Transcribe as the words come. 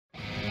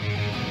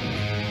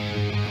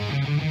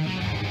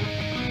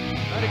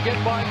trying to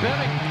get by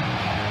Benning.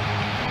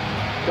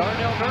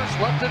 Darnell Nurse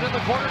left it in the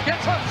corner,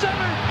 gets up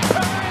center.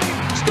 Perry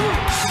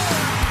scores!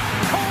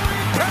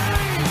 Corey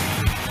Perry!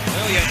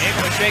 Ilya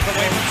able to shake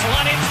away from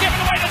Solani. It's given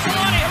away to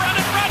Solani. Around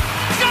in front.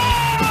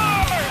 Score!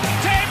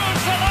 Teemu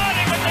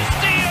Solani with the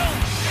steal.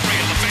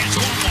 And the fans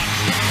want one.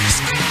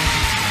 Score!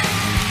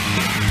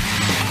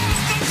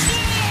 Off the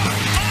floor!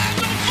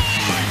 On the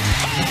board!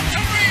 Paul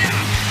Kariya!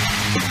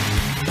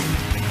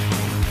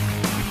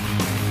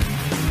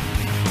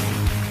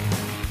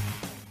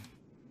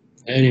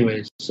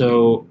 Anyways,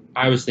 so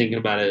I was thinking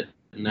about it,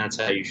 and that's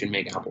how you should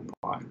make apple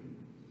pie.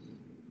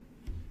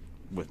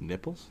 With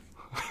nipples?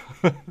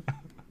 All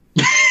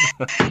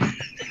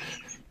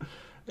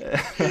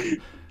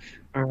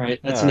right,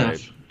 that's All enough.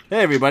 right.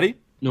 Hey, everybody.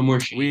 No more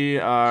shit. We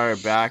are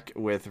back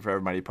with the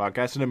Forever Mighty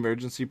podcast, an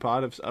emergency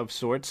pod of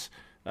sorts,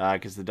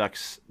 because the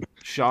Ducks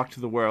shocked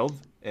the world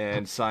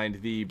and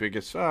signed the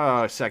biggest,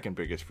 second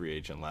biggest free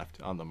agent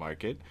left on the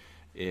market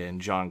in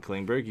John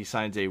Klingberg. He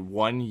signs a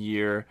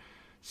 1-year,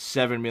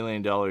 $7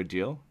 million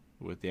deal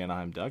with the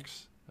Anaheim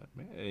Ducks.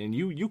 And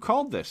you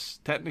called this,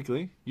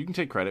 technically. You can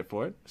take credit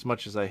for it, as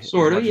much as I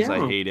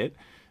hate it.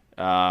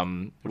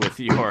 With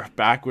your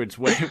backwards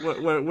way.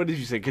 What did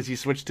you say? Because he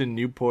switched to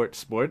Newport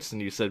Sports,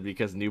 and you said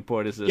because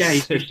Newport is he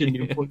switched to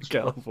Newport,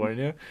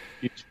 California.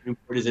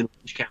 Newport is in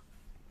Orange County.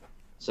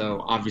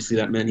 So obviously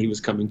that meant he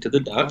was coming to the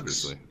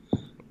Ducks. Obviously.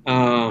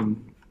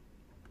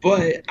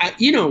 But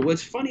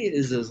what's funny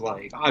is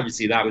like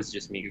obviously that was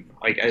just me,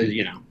 like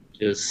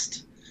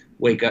just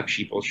wake up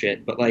sheeple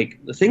shit. But like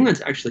the thing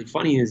that's actually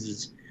funny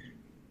is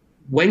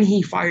when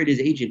he fired his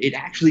agent, it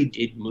actually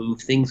did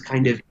move things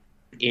kind of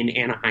in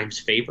Anaheim's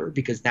favor,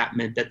 because that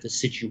meant that the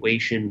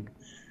situation,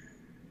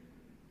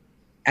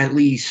 at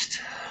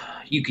least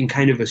you can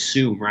kind of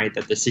assume, right,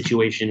 that the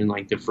situation in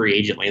like the free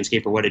agent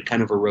landscape or what had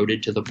kind of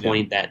eroded to the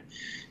point that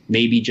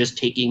maybe just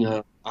taking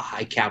a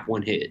high cap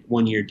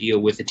 1-year deal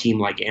with a team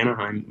like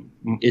Anaheim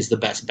is the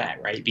best bet,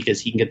 right?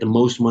 Because he can get the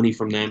most money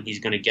from them. He's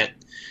going to get,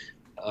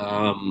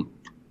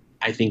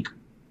 I think,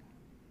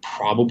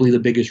 probably the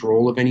biggest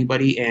role of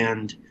anybody,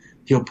 and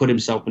he'll put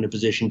himself in a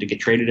position to get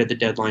traded at the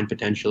deadline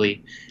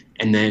potentially,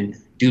 and then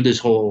do this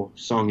whole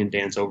song and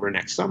dance over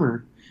next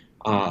summer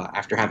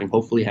after having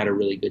hopefully had a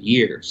really good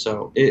year.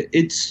 So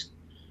it's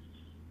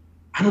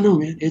I don't know,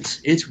 man.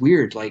 It's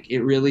weird. Like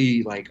it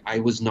really, like I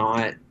was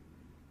not.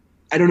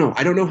 I don't know.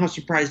 I don't know how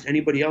surprised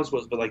anybody else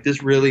was, but like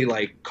this really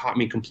like caught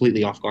me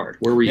completely off guard.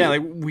 Where were you? Yeah,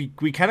 like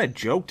we kind of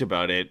joked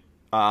about it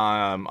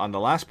on the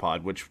last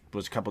pod, which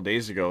was a couple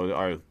days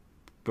ago,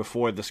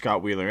 before the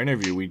Scott Wheeler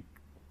interview. We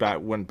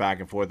went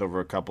back and forth over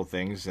a couple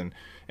things, and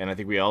I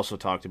think we also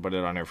talked about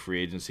it on our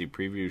free agency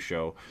preview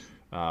show,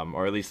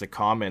 or at least the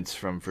comments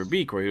from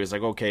Verbeek, where he was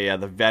like, okay, yeah,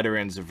 the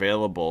veterans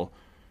available,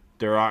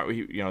 there are,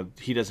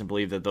 he doesn't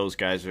believe that those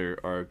guys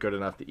are good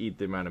enough to eat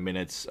the amount of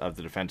minutes of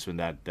the defenseman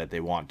that they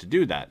want to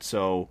do that.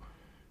 So,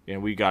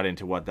 we got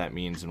into what that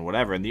means and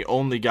whatever, and the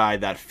only guy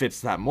that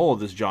fits that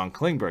mold is John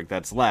Klingberg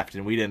that's left,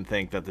 and we didn't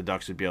think that the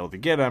Ducks would be able to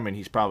get him, and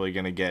he's probably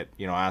going to get,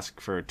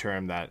 ask for a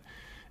term that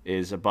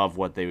is above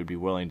what they would be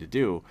willing to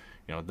do.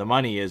 The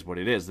money is what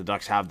it is. The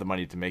Ducks have the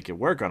money to make it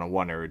work on a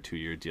 1 or 2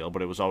 year deal,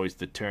 but it was always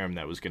the term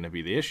that was going to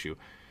be the issue.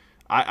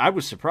 I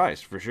was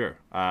surprised for sure.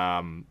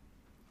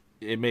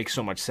 It makes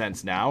so much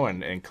sense now,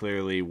 and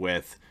clearly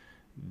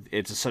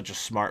it's such a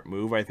smart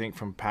move, I think,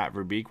 from Pat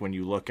Verbeek when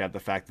you look at the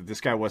fact that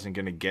this guy wasn't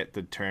going to get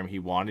the term he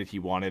wanted. He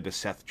wanted a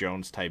Seth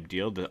Jones type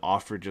deal. The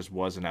offer just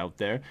wasn't out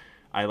there.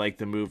 I like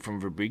the move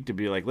from Verbeek to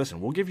be like,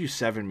 listen, we'll give you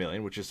 $7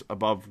 million, which is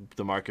above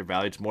the market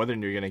value. It's more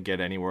than you're going to get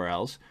anywhere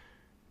else,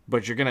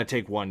 but you're going to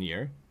take 1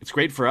 year. It's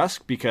great for us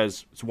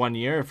because it's 1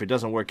 year. If it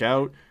doesn't work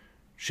out,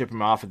 ship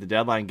him off at the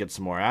deadline, get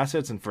some more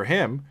assets. And for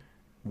him,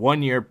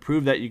 1 year,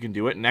 prove that you can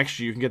do it. Next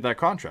year, you can get that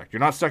contract. You're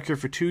not stuck here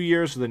for 2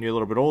 years, so then you're a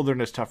little bit older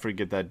and it's tougher to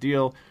get that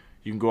deal.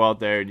 You can go out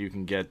there and you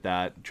can get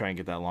that, try and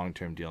get that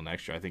long-term deal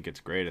next year. I think it's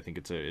great. I think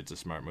it's a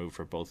smart move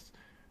for both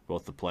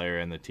the player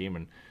and the team.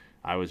 And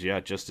I was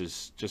just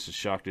as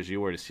shocked as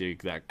you were to see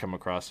that come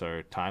across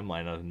our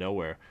timeline out of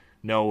nowhere.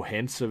 No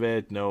hints of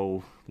it,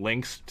 no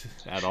links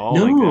at all.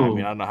 No. Like that. I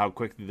mean, I don't know how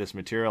quickly this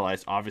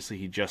materialized. Obviously,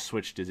 he just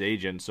switched his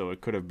agent, so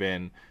it could have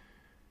been,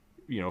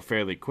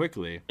 fairly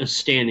quickly. A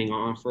standing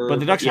offer. But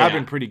the Ducks have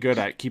been pretty good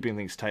at keeping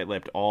things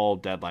tight-lipped all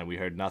deadline. We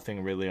heard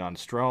nothing really on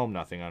Strome,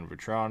 nothing on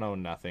Vetrano,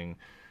 nothing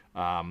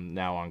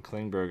now on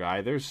Klingberg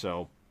either.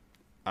 So,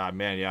 I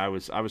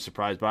was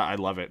surprised, but I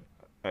love it.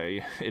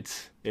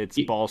 It's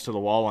balls to the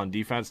wall on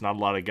defense. Not a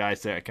lot of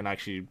guys that can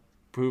actually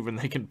prove and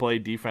they can play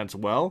defense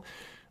well,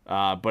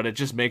 but it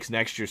just makes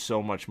next year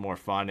so much more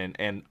fun.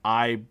 And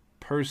I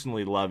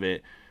personally love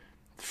it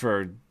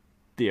for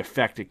the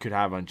effect it could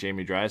have on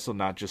Jamie Drysdale,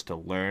 not just to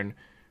learn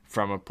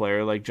from a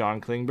player like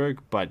John Klingberg,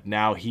 but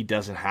now he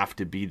doesn't have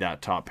to be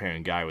that top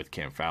pairing guy with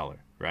Cam Fowler,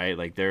 right?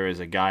 Like there is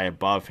a guy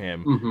above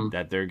him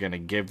that they're going to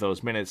give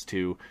those minutes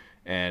to,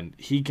 and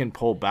he can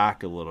pull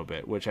back a little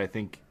bit, which I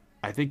think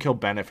he'll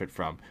benefit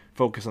from.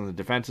 Focus on the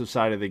defensive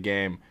side of the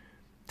game,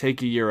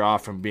 take a year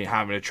off from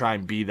having to try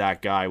and be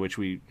that guy, which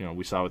we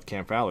saw with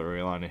Cam Fowler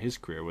early on in his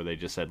career, where they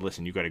just said,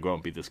 "Listen, you got to go out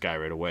and beat this guy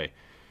right away."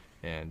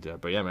 And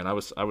but yeah, man, I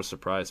was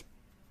surprised.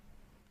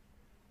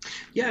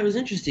 Yeah, it was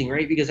interesting,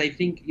 right? Because I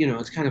think,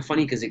 it's kind of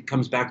funny because it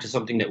comes back to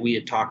something that we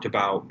had talked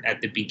about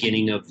at the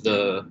beginning of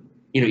the,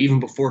 even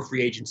before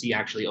free agency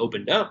actually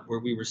opened up, where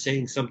we were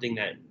saying something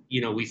that,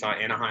 we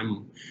thought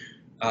Anaheim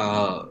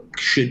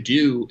should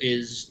do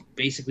is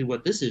basically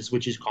what this is,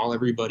 which is call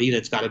everybody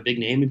that's got a big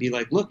name and be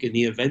like, look, in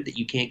the event that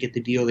you can't get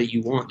the deal that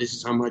you want, this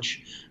is how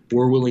much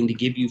we're willing to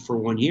give you for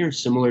 1 year,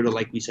 similar to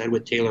like we said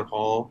with Taylor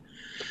Hall.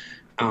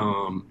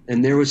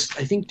 And there was,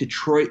 I think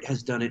Detroit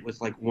has done it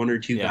with like one or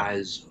two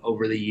guys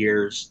over the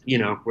years,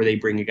 where they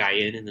bring a guy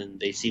in and then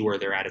they see where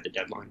they're at the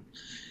deadline.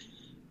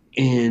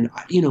 And,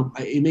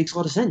 it makes a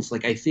lot of sense.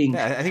 Like, I think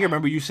I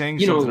remember you saying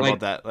something about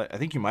that. I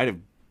think you might have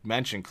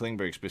mentioned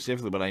Klingberg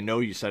specifically, but I know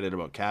you said it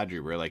about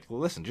Kadri. We're like, well,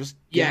 listen, just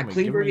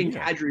Klingberg and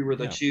Kadri were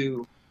the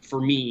two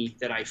for me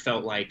that I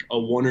felt like a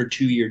 1 or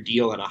 2 year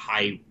deal at a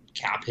high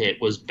cap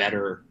hit was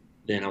better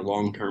than a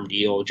long-term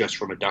deal just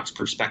from a Ducks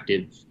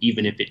perspective,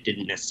 even if it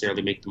didn't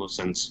necessarily make the most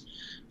sense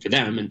for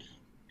them. And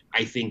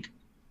I think,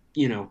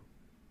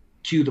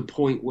 to the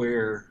point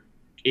where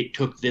it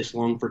took this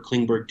long for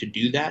Klingberg to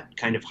do that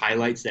kind of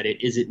highlights that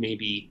it isn't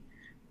maybe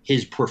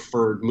his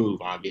preferred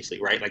move,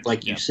 obviously, right?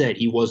 Like you said,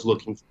 he was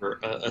looking for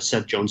a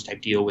Seth Jones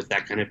type deal with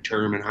that kind of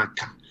term and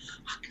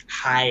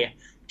high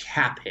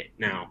cap hit.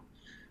 Now,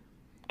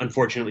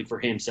 unfortunately for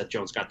him, Seth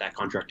Jones got that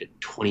contract at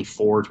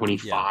 24,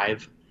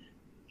 25.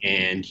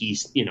 And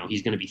he's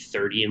going to be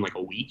 30 in like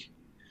a week.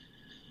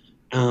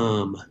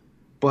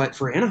 But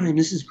for Anaheim,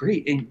 this is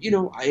great. And,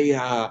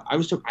 I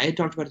had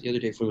talked about it the other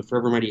day from the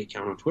Forever Mighty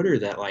account on Twitter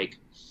that like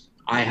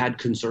I had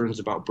concerns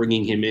about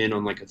bringing him in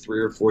on like a 3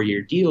 or 4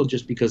 year deal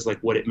just because like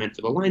what it meant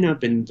for the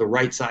lineup, and the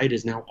right side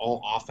is now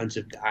all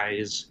offensive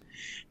guys.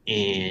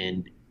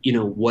 And,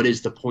 what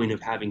is the point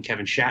of having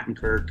Kevin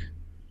Shattenkirk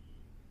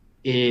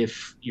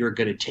if you're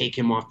going to take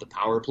him off the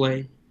power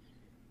play?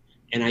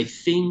 And I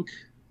think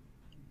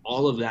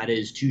all of that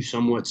is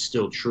somewhat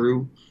still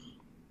true,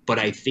 but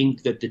I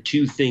think that the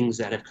two things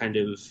that have kind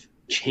of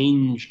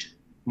changed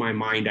my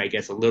mind, I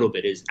guess, a little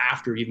bit is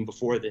after, even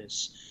before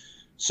this,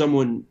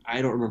 someone,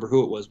 I don't remember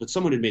who it was, but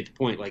someone had made the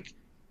point, like,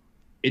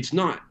 it's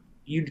not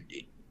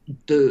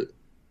the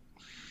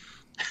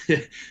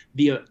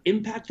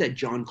impact that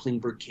John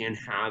Klingberg can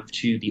have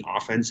to the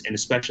offense and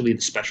especially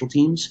the special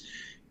teams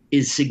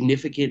is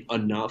significant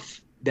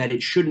enough that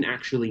it shouldn't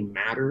actually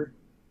matter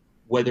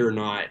whether or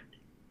not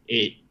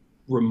it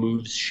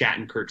removes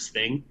Shattenkirk's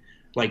thing,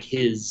 like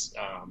his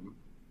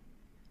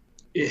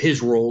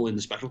role in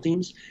the special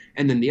teams.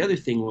 And then the other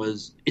thing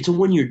was it's a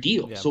 1 year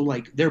deal. Yeah. So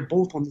like they're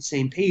both on the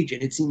same page,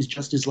 and it seems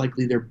just as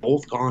likely they're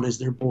both gone as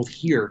they're both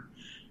here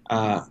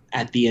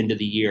at the end of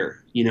the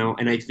year,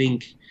 And I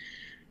think,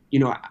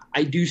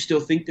 I do still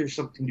think there's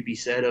something to be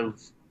said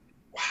of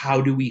how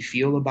do we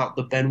feel about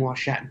the Benoit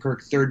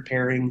Shattenkirk third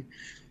pairing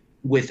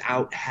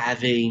without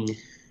having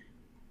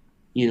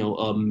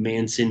a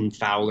Manson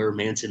Fowler,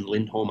 Manson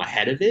Lindholm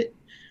ahead of it.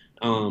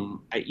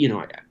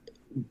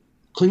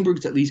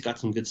 Klingberg's at least got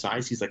some good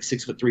size. He's like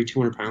 6'3",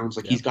 200 pounds.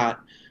 Like he's got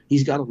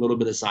a little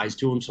bit of size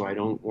to him. So I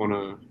don't want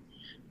to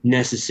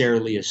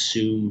necessarily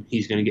assume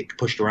he's going to get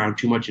pushed around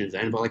too much in his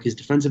end. But like his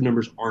defensive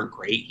numbers aren't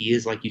great. He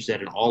is, like you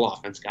said, an all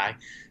offense guy,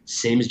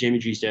 same as Jamie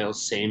Drysdale,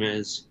 same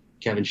as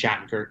Kevin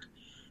Shattenkirk.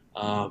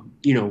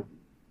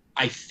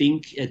 I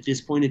think at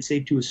this point it's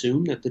safe to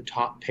assume that the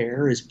top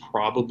pair is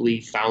probably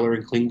Fowler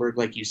and Klingberg,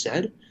 like you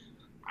said.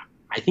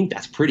 I think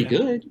that's pretty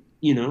good.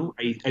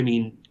 I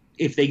mean,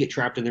 if they get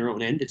trapped in their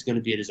own end, it's going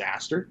to be a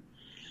disaster.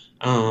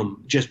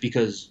 Just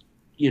because,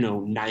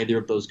 neither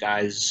of those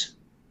guys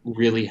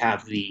really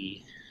have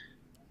the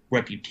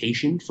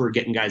reputation for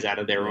getting guys out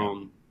of their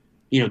own,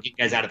 get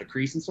guys out of the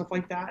crease and stuff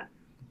like that.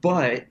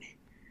 But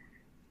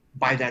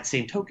by that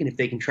same token, if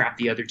they can trap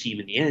the other team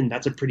in the end,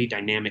 that's a pretty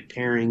dynamic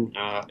pairing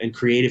and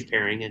creative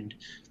pairing. And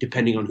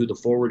depending on who the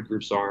forward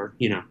groups are,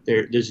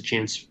 there's a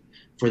chance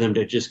for them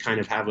to just kind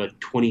of have a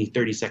 20,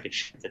 30-second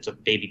shift that's a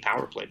baby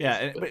power play.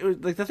 Yeah,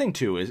 but like the thing,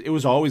 too, is it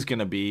was always going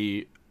to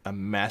be a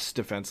mess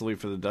defensively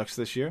for the Ducks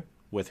this year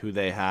with who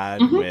they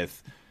had,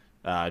 with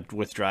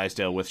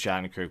Drysdale, with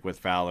Shattenkirk, with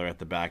Fowler at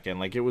the back end.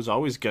 Like, it was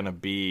always going to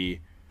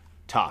be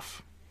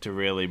tough to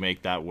really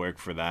make that work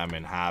for them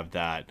and have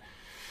that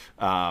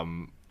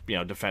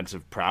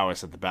defensive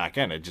prowess at the back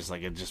end. It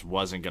just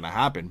wasn't going to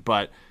happen.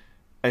 But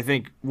I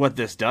think what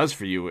this does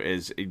for you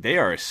is they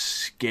are a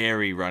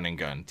scary run and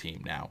gun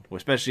team now,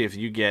 especially if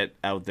you get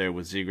out there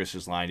with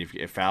Zegras' line.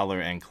 If Fowler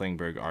and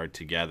Klingberg are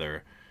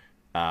together,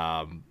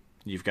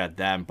 you've got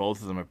them.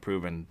 Both of them have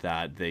proven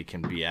that they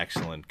can be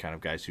excellent kind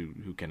of guys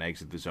who can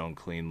exit the zone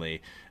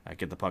cleanly,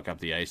 get the puck up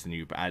the ice. And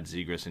you add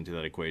Zegras into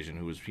that equation,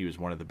 he was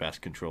one of the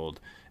best controlled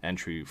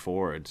entry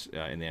forwards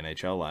in the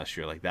NHL last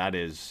year. Like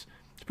it's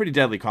a pretty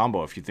deadly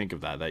combo if you think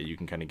of that you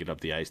can kind of get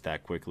up the ice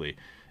that quickly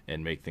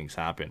and make things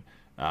happen.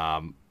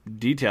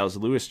 Details,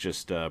 Lewis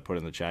just put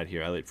in the chat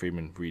here. Elliot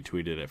Friedman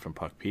retweeted it from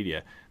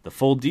Puckpedia. The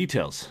full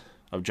details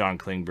of John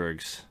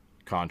Klingberg's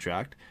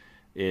contract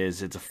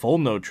is it's a full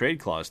no trade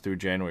clause through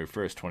January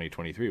 1st,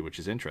 2023, which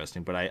is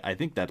interesting. But I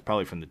think that's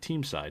probably from the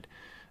team side,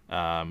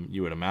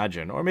 you would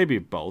imagine, or maybe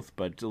both,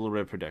 but a little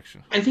bit of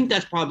protection. I think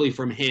that's probably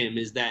from him.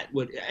 Is that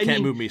what?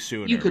 Can't move me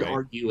sooner. You could right?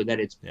 argue that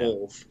it's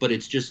both, but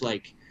it's just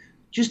like,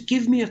 just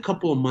give me a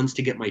couple of months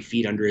to get my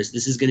feet under us.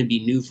 This is going to be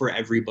new for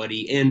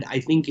everybody, and I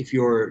think if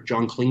you're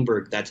John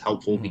Klingberg, that's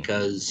helpful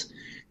because,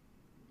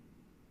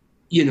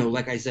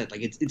 like I said,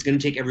 like it's going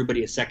to take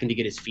everybody a second to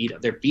get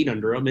their feet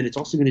under him, and it's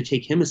also going to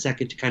take him a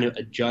second to kind of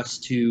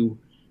adjust to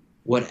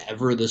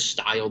whatever the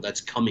style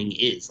that's coming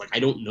is. Like I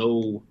don't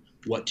know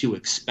what to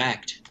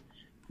expect,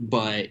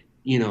 but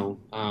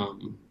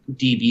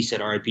DB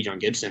said R.I.P. John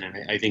Gibson,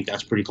 and I think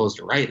that's pretty close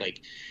to right.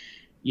 Like,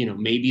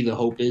 maybe the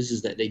hope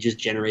is that they just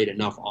generate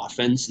enough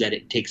offense that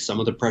it takes some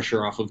of the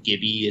pressure off of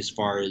Gibby as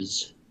far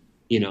as,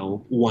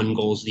 one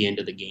goal's the end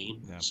of the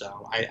game. Yeah.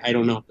 So I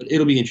don't know, but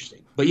it'll be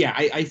interesting. But yeah,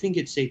 I think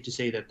it's safe to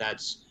say that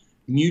that's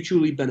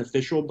mutually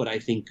beneficial, but I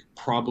think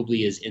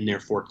probably is in there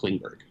for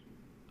Klingberg.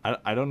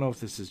 I don't know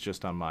if this is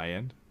just on my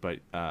end,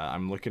 but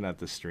I'm looking at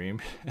the stream.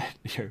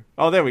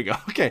 Oh, there we go.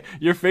 Okay,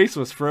 your face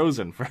was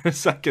frozen for a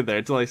second there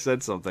until I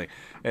said something,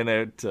 and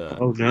it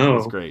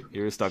was great.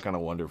 You were stuck on a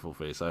wonderful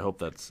face. I hope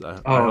that was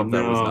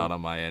not on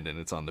my end, and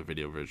it's on the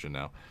video version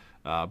now.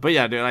 But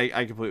yeah, dude,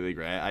 I completely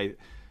agree.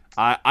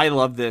 I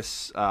love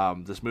this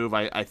this move.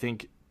 I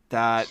think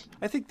that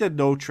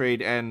no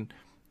trade and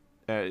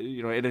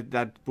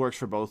that works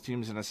for both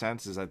teams in a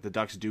sense. Is that the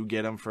Ducks do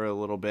get him for a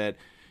little bit.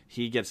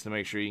 He gets to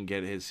make sure he can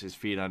get his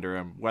feet under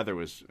him. Whether it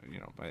was,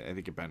 I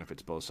think it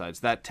benefits both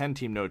sides. That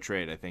 10-team no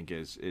trade, I think,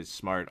 is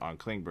smart on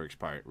Klingberg's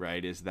part,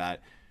 right? Is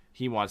that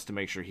he wants to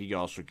make sure he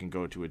also can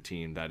go to a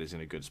team that is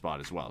in a good spot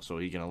as well. So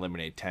he can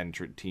eliminate 10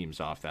 teams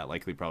off that,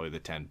 likely probably the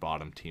 10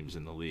 bottom teams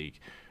in the league,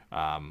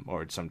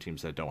 or some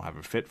teams that don't have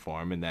a fit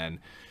for him. And then,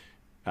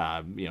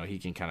 he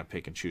can kind of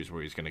pick and choose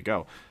where he's going to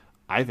go.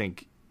 I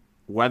think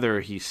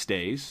whether he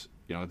stays,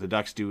 the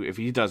Ducks do, if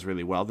he does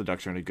really well, the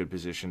Ducks are in a good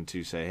position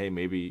to say, hey,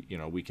 maybe,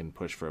 we can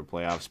push for a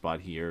playoff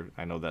spot here.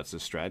 I know that's a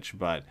stretch,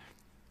 but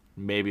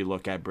maybe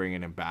look at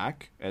bringing him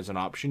back as an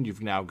option.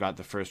 You've now got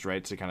the first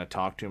rights to kind of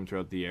talk to him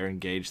throughout the year and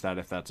gauge that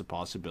if that's a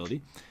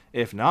possibility.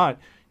 If not,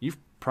 you've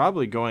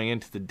probably going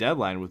into the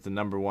deadline with the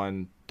number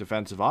one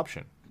defensive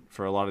option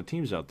for a lot of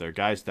teams out there.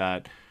 Guys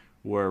that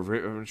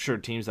were,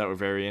 teams that were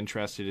very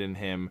interested in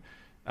him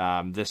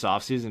this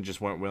offseason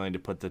just weren't willing to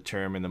put the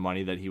term and the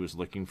money that he was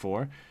looking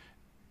for.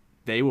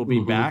 They will be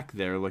back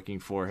there looking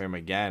for him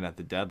again at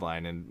the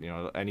deadline, and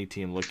any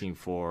team looking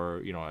for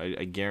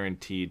a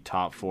guaranteed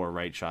top 4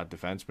 right shot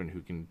defenseman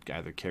who can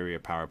either carry a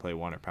power play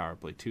 1 or power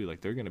play 2, like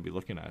they're going to be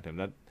looking at him.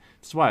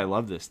 That's why I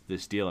love this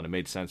deal, and it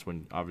made sense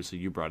when obviously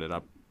you brought it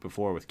up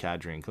before with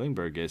Kadri and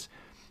Klingberg. Is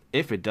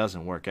if it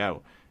doesn't work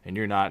out and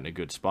you're not in a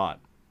good spot,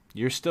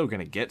 you're still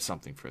going to get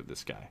something for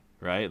this guy,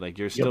 right? Like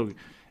you're still.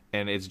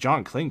 And it's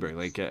John Klingberg.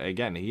 Like,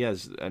 again, he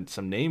has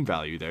some name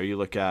value there. You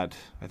look at,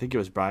 I think it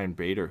was Brian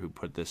Bader who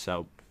put this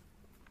out.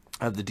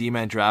 The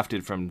D-man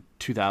drafted from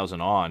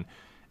 2000 on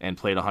and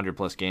played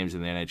 100-plus games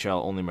in the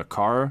NHL. Only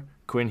Makar,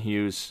 Quinn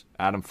Hughes,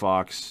 Adam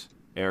Fox,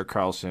 Erik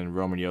Karlsson,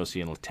 Roman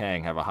Josi, and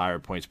Letang have a higher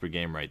points per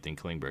game rate than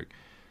Klingberg.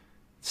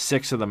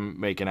 6 of them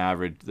make an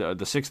average.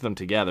 The 6 of them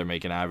together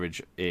make an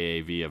average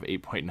AAV of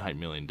 $8.9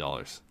 million.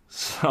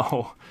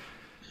 So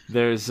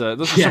those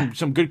are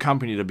some good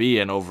company to be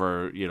in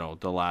over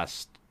the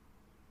last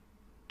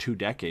 2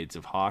 decades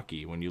of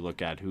hockey. When you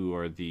look at who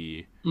are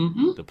the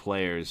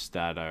players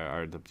that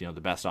are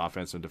the best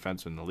offensive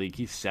defenseman in the league,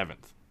 he's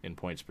 7th in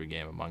points per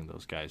game among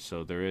those guys.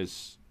 So there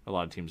is a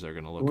lot of teams that are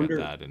going to look at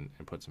that and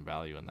put some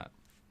value in that.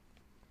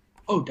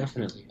 Oh,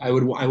 definitely. I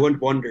would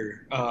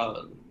wonder.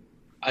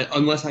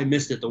 Unless I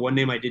missed it, the one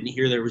name I didn't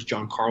hear there was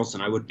John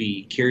Carlson. I would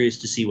be curious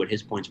to see what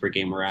his points per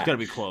game were at. It's got to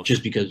be close.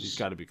 Just because it's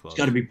got to be close. It's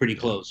got to be pretty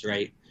close,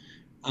 right?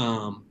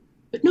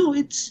 But no,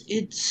 I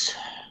just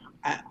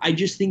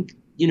think,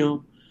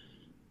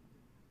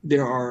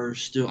 I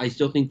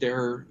still think there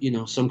are,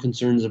 some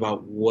concerns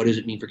about what does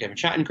it mean for Kevin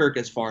Shattenkirk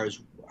as far as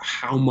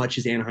how much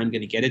is Anaheim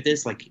going to get at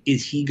this? Like,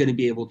 is he going to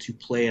be able to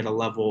play at a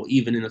level,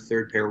 even in a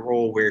third pair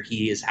role where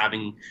he is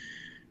having,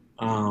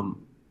 a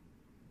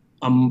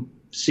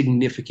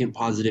significant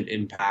positive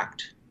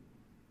impact,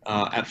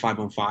 at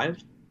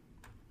 5-on-5?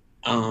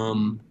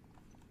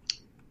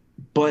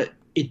 But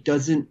it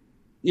doesn't,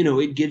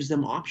 it gives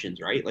them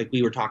options, right? Like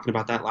we were talking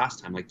about that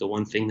last time. Like the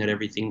one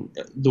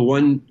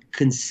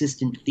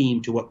consistent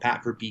theme to what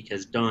Pat Verbeek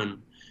has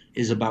done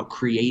is about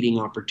creating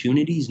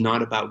opportunities,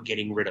 not about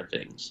getting rid of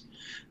things.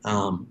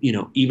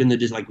 Even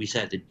like we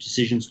said, the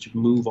decisions to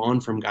move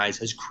on from guys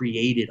has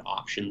created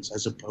options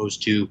as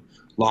opposed to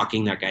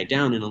locking that guy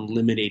down and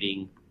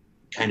eliminating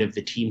kind of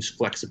the team's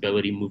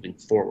flexibility moving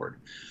forward.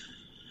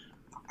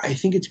 I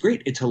think it's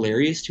great. It's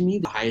hilarious to me.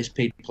 The highest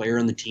paid player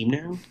on the team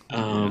now.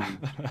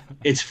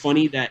 It's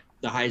funny that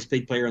the highest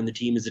paid player on the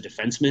team is a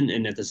defenseman,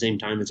 and at the same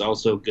time, it's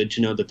also good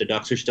to know that the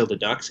Ducks are still the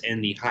Ducks,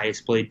 and the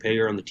highest paid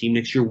player on the team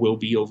next year will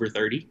be over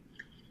 30.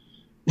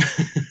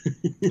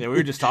 Yeah, we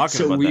were just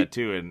talking about that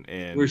too,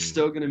 and we're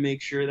still going to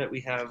make sure that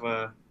we have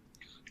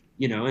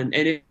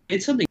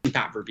it's something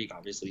Pat Verbeek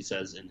obviously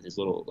says in his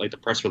little, like the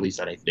press release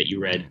that you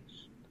read,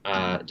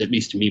 at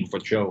least to me before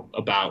the show,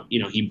 about,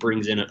 he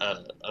brings in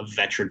a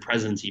veteran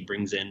presence. He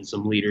brings in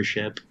some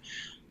leadership.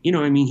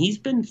 He's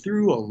been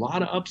through a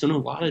lot of ups and a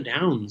lot of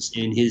downs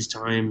in his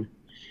time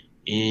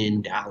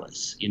in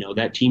Dallas.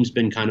 That team's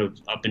been kind of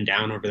up and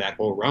down over that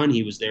whole run.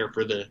 He was there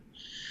for the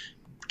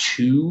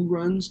 2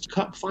 runs to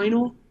Cup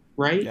final,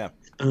 right? Yeah.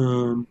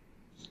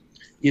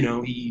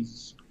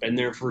 He's been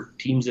there for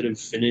teams that have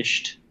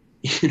finished,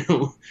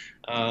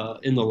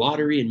 in the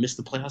lottery and missed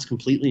the playoffs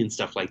completely and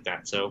stuff like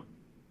that. So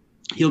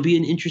he'll be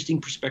an interesting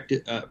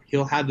perspective.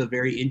 He'll have a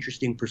very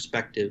interesting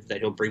perspective that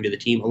he'll bring to the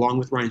team, along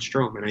with Ryan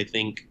Strome. And I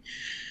think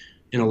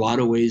in a lot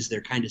of ways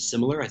they're kind of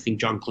similar. I think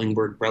John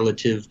Klingberg,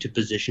 relative to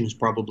position, is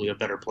probably a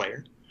better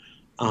player.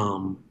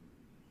 But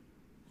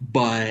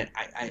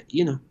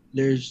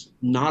there's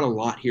not a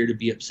lot here to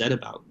be upset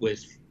about.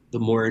 With the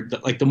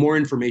more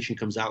information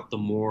comes out, the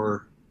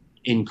more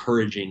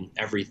encouraging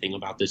everything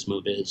about this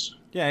move is.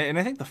 Yeah, and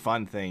I think the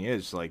fun thing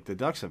is, like, the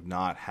Ducks have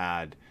not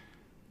had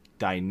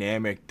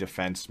dynamic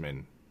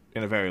defensemen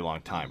in a very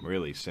long time,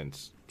 really,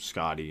 since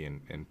Scotty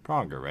and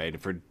Pronger,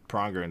 right? For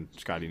Pronger and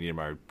Scotty Needham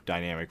are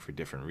dynamic for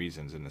different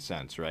reasons in a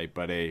sense, right?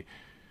 But a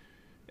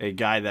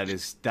guy that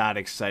is that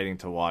exciting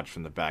to watch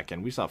from the back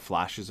end. We saw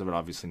flashes of it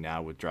obviously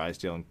now with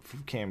Drysdale, and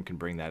Cam can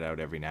bring that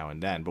out every now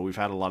and then. But we've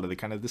had a lot of the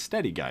kind of the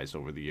steady guys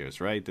over the years,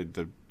 right?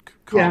 The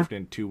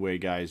confident two-way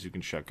guys who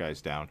can shut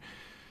guys down.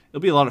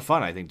 It'll be a lot of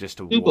fun, I think, just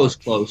to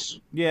watch. Close.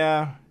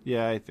 Yeah,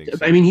 I think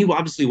so. He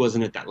obviously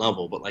wasn't at that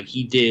level, but like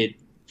he did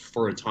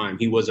for a time.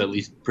 He was at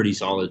least pretty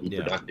solid and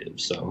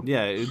productive. So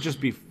yeah, it would just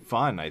be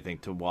fun, I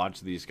think, to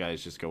watch these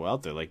guys just go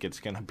out there. Like,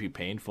 it's going to be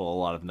painful a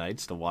lot of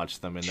nights to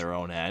watch them in their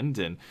own end,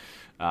 and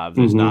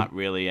there's not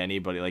really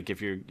anybody, like, if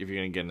you're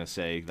going to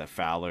say that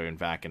Fowler and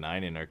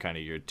Vakanainen are kind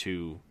of your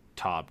 2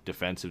 top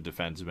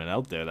defensemen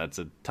out there, that's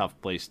a tough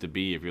place to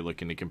be if you're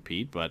looking to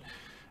compete. But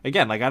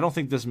again, like, I don't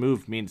think this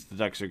move means the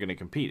Ducks are going to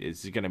compete.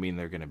 It's going to mean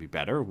they're going to be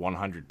better,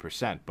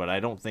 100%. But I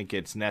don't think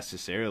it's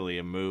necessarily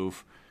a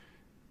move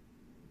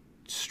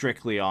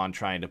strictly on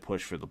trying to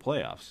push for the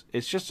playoffs.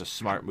 It's just a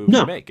smart move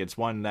to make. It's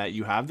one that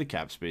you have the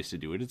cap space to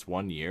do it. It's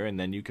 1 year, and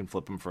then you can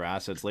flip them for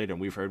assets later.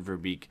 And we've heard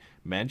Verbeek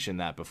mention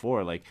that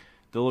before. Like,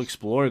 they'll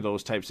explore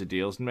those types of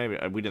deals. And maybe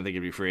we didn't think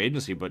it'd be free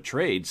agency, but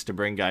trades to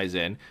bring guys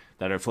in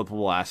that are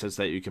flippable assets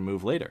that you can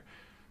move later.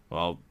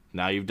 Well,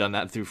 now you've done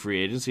that through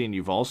free agency, and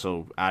you've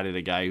also added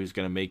a guy who's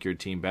going to make your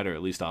team better,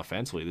 at least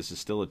offensively. This is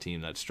still a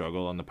team that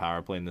struggled on the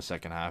power play in the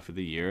second half of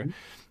the year,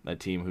 a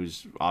team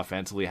who's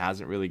offensively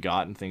hasn't really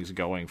gotten things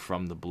going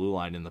from the blue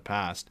line in the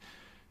past.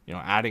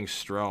 Adding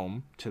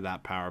Strome to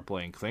that power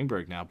play and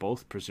Klingberg now,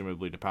 both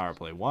presumably to power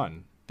play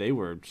 1, they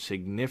were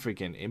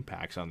significant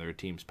impacts on their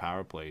team's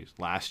power plays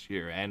last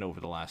year and over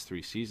the last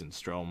 3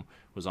 seasons. Strome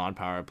was on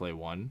power play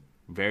 1,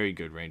 very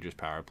good Rangers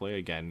power play.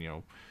 Again,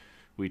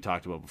 we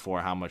talked about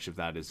before how much of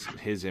that is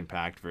his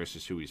impact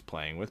versus who he's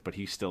playing with, but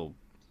he still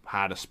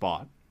had a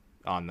spot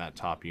on that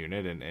top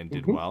unit and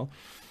did well.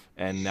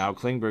 And now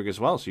Klingberg as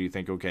well. So you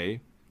think,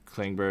 okay,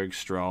 Klingberg,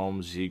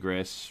 Strome,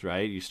 Zegras,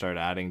 right? You start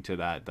adding to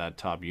that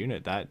top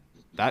unit.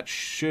 That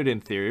should,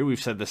 in theory,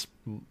 we've said this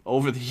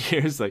over the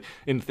years, like,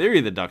 in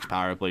theory the Ducks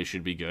power play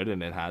should be good,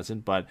 and it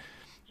hasn't. But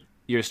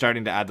you're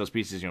starting to add those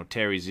pieces,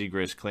 Terry,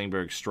 Zegras,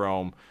 Klingberg,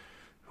 Strome,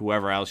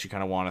 whoever else you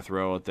kind of want to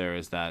throw out there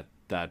as that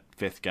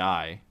 5th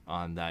guy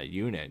on that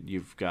unit.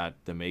 You've got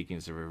the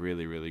makings of a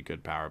really, really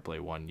good power play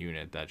 1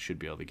 unit that should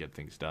be able to get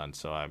things done.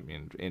 So, I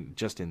mean,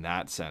 in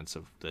that sense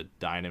of the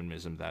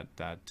dynamism that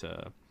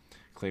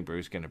Klingberg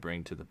is going to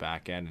bring to the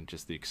back end, and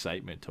just the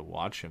excitement to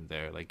watch him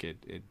there, like,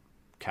 it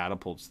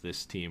catapults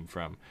this team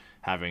from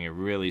having a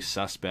really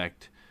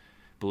suspect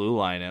blue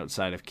line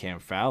outside of Cam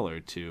Fowler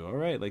to, all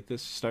right, like,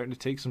 this is starting to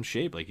take some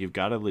shape. Like, you've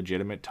got a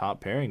legitimate top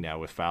pairing now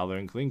with Fowler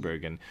and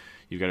Klingberg, and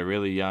you've got a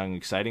really young,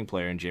 exciting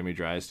player in Jamie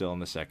Drysdale in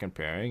the second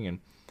pairing, and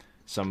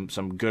some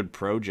good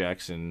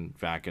projects in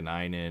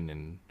Vakanainen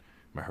and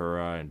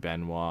Mahura and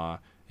Benoit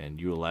and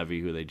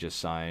Ulevi, who they just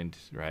signed,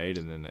 right?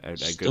 And then a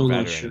good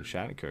veteran in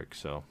Shattenkirk.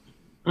 So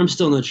I'm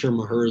still not sure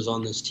Mahura's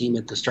on this team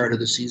at the start of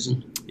the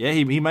season. Yeah,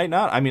 he might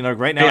not. I mean, like,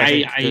 right now, I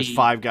think there's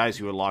 5 guys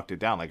who have locked it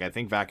down. Like, I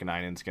think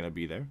Vakanainen's going to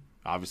be there.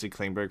 Obviously,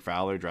 Klingberg,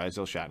 Fowler,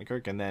 Drysdale,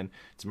 Shattenkirk, and then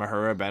it's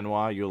Mahura,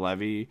 Benoit,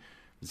 Ulevi,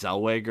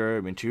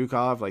 Zellweger,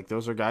 Mintyukov. Like,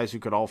 those are guys who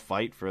could all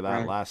fight for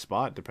that last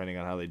spot, depending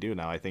on how they do.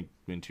 Now, I think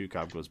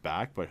Mintyukov goes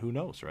back, but who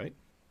knows, right?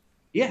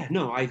 Yeah,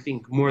 no, I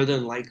think more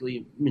than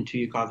likely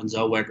Mintyukov and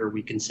Zellweger,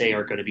 we can say,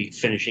 are going to be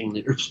spending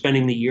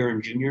the year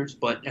in juniors.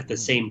 But at the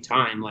same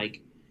time, like,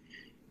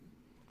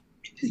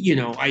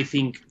 I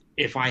think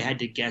if I had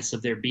to guess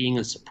of there being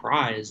a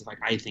surprise, like,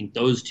 I think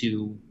those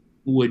 2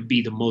 would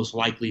be the most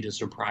likely to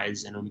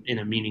surprise in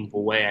a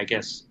meaningful way, I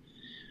guess.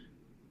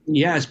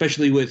 Yeah,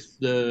 especially with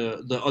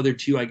the other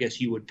 2, I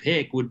guess you would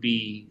pick would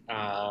be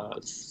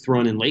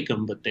Thrun and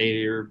Lakem, but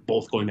they're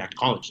both going back to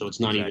college, so it's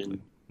not even.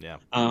 Yeah.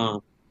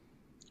 So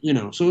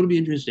it'll be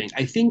interesting.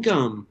 I think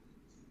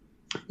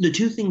the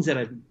 2 things that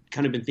I've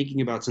kind of been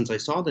thinking about since I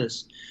saw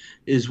this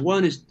is,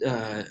 one is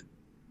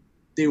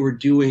they were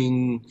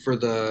doing for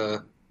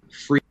the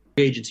free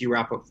agency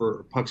wrap up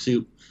for Puck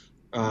Soup.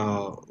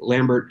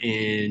 Lambert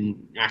and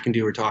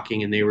McIntyre were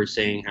talking, and they were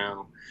saying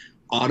how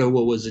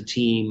Ottawa was a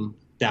team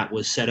that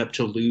was set up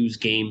to lose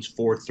games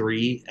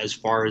 4-3 as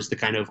far as the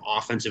kind of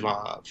offensive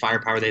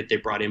firepower that they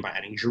brought in by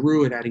adding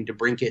Giroux and adding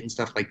DeBrincat and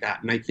stuff like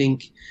that. And I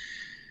think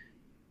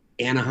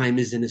Anaheim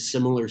is in a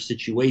similar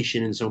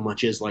situation in so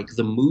much as like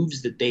the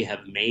moves that they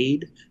have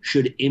made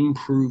should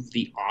improve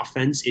the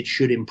offense. It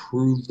should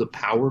improve the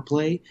power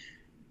play,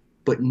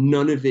 but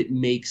none of it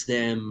makes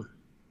them,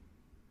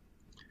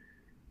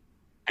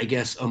 I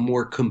guess, a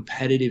more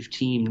competitive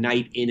team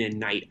night in and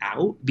night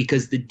out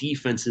because the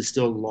defense is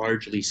still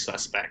largely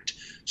suspect.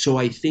 So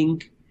I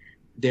think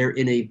they're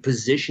in a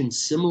position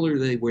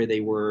similarly where they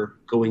were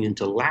going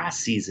into last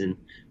season,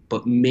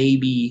 but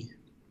maybe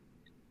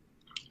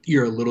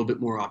you're a little bit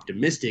more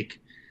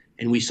optimistic.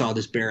 And we saw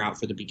this bear out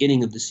for the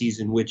beginning of the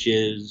season, which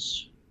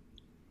is,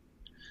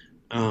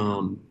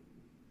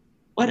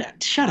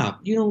 what? Shut up.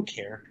 You don't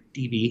care,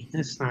 DB.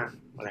 That's not,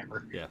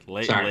 whatever. Yeah,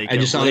 Sorry, I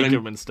just saw that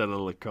Lakem instead of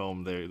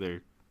Lacombe.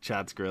 They're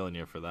Chad's grilling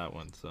you for that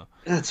one, so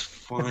that's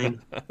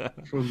fine.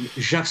 From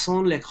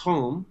Jason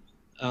Lecombe.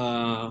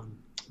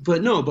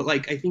 But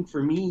like I think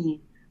for me,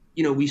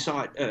 we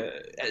saw it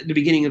at the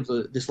beginning of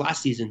this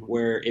last season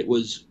where it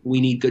was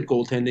we need good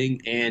goaltending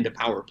and a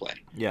power play.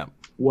 Yeah.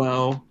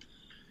 Well,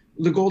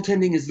 the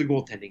goaltending is the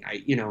goaltending.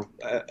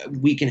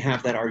 We can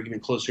have that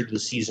argument closer to the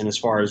season as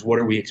far as what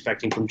are we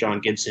expecting from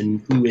John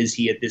Gibson? Who is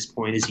he at this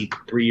point? Is he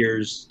 3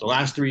 years? The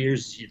last 3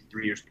 years? Is he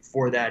 3 years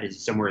before that? Is he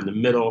somewhere in the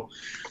middle?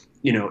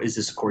 Is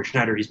this a Corey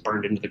Schneider? He's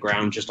burned into the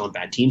ground just on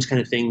bad teams kind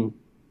of thing.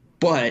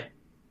 But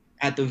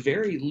at the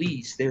very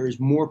least, there is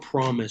more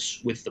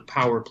promise with the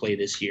power play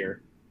this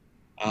year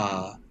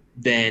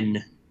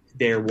than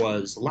there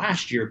was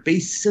last year,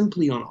 based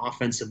simply on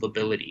offensive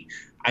ability.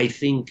 I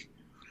think,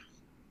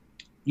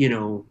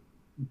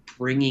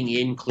 bringing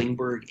in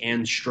Klingberg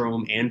and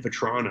Strome and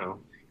Vetrano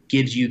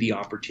gives you the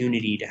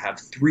opportunity to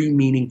have 3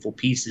 meaningful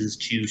pieces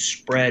to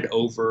spread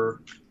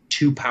over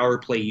 2 power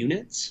play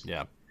units.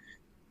 Yeah.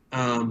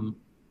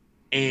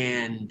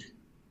 And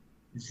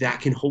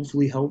that can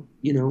hopefully help,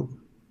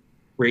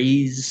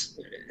 raise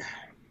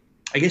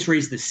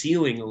the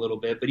ceiling a little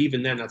bit, but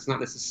even then that's not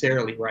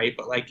necessarily right.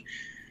 But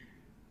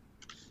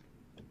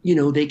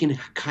they can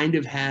kind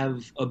of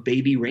have a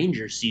baby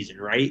Rangers season,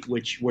 right?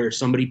 Where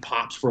somebody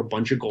pops for a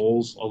bunch of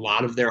goals. A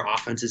lot of their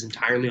offense is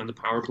entirely on the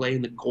power play,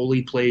 and the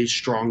goalie plays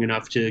strong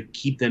enough to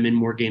keep them in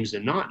more games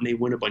than not, and they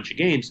win a bunch of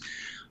games.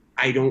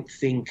 I don't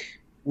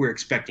think we're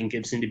expecting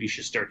Gibson to be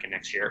Shesterkin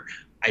next year.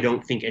 I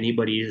don't think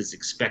anybody is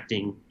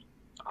expecting,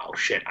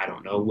 I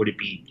don't know, would it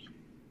be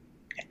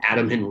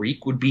Adam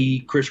Henrique would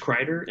be Chris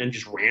Kreider and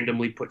just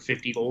randomly put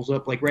 50 goals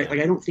up? I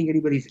don't think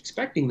anybody's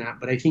expecting that,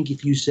 but I think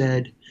if you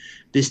said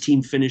this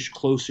team finished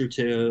closer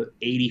to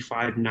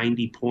 85,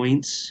 90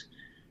 points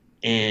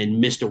and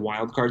missed a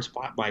wild card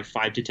spot by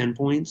 5 to 10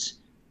 points,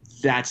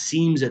 that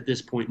seems at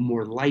this point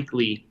more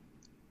likely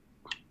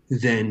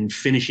than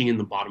finishing in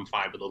the bottom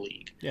 5 of the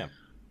league. Yeah.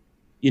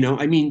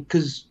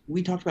 Because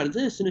we talked about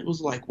this, and it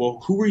was like,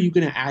 well, who are you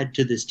going to add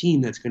to this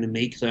team that's going to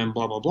make them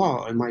blah, blah,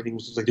 blah? And my thing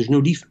was like, there's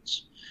no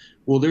defense.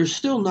 Well, there's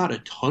still not a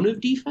ton of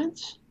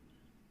defense,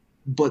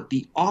 but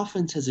the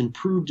offense has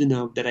improved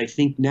enough that I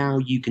think now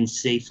you can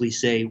safely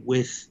say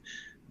with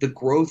the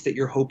growth that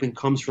you're hoping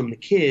comes from the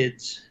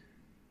kids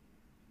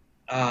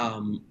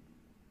and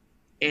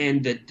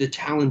the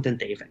talent that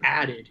they've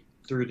added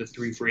through the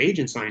 3 free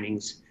agent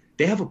signings,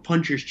 they have a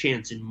puncher's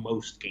chance in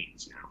most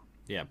games now.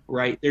 Yeah.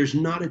 Right. There's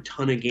not a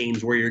ton of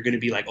games where you're going to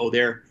be like, oh,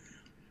 they're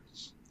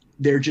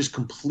just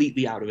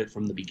completely out of it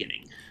from the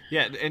beginning.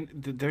 Yeah, and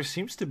there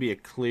seems to be a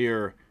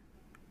clear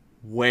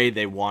way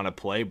they want to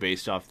play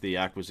based off the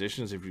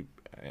acquisitions.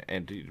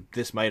 And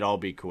this might all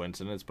be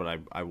coincidence, but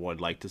I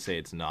would like to say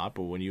it's not.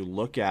 But when you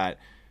look at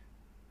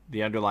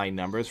the underlying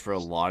numbers for a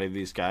lot of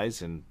these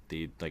guys and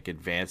the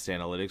advanced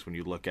analytics, when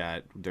you look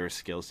at their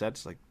skill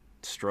sets, like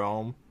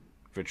Strome,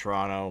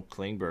 Vetrano,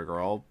 Klingberg are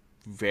all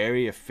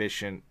very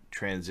efficient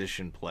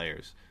transition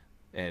players,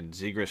 and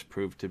Zegras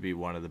proved to be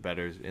one of the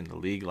better in the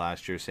league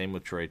last year. Same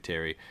with Troy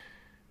Terry.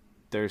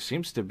 There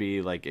seems to be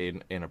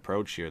an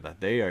approach here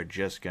that they are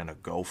just gonna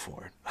go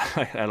for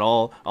it at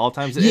all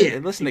times. Yeah,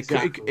 listen,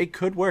 exactly. it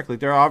could work.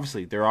 There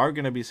are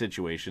going to be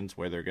situations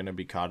where they're going to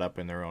be caught up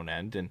in their own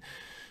end, and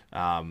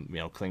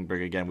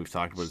Klingberg, again, we've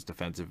talked about his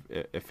defensive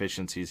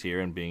efficiencies here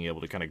and being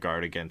able to kind of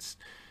guard against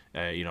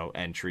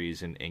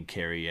entries and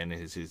carry in.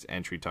 His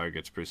entry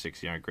targets per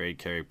 60 aren't great.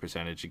 Carry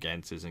percentage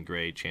against isn't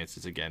great.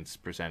 Chances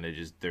against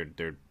percentages,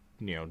 they're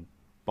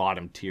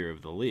bottom tier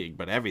of the league.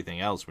 But everything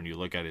else, when you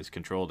look at his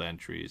controlled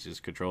entries, his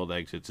controlled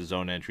exits, his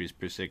own entries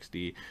per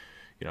 60,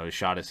 his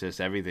shot assists,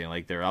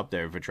 everything, they're up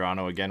there.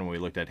 Vetrano, again, when we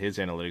looked at his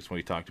analytics, when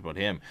we talked about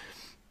him,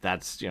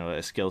 that's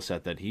a skill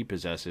set that he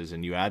possesses,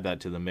 and you add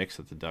that to the mix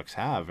that the Ducks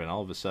have, and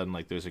all of a sudden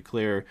there's a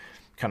clear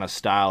kind of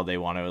style they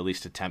want to at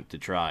least attempt to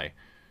try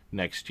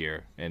next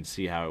year and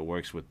see how it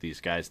works with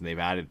these guys. And they've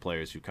added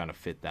players who kind of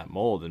fit that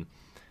mold. And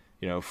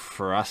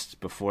for us,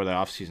 before the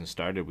offseason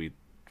started, we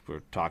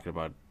were talking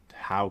about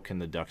how can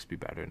the Ducks be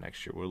better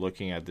next year? We're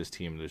looking at this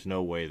team. There's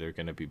no way they're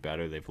going to be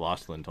better. They've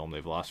lost Lindholm.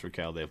 They've lost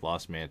Raquel. They've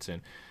lost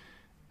Manson.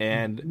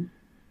 And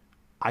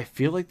I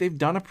feel like they've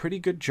done a pretty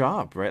good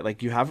job, right?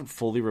 Like, you haven't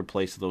fully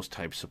replaced those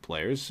types of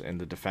players,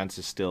 and the defense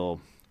is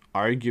still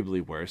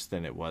arguably worse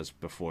than it was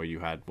before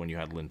when you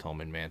had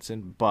Lindholm and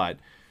Manson. But,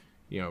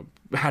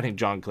 adding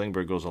John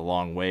Klingberg goes a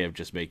long way of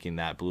just making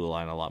that blue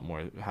line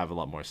have a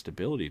lot more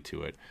stability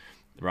to it.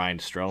 Ryan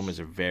Strome is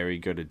a very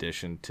good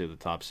addition to the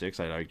top six.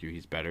 I'd argue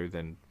he's better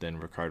than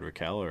Rickard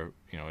Rakell, or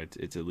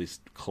it's at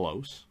least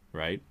close,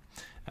 right?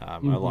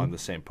 Along the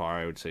same par,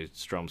 I would say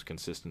Strome's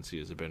consistency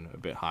has been a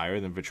bit higher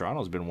than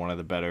Vetrano's been one of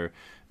the better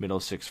middle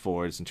six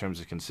forwards in terms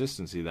of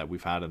consistency that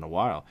we've had in a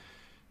while.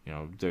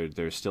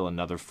 There's still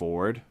another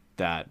forward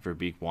that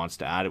Verbeek wants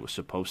to add. It was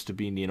supposed to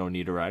be Nino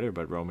Niederreiter,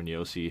 but Roman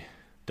Josi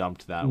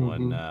dumped that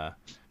one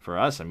for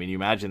us. I mean, you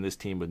imagine this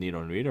team with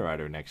Nino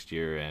Niederreiter next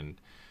year,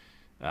 and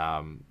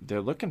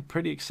they're looking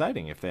pretty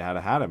exciting if they had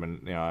had him.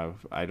 And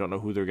I don't know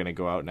who they're going to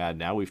go out and add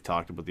now. We've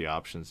talked about the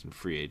options in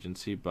free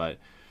agency, but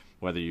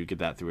whether you get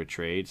that through a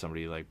trade,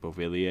 somebody like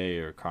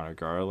Beauvillier or Connor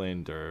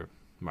Garland or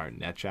Martin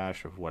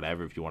Necas or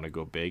whatever, if you want to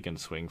go big and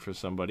swing for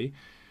somebody,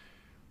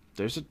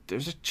 there's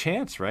a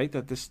chance, right,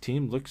 that this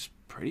team looks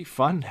pretty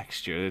fun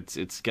next year.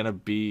 It's going to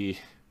be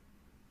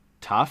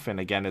tough, and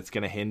again, it's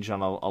going to hinge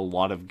on a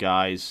lot of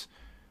guys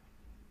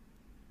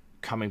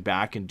coming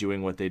back and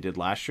doing what they did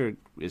last year.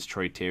 Is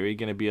Troy Terry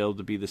going to be able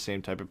to be the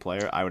same type of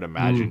player? I would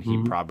imagine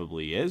he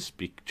probably is.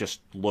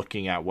 Just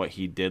looking at what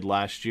he did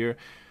last year,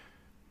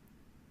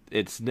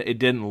 it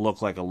didn't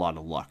look like a lot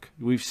of luck.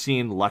 We've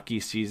seen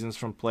lucky seasons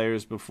from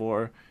players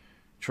before.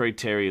 Troy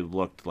Terry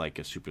looked like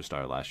a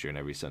superstar last year in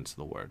every sense of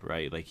the word,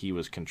 right? Like, he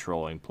was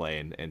controlling play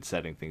and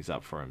setting things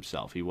up for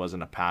himself. He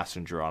wasn't a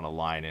passenger on a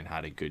line and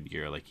had a good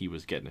year. Like, he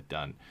was getting it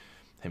done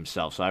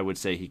himself. So I would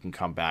say he can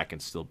come back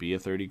and still be a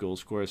 30-goal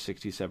scorer,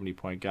 60,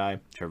 70-point guy.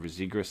 Trevor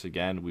Zegras,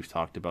 again, we've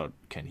talked about,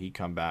 can he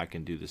come back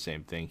and do the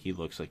same thing? He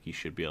looks like he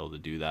should be able to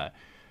do that.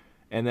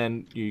 And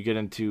then you get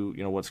into,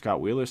 what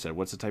Scott Wheeler said.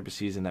 What's the type of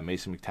season that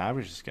Mason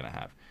McTavish is going to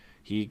have?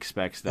 He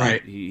expects that.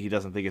 Right. He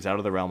doesn't think it's out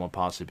of the realm of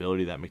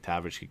possibility that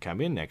McTavish could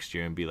come in next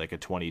year and be like a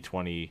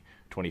 20-20,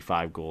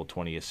 25-goal,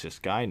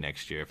 20-assist guy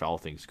next year if all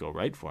things go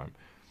right for him.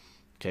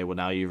 Okay, well,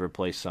 now you've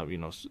replaced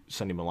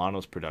Sonny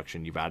Milano's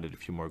production. You've added a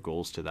few more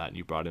goals to that, and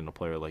you brought in a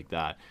player like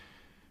that.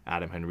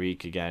 Adam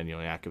Henrique, again,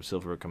 Jakob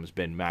Silfverberg comes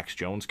in. Max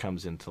Jones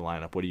comes into the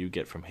lineup. What do you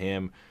get from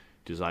him?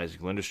 Does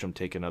Isaac Lindstrom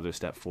take another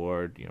step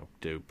forward?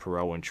 Do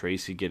Perreault and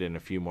Tracy get in a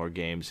few more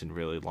games and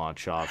really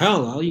launch off?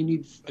 Hell, all you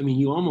need,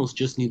 you almost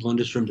just need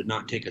Lindstrom to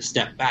not take a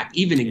step back.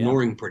 Even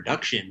ignoring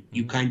production,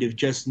 you kind of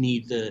just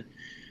need the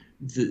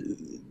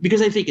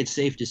because I think it's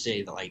safe to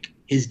say that, like,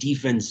 his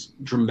defense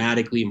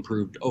dramatically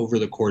improved over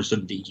the course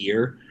of the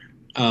year.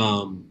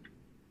 And,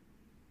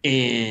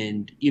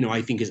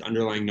 I think his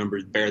underlying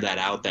numbers bear that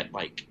out, that,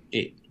 like,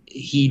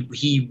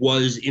 he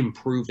was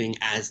improving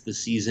as the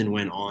season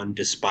went on,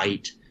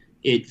 despite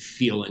it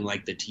feeling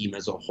like the team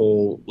as a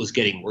whole was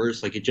getting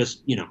worse. Like, it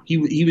just,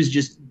 he was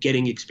just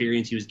getting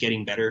experience. He was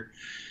getting better.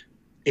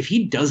 If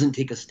he doesn't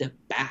take a step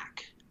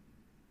back,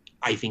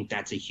 I think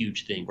that's a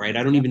huge thing, right?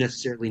 I don't even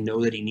necessarily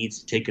know that he needs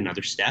to take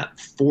another step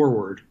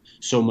forward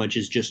so much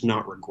as just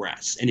not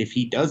regress. And if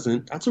he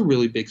doesn't, that's a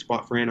really big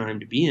spot for Anaheim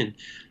to be in.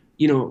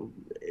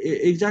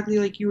 Exactly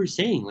like you were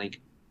saying, like,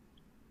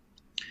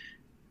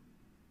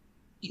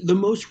 the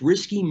most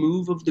risky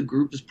move of the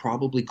group is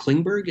probably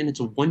Klingberg, and it's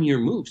a one-year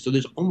move, so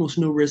there's almost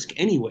no risk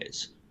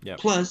anyways. Yep.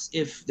 Plus,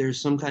 if there's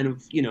some kind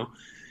of,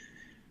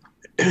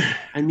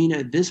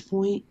 at this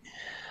point,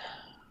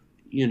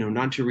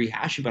 not to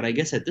rehash it, but I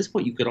guess at this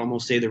point you could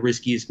almost say the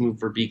riskiest move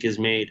Verbeek has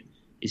made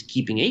is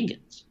keeping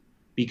Eakins,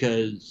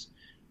 because,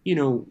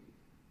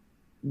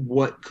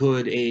 what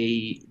could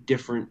a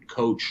different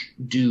coach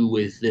do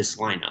with this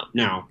lineup?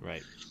 Now,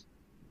 right.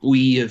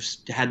 We have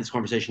had this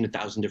conversation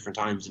 1,000 different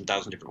times in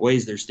 1,000 different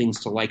ways. There's things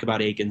to like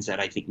about Eakins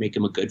that I think make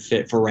him a good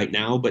fit for right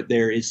now, but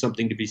there is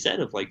something to be said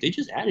of, like, they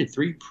just added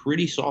 3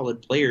 pretty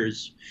solid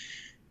players.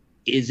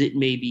 Is it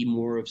maybe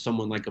more of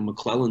someone like a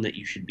McClellan that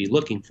you should be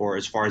looking for,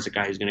 as far as a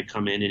guy who's going to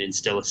come in and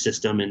instill a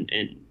system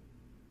and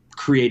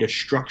create a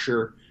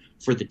structure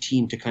for the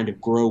team to kind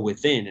of grow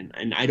within?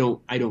 And I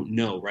don't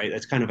know, right?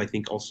 That's kind of, I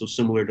think, also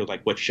similar to,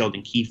 like, what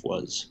Sheldon Keefe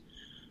was.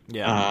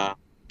 Yeah.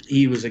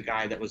 He was a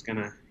guy that was going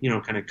to,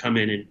 kind of come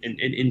in and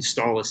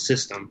install a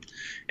system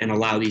and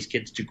allow these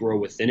kids to grow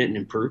within it and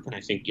improve. And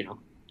I think,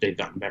 they've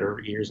gotten better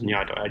over years and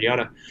yada,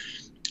 yada,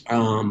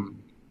 yada.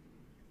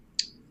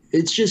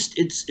 It's just,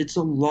 it's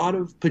a lot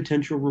of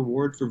potential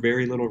reward for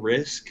very little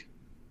risk.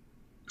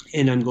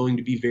 And I'm going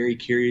to be very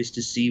curious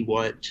to see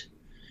what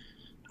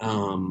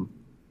Dallas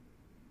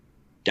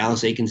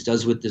Eakins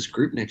does with this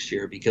group next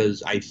year,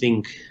 because I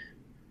think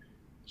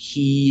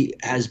he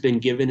has been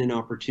given an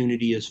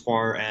opportunity, as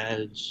far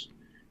as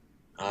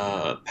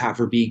Pat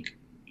Verbeek,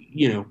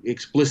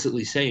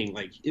 explicitly saying,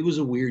 like, it was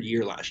a weird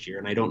year last year,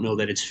 and I don't know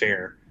that it's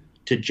fair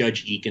to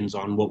judge Eakins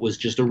on what was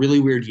just a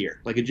really weird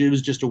year. Like, it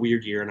was just a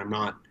weird year, and I'm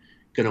not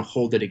going to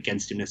hold it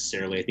against him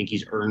necessarily. I think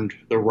he's earned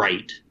the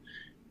right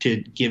to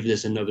give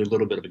this another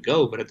little bit of a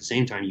go. But at the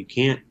same time, you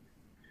can't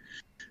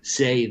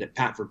say that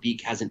Pat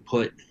Verbeek hasn't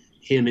put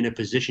him in a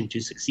position to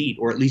succeed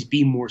or at least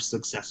be more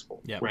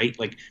successful, right?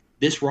 Like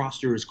this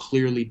roster is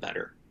clearly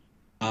better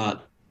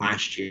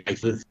last year.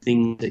 Like the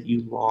thing that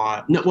you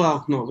lost. No,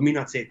 let me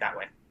not say it that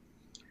way.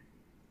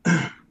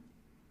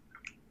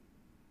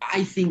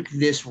 I think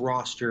this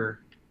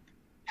roster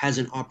has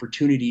an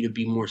opportunity to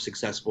be more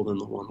successful than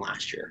the one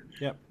last year.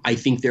 Yep. I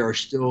think there are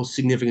still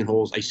significant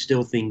holes. I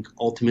still think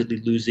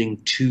ultimately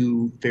losing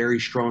two very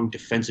strong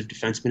defensive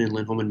defensemen in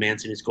Lindholm and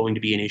Manson is going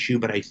to be an issue,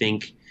 but I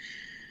think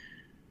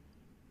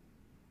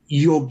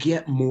you'll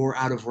get more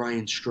out of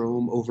Ryan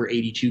Strome over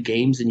 82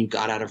 games than you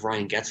got out of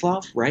Ryan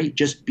Getzlaf, right?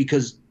 Just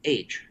because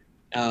age.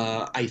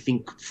 I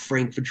think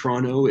Frank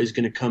Vetrano is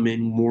going to come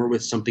in more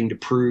with something to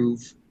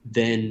prove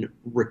than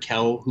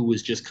Raquel, who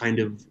was just kind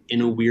of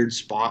in a weird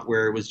spot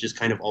where it was just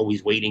kind of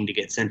always waiting to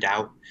get sent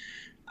out.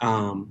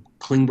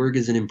 Klingberg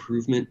is an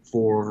improvement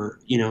for,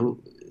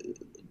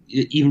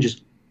 even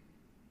just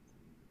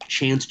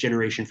chance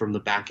generation from the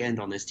back end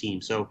on this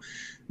team. So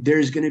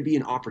there's going to be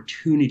an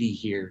opportunity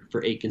here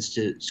for Eakins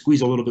to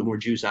squeeze a little bit more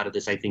juice out of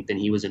this, I think, than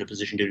he was in a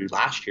position to do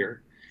last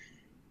year.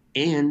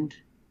 And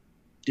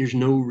there's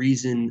no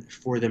reason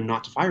for them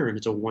not to fire him.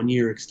 It's a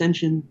 1-year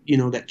extension,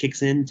 that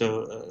kicks in. It's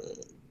a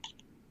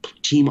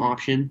team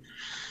option.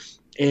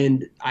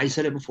 And I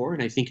said it before,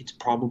 and I think it's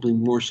probably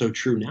more so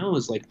true now,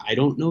 is like, I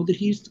don't know that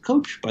he's the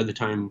coach by the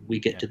time we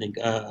get to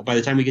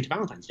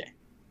Valentine's Day.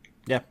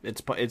 Yeah,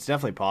 it's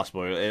definitely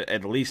possible.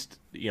 At least,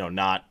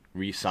 not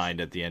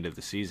re-signed at the end of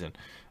the season.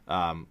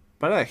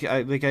 But I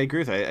agree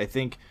with you. I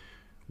think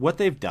what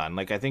they've done,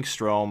 I think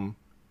Strome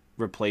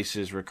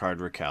replaces Rickard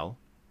Rakell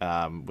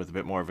with a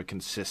bit more of a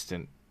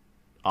consistent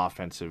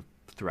offensive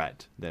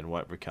threat than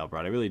what Raquel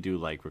brought. I really do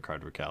like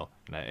Rickard Rakell,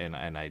 and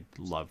I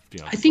love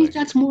I think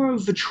that's more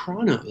of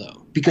Vetrano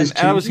though, because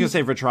and I was going to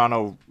say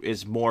Vetrano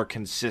is more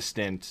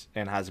consistent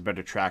and has a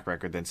better track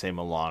record than say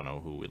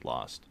Milano, who we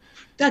lost.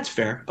 That's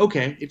fair.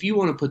 Okay, if you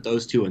want to put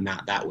those two in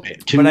that way,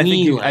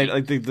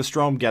 I think the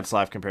Strome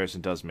Getzlaf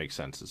comparison does make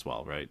sense as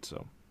well, right?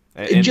 So.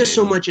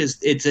 So much as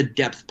it's a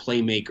depth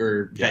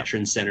playmaker,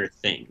 veteran center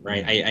thing,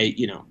 right?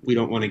 We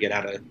don't want to get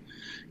out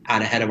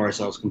ahead of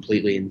ourselves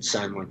completely and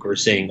sound like we're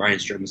saying Ryan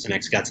Strome is the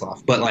next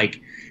Getzlaf. But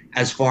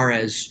as far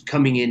as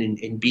coming in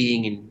and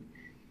being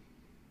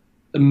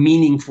a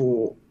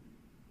meaningful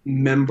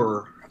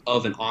member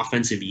of an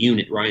offensive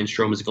unit, Ryan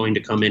Strome is going to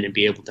come in and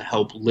be able to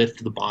help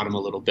lift the bottom a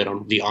little bit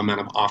on the amount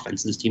of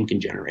offense this team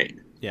can generate.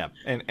 Yeah,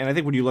 and I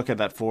think when you look at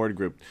that forward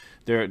group,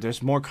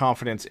 there's more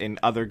confidence in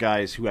other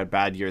guys who had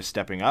bad years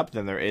stepping up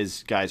than there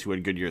is guys who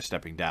had good years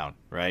stepping down,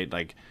 right?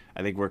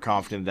 I think we're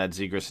confident that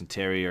Zegras and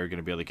Terry are going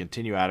to be able to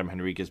continue. Adam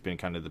Henrique has been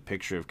kind of the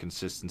picture of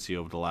consistency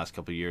over the last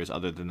couple of years,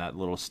 other than that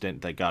little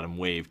stint that got him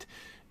waived.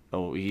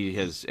 Oh, he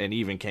has, and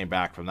even came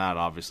back from that,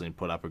 obviously, and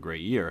put up a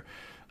great year.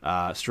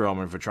 Strome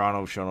and Vetrano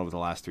have shown over the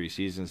last 3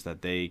 seasons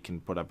that they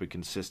can put up a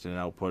consistent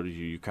output.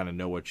 You kind of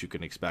know what you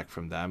can expect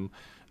from them.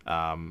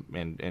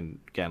 And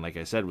again, like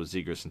I said, with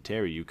Zegras and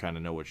Terry, you kind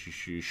of know what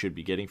you should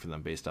be getting from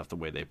them based off the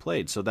way they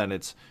played. So then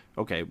it's,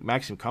 okay,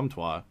 Maxime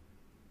Comtois,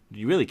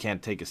 you really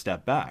can't take a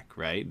step back,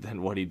 right,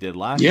 than what he did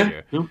last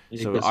year. No,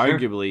 so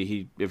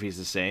arguably, if he's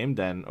the same,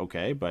 then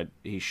okay, but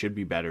he should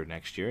be better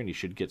next year, and he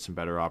should get some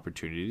better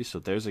opportunities. So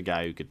there's a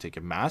guy who could take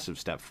a massive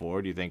step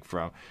forward, you think,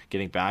 from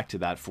getting back to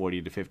that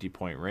 40 to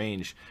 50-point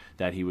range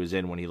that he was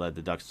in when he led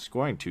the Ducks to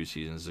scoring 2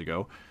 seasons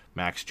ago.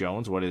 Max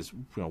Jones, what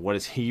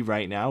is he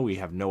right now? We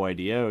have no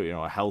idea.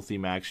 A healthy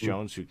Max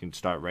Jones who can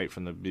start right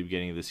from the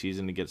beginning of the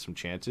season to get some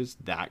chances.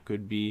 That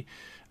could be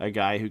a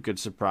guy who could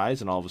surprise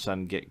and all of a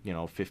sudden get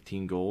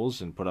 15 goals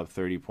and put up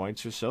 30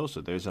 points or so.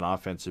 So there's an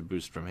offensive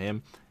boost from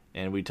him.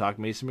 And we talk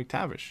Mason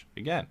McTavish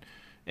again.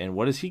 And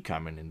what does he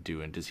come in and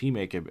do? And does he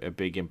make a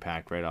big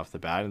impact right off the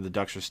bat? And the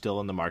Ducks are still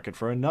in the market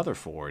for another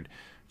forward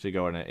to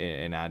go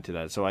and add to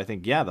that. So I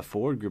think, the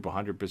forward group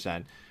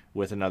 100%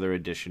 with another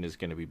addition is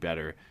going to be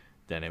better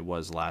than it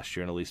was last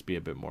year, and at least be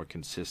a bit more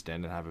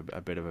consistent and have a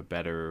bit of a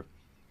better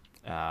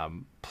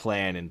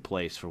plan in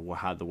place for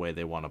how the way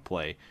they want to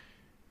play.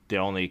 The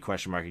only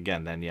question mark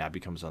again then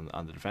becomes on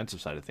the defensive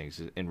side of things,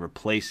 in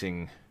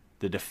replacing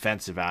the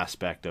defensive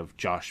aspect of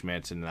Josh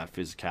Manson and that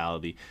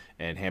physicality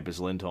and Hampus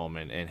Lindholm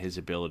and his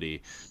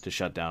ability to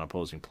shut down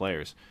opposing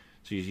players.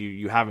 So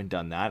you haven't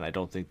done that, and I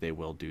don't think they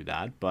will do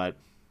that, but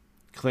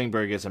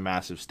Klingberg is a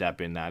massive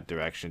step in that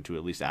direction to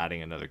at least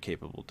adding another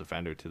capable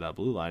defender to that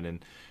blue line.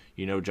 And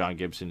John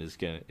Gibson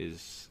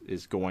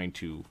is going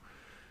to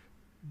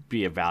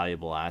be a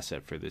valuable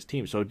asset for this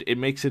team. So it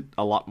makes it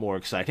a lot more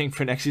exciting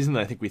for next season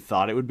than I think we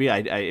thought it would be.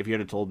 If you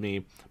had told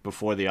me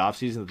before the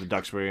offseason that the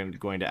Ducks were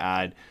going to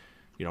add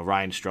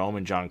Ryan Strome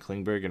and John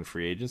Klingberg in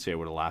free agency, I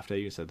would have laughed at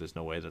you and said there's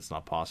no way, that's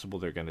not possible.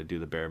 They're going to do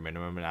the bare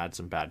minimum and add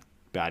some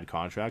bad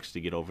contracts to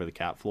get over the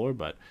cap floor.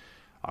 But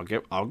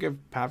I'll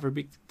give Pat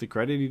Verbeek the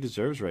credit he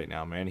deserves right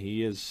now, man.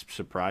 He has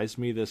surprised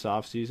me this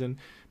offseason,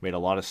 made a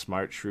lot of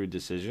smart, shrewd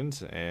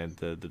decisions, and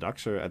the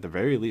Ducks are at the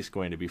very least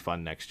going to be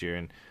fun next year.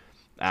 And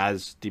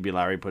as DB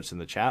Lowry puts in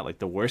the chat, like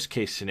the worst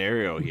case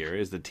scenario here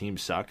is the team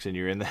sucks and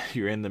you're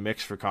in the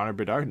mix for Connor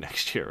Bedard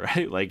next year,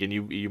 right? Like, and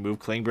you move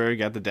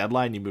Klingberg at the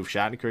deadline, you move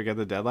Shattenkirk at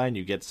the deadline,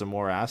 you get some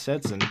more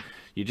assets, and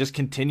you just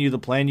continue the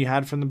plan you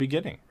had from the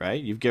beginning,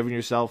 right? You've given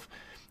yourself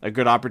a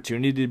good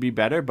opportunity to be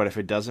better, but if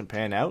it doesn't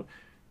pan out,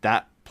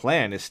 that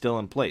plan is still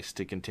in place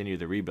to continue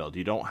the rebuild.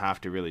 You don't have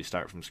to really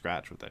start from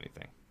scratch with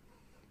anything.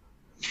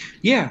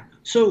 Yeah.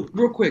 So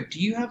real quick, do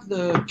you have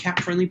the cap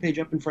friendly page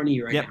up in front of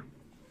you right Yep. now?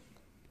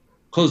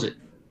 Close it.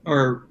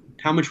 Or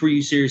how much were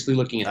you seriously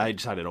looking at? I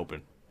just had it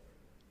open.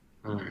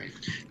 All right.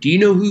 Do you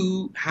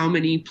know how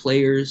many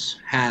players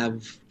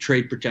have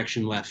trade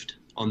protection left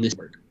on this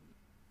board?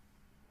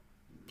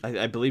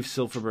 I believe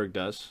Silfverberg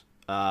does.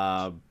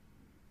 And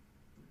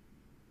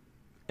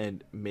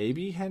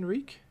maybe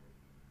Henrique.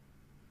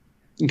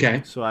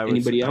 Okay. So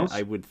Anybody else?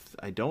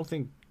 I don't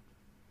think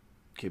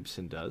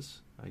Gibson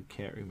does. I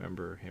can't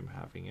remember him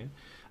having it.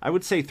 I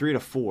would say 3 to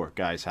 4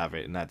 guys have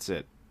it, and that's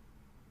it.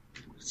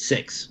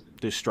 6.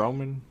 Does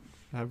Stroman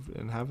have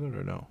it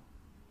or no?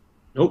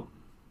 Nope.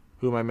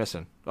 Who am I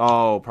missing?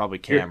 Oh, probably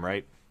Cam,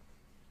 right?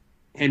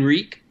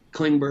 Henrique,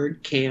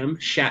 Klingberg, Cam,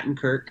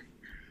 Shattenkirk,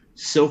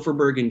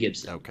 Silfverberg, and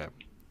Gibson. Okay.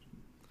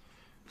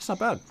 It's not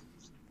bad.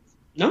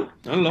 No, not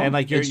at all. And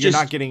like you're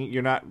not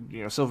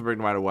Silfverberg,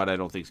 no matter what, I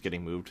don't think is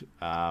getting moved.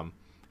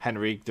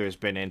 Henrique, there's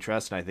been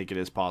interest, and I think it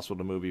is possible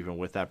to move even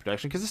with that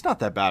protection because it's not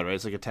that bad, right?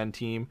 It's like a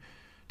 10-team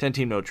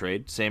no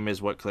trade, same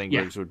as what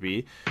Klingberg's would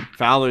be.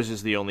 Fowler's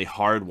is the only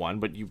hard one,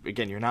 but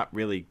you're not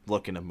really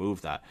looking to move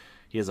that.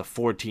 He has a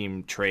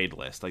 4-team trade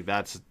list. Like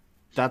that's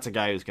a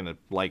guy who's going to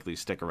likely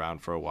stick around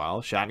for a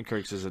while.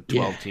 Shattenkirk's is a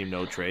 12-team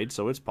no trade,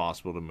 so it's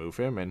possible to move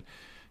him, and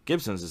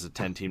Gibson's is a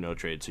 10-team no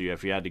trade. So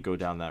if you had to go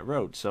down that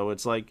road, so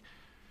it's like.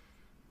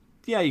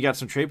 Yeah, you got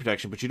some trade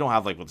protection, but you don't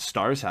have like what the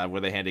Stars have, where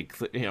they handed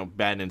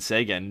Ben and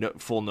Seguin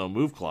full no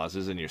move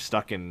clauses, and you're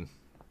stuck in,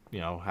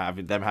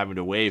 having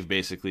to waive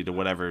basically to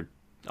whatever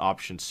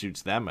option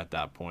suits them at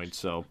that point.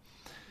 So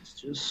it's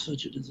just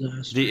such a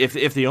disaster.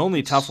 If the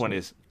only tough one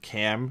is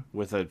Cam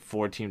with a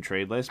 4-team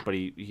trade list, but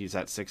he's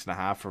at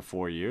 6.5 for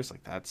 4 years,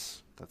 like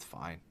that's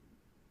fine.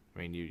 I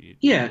mean, you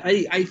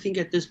I think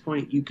at this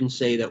point you can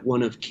say that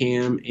one of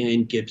Cam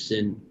and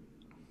Gibson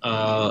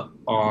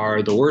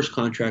are the worst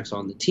contracts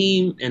on the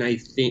team, and I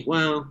think,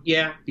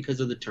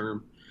 because of the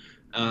term,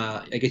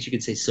 I guess you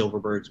could say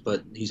Silfverberg's,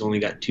 but he's only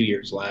got 2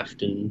 years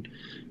left, and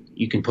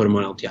you can put him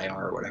on LTIR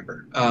or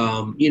whatever,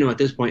 at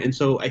this point. And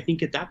so I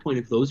think at that point,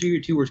 if those are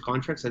your 2 worst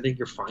contracts, I think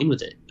you're fine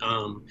with it.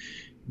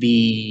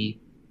 The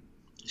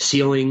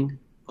ceiling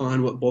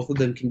on what both of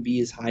them can be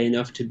is high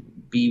enough to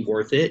be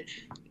worth it,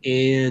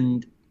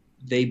 and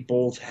they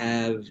both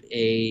have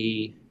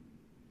they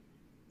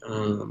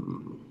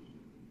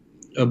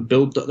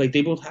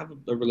both have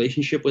a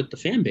relationship with the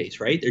fan base,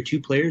 right? They're 2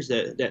 players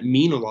that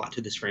mean a lot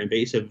to this fan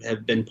base,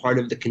 have been part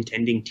of the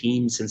contending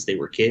team since they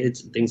were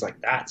kids and things like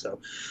that. So,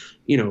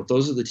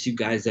 those are the 2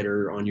 guys that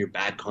are on your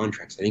bad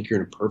contracts. I think you're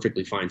in a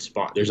perfectly fine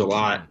spot. There's a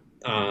lot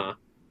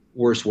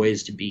worse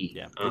ways to be.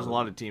 Yeah, there's a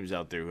lot of teams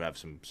out there who have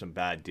some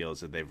bad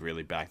deals that they've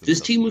really backed.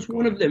 This team was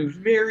one of them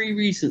very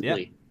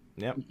recently.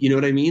 Yep. You know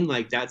what I mean?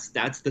 Like that's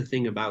the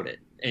thing about it.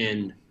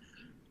 And,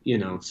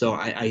 so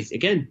I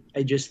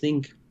just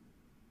think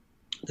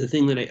the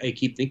thing that I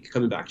keep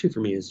coming back to for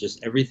me is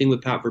just everything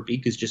with Pat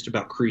Verbeek is just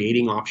about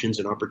creating options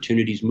and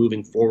opportunities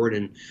moving forward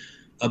and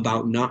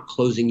about not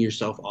closing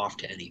yourself off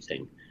to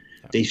anything.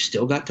 They've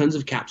still got tons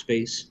of cap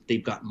space.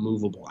 They've got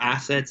movable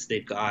assets.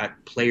 They've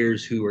got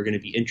players who are going to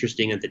be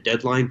interesting at the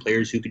deadline,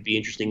 players who could be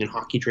interesting in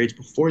hockey trades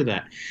before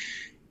that.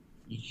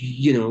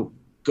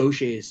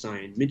 Gaucher is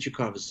signed,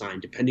 Mintyukov is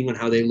signed, depending on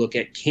how they look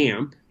at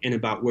camp and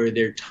about where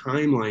their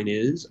timeline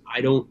is.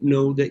 I don't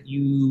know that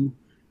you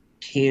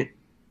can't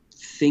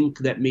think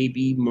that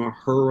maybe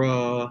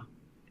Mahura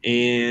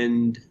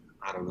and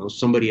I don't know,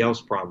 somebody else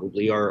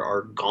probably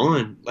are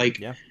gone. Like,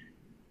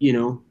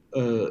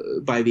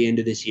 by the end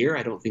of this year,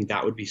 I don't think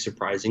that would be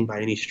surprising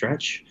by any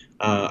stretch.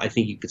 I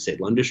think you could say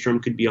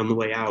Lundestrom could be on the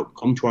way out.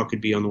 Comtois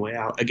could be on the way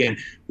out. Again,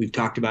 we've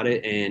talked about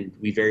it, and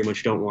we very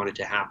much don't want it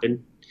to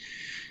happen.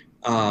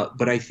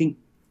 But I think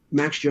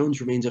Max Jones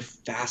remains a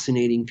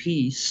fascinating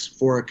piece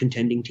for a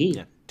contending team.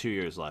 Yeah, 2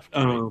 years left.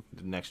 Right?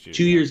 Next year.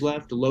 2 years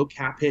left, a low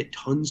cap hit,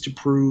 tons to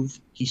prove.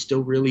 He's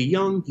still really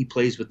young. He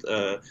plays with,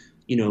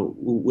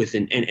 with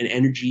an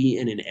energy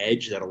and an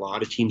edge that a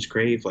lot of teams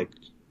crave. Like,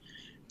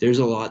 there's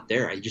a lot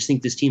there. I just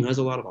think this team has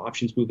a lot of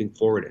options moving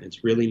forward, and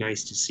it's really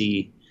nice to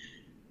see.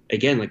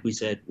 Again, like we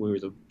said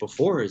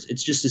before,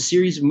 it's just a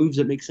series of moves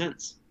that make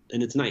sense,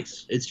 and it's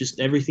nice. It's just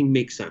everything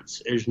makes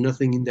sense. There's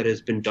nothing that has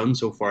been done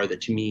so far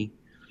that to me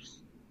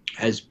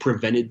has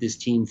prevented this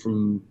team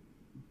from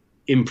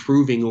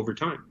improving over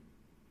time.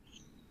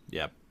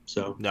 Yeah.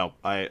 So no,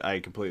 I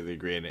completely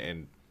agree,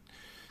 and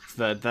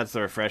that's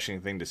the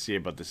refreshing thing to see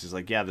about this is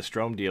like, the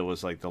Strome deal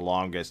was like the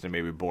longest and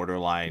maybe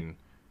borderline.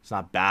 It's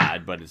not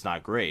bad, but it's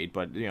not great.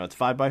 But it's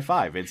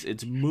 5x5.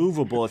 It's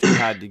movable if you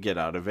had to get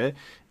out of it,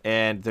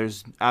 and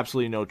there's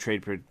absolutely no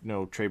trade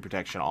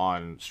protection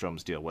on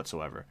Strome's deal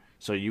whatsoever.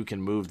 So you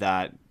can move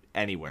that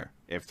anywhere.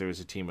 If there was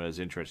a team that was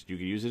interested, you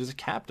could use it as a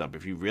cap dump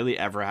if you really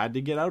ever had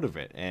to get out of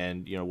it,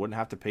 and wouldn't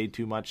have to pay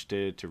too much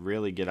to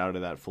really get out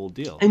of that full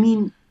deal. I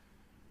mean,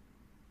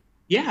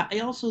 yeah, I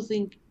also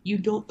think you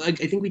don't I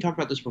think we talked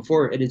about this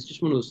before, and it's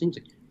just one of those things.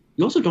 Like,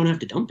 you also don't have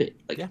to dump it.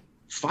 Like,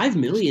 $5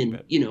 million.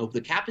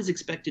 The cap is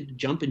expected to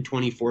jump in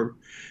 24.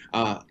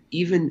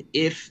 Even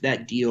if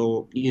that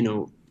deal,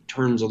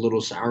 turns a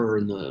little sour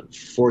in the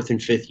 4th and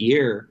 5th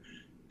year,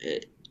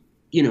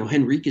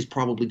 Henrique is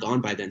probably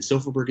gone by then.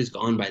 Silfverberg is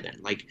gone by then.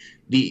 Like,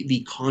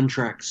 the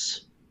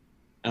contracts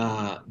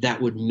that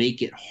would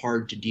make it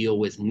hard to deal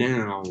with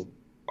now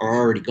are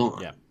already gone.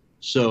 Yeah.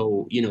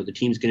 So, the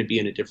team's going to be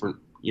in a different,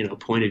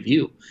 point of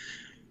view.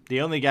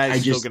 The only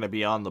guys still going to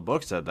be on the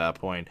books at that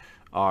point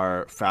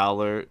are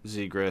Fowler,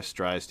 Zegras,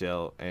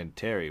 Drysdale, and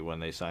Terry when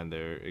they sign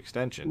their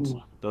extensions.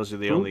 Ooh. Those are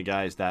the only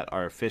guys that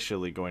are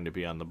officially going to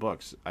be on the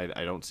books. I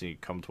don't see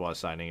Comtois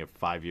signing a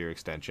 5-year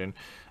extension.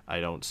 I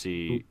don't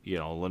see,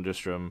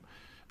 Lundestrom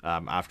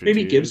after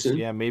maybe 2 years. Gibson.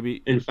 Yeah,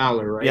 maybe. And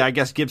Fowler, right? Yeah, I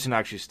guess Gibson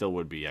actually still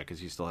would be,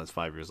 because he still has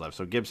 5 years left.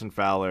 So Gibson,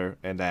 Fowler,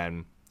 and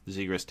then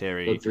Zegras,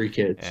 Terry, so 3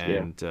 kids,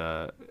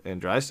 and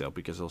Drysdale,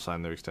 because they'll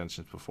sign their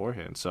extensions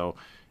beforehand. So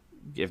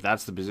if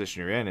that's the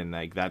position you're in, and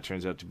like that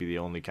turns out to be the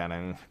only kind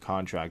of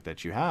contract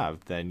that you have,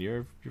 then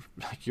you're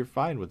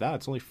fine with that.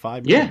 It's only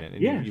 $5 million,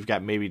 and you've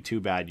got maybe 2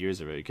 bad years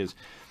of it, because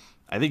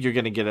I think you're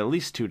going to get at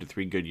least 2 to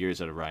 3 good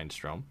years out of Ryan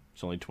Strome.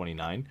 It's only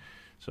 29,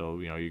 so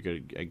you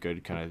get a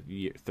good kind of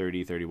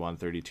 30, 31,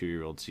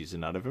 32-year-old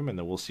season out of him, and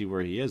then we'll see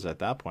where he is at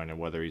that point and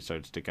whether he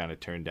starts to kind of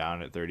turn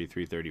down at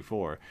 33,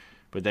 34.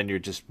 But then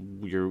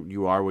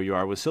you are where you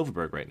are with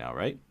Silfverberg right now,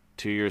 right?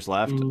 2 years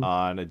left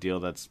on a deal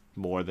that's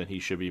more than he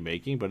should be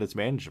making, but it's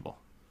manageable.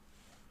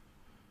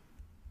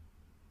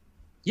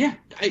 Yeah,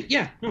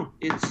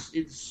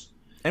 it's.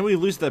 And we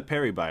lose that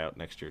Perry buyout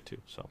next year too.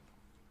 So.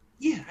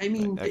 Yeah, I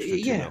mean,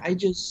 I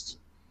just,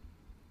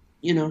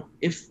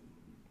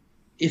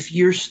 if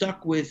you're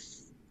stuck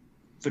with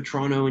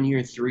Vetrano in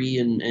year 3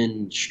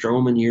 and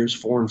Strome in years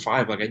 4 and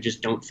 5, like, I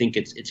just don't think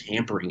it's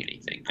hampering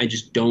anything. I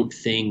just don't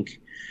think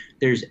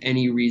there's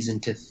any reason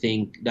to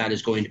think that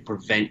is going to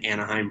prevent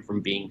Anaheim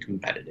from being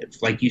competitive.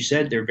 Like you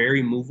said, they're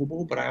very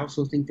movable, but I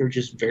also think they're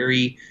just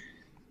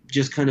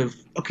kind of,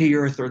 okay,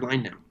 you're a third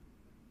line now.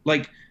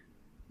 Like,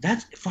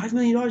 that's $5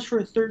 million for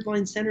a third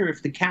line center.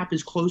 If the cap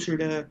is closer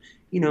to,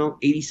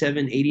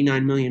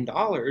 $87-89 million,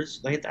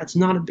 like, that's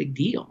not a big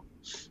deal,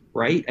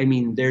 right? I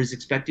mean, there's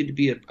expected to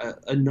be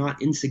a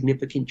not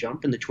insignificant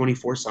jump in the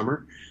 24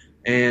 summer.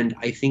 And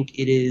I think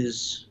it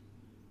is,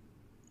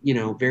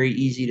 very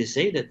easy to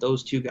say that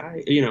those two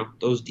guys,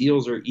 those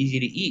deals are easy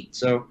to eat.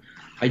 So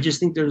I just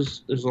think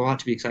there's a lot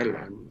to be excited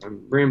about.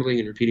 I'm rambling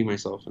and repeating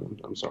myself, and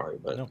I'm sorry,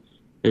 but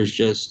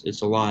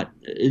it's a lot.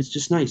 It's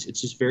just nice. It's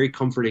just very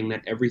comforting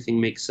that everything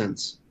makes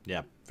sense.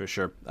 Yeah, for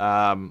sure.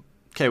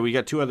 Okay, we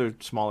got 2 other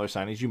smaller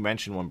signings. You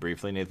mentioned one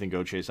briefly. Nathan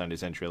Gauthier signed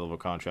his entry-level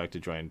contract to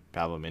join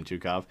Pavel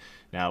Mintyukov.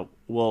 Now,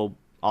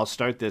 I'll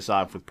start this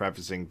off with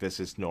prefacing this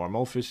is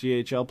normal for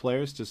CHL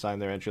players to sign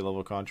their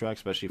entry-level contract,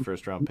 especially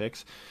first-round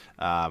picks,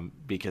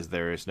 because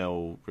there is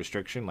no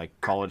restriction. Like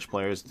college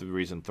players, the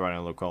reason Thornton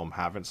and Lacombe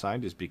haven't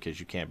signed is because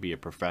you can't be a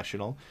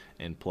professional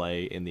and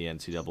play in the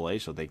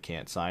NCAA, so they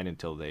can't sign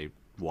until they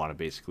want to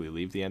basically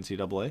leave the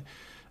NCAA.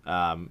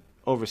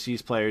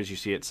 Overseas players, you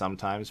see it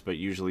sometimes, but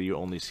usually you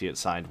only see it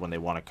signed when they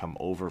want to come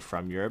over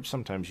from Europe.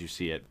 Sometimes you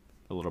see it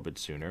a little bit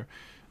sooner.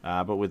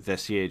 But with the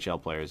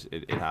CHL players,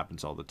 it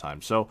happens all the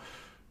time. So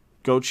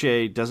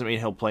Gauthier doesn't mean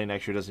he'll play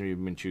next year, doesn't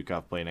mean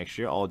Mintyukov play next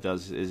year. All it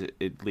does is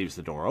it leaves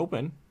the door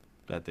open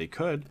that they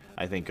could.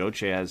 I think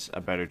Gauthier has a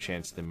better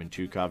chance than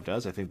Mintyukov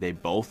does. I think they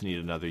both need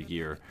another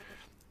year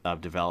of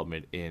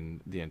development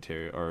in the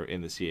interior or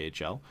in the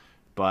CHL.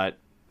 But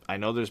I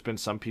know there's been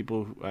some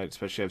people,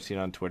 especially I've seen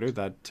on Twitter,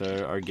 that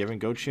are giving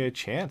Gauthier a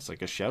chance,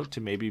 like a shout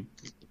to maybe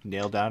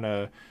nail down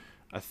a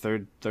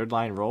third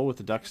line role with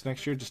the Ducks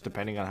next year, just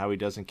depending on how he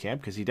does in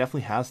camp, because he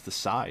definitely has the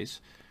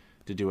size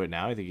to do it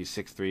now. I think he's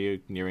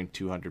 6'3", nearing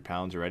 200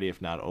 pounds already,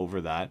 if not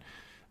over that.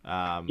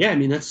 I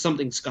mean, that's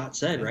something Scott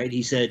said, right?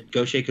 He said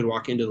Gauthier could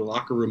walk into the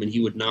locker room and he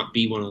would not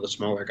be one of the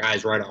smaller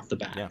guys right off the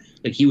bat. Yeah.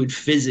 Like, he would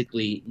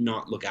physically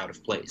not look out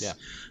of place.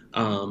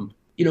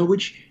 Yeah.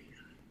 Which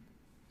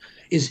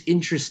is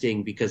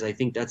interesting, because I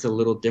think that's a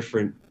little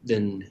different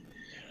than,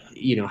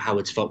 how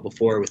it's felt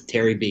before, with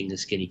Terry being a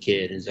skinny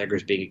kid and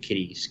Zegras being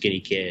a skinny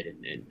kid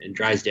and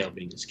Drysdale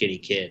being a skinny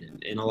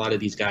kid and a lot of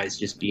these guys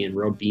just being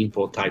real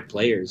beanpole type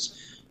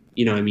players.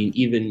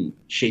 Even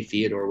Shea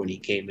Theodore when he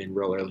came in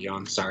real early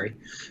on,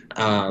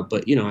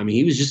 but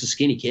he was just a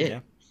skinny kid. Yeah.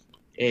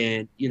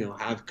 And,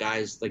 have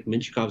guys like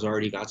Mintyukov's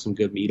already got some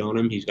good meat on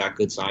him. He's got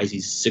good size.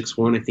 He's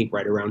 6'1", I think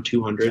right around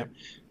 200. Yeah.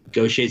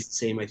 Gauthier's the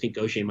same. I think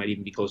Gauthier might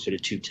even be closer to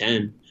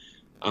 210.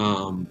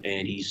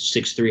 And he's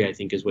 6'3", I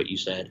think is what you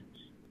said.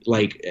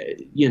 Like,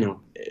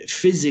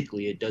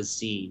 physically it does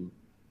seem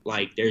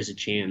like there's a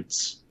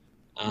chance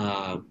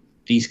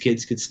these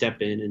kids could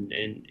step in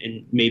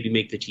and maybe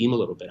make the team a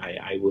little bit.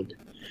 I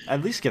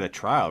At least get a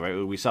trial,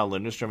 right? We saw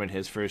Lindstrom in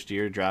his first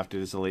year,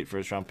 drafted as a late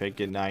first-round pick,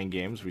 get 9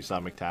 games. We saw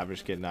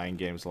McTavish get 9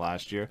 games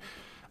last year.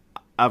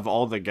 Of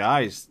all the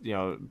guys,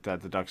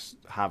 that the Ducks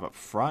have up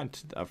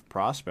front of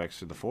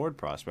prospects or the forward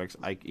prospects,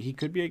 he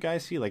could be a guy I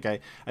see. Like I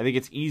think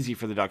it's easy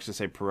for the Ducks to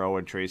say Perreault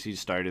and Tracy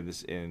started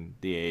this in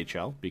the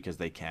AHL because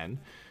they can.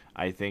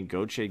 I think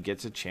Gauthier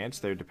gets a chance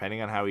there,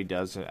 depending on how he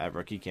does at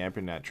rookie camp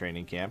and at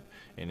training camp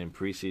and in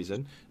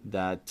preseason,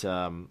 that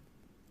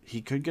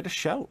he could get a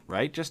shout,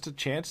 right? Just a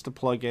chance to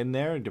plug in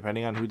there,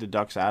 depending on who the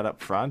Ducks add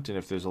up front and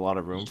if there's a lot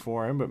of room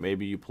for him, but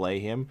maybe you play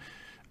him.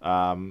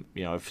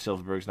 If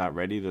Silfverberg's not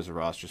ready, there's a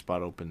roster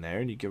spot open there,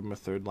 and you give him a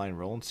third-line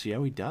role and see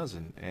how he does.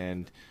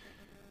 And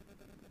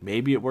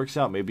maybe it works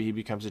out. Maybe he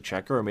becomes a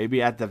checker, or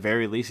maybe at the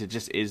very least it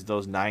just is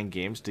those 9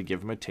 games to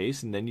give him a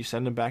taste, and then you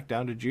send him back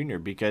down to junior.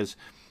 Because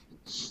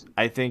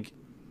I think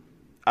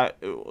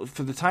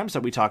for the times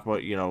that we talk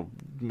about,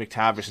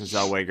 McTavish and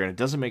Zellweger, and it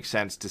doesn't make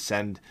sense to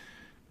send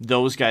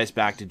those guys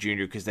back to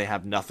junior because they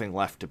have nothing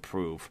left to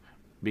prove,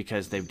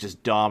 because they've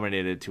just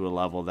dominated to a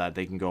level that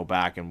they can go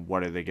back, and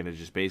what are they going to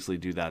just basically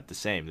do that the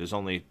same? There's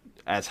only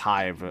as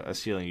high of a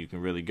ceiling you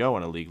can really go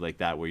in a league like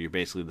that where you're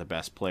basically the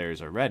best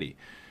players are ready.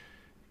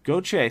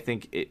 Gauthier, I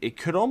think it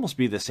could almost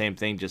be the same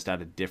thing, just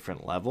at a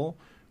different level,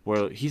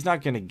 where he's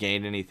not going to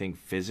gain anything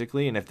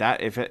physically, and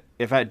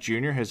if at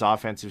junior his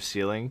offensive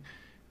ceiling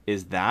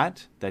is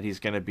that he's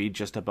going to be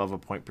just above a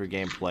point per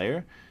game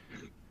player,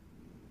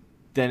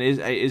 then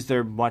is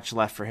there much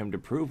left for him to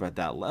prove at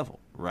that level,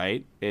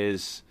 right?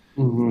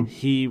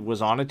 He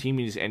was on a team,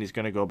 and he's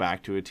going to go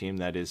back to a team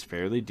that is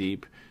fairly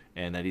deep,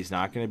 and that he's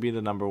not going to be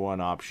the number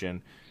one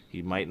option.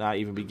 He might not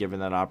even be given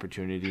that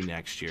opportunity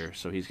next year,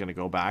 so he's going to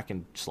go back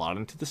and slot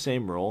into the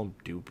same role and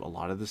do a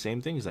lot of the same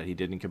things that he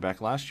did in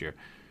Quebec last year.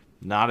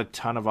 Not a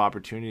ton of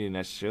opportunity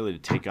necessarily to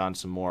take on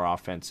some more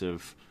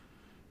offensive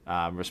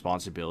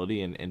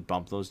responsibility and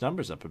bump those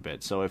numbers up a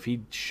bit. So if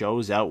he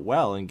shows out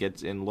well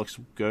and looks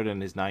good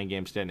in his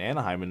 9-game stint in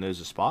Anaheim, and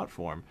there's a spot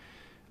for him,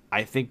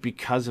 I think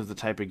because of the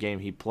type of game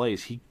he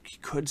plays, he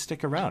could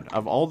stick around.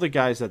 Of all the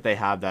guys that they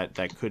have that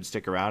could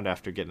stick around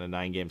after getting a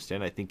 9-game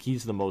stint, I think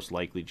he's the most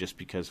likely, just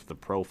because of the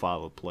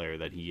profile of player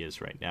that he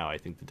is right now. I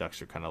think the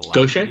Ducks are kind of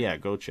Gauthier? Yeah,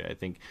 Gauthier.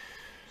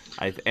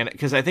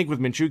 Because I think with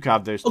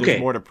Minchukov, there's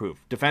more to prove.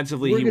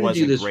 Defensively, he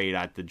wasn't great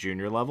at the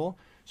junior level,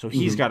 so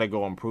he's got to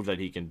go and prove that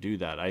he can do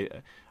that.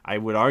 I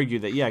would argue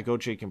that,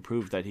 Gauthier can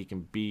prove that he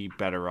can be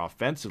better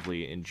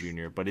offensively in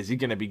junior, but is he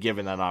going to be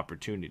given that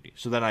opportunity?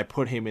 So then I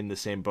put him in the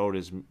same boat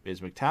as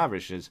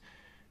McTavish.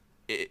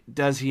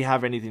 Does he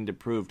have anything to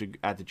prove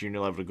at the junior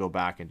level to go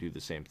back and do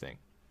the same thing?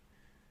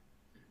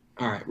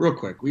 All right, real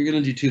quick. We're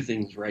going to do 2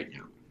 things right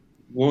now.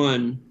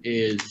 One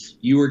is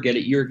you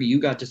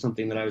got to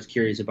something that I was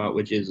curious about,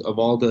 which is, of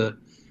all the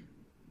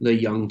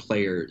young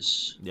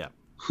players,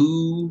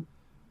 who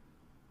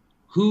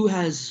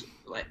has,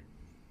 like,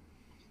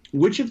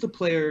 which of the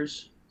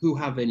players who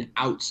have an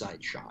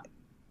outside shot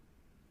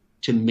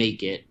to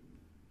make it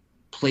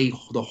play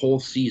the whole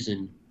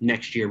season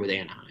next year with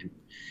Anaheim?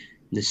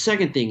 And the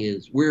second thing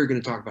is, we're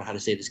going to talk about how to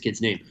say this kid's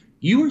name.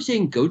 You were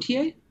saying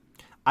Gauthier?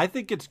 I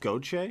think it's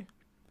Gauthier,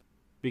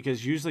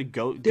 because usually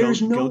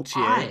there's no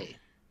Gauthier. I.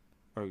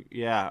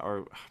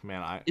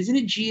 Isn't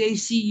it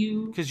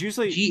GACU? Because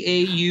usually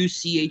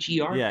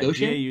GAUCHER. Yeah,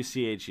 Gauthier?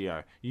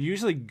 GAUCHER.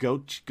 Usually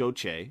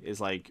Gauthier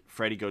is like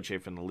Freddie Gauthier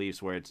from the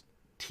Leafs, where it's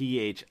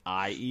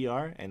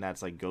THIER, and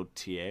that's like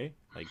Gauthier,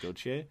 like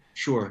Gauthier.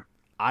 Sure.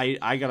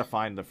 I gotta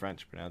find the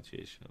French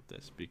pronunciation of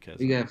this, because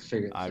we gotta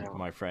figure this out.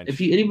 My French. If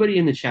anybody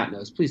in the chat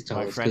knows, please tell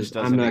us. My French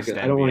doesn't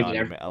extend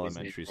beyond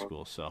elementary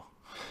school, so.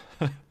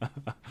 I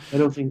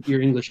don't think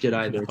your English did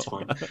either. It's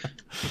fine.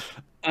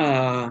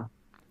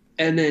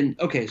 And then,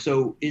 okay,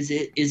 so is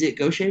it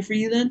Gauthier for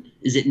you then?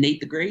 Is it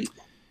Nate the Great?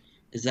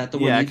 Is that the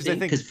one you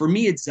think? Because for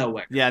me, it's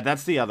Zellweger. Yeah,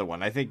 that's the other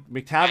one. I think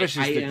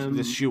McTavish is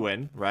the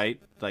shoe-in,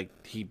 right? Like,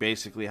 he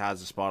basically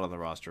has a spot on the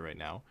roster right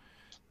now.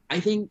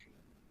 I think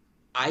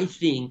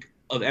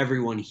of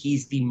everyone,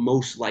 he's the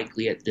most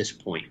likely at this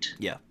point.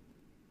 Yeah.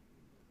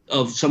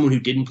 Of someone who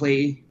didn't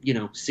play,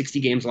 60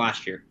 games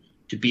last year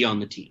to be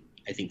on the team.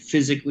 I think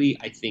physically,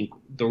 I think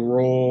the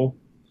role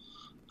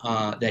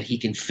that he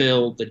can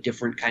fill, the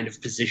different kind of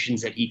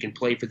positions that he can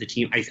play for the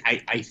team,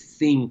 I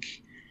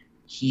think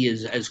he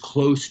is as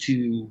close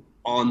to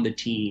on the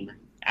team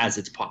as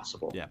it's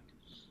possible. Yeah.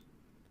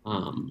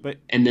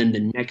 And then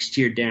the next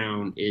tier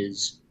down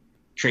is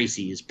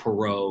Tracy, is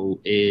Perreault,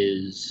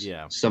 is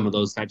some of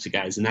those types of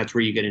guys. And that's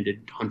where you get into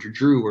Hunter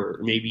Drew, or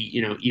maybe,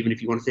 even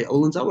if you want to say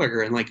Olen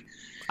Zellweger. And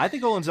I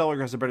think Olen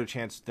Zellweger has a better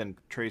chance than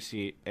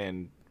Tracy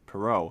and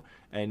Perreault,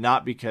 and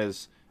not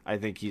because I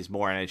think he's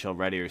more NHL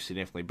ready or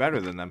significantly better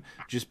than them,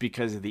 just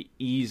because of the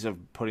ease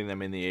of putting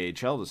them in the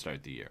AHL to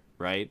start the year,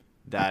 right?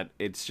 That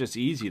it's just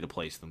easy to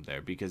place them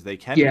there because they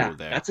can go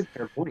there. That's a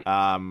fair point.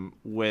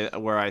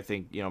 Where I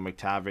think,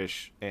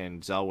 McTavish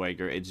and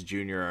Zellweger, it's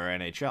junior or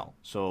NHL.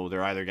 So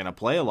they're either going to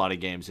play a lot of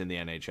games in the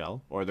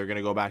NHL or they're going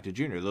to go back to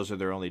junior. Those are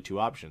their only 2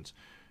 options.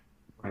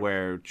 Right.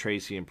 Where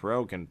Tracy and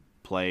Perreault can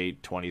play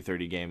 20,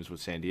 30 games with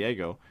San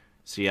Diego,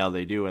 see how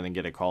they do, and then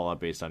get a call up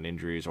based on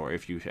injuries, or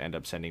if you end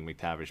up sending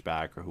McTavish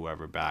back or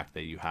whoever back,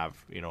 that you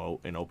have, you know,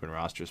 an open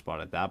roster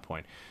spot at that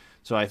point.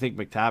 So I think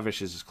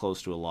McTavish is as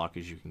close to a lock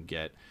as you can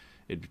get.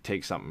 It'd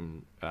take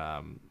something,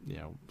 you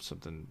know,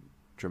 something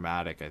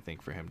dramatic, I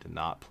think, for him to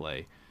not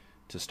play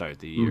to start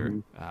the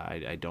year.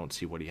 I don't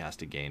see what he has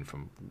to gain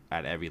from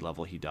at every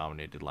level he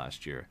dominated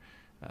last year.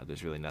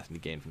 There's really nothing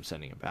to gain from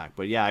sending him back.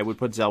 But yeah, I would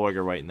put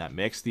Zellweger right in that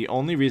mix. The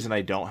only reason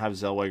I don't have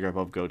Zellweger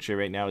above Gauthier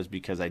right now is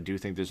because I do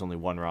think there's only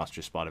one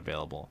roster spot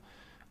available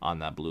on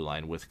that blue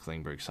line with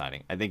Klingberg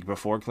signing. I think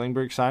before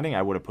Klingberg signing,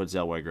 I would have put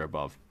Zellweger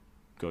above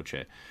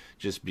Gauthier,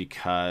 just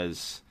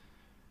because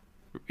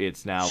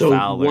it's now So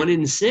Fowler. 1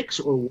 in 6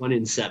 or 1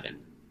 in 7?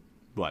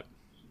 What?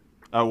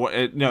 No, When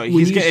if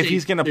you say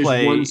he's going to there's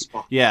play, one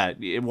spot. yeah,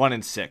 1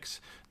 in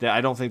 6.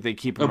 I don't think they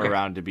keep him Okay.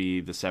 around to be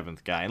the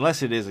 7th guy,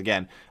 unless it is,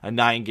 again, a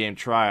 9-game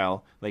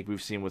trial, like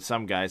we've seen with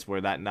some guys,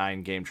 where that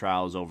 9-game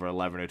trial is over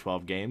 11 or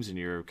 12 games, and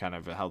you're kind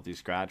of a healthy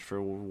scratch for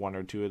 1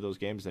 or 2 of those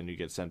games, then you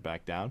get sent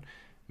back down.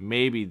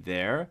 Maybe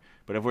there,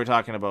 but if we're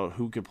talking about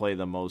who could play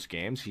the most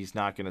games, he's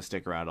not going to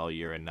stick around all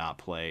year and not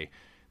play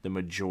the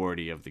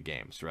majority of the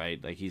games,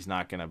 right? Like, he's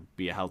not going to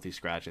be a healthy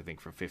scratch, I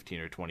think, for 15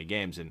 or 20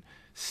 games and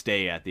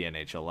stay at the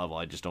NHL level.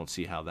 I just don't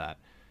see how that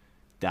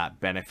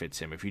benefits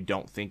him. If you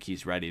don't think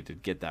he's ready to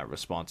get that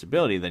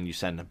responsibility, then you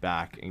send him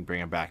back and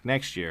bring him back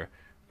next year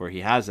where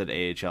he has that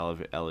AHL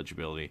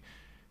eligibility.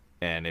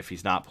 And if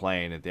he's not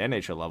playing at the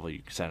NHL level, you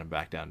can send him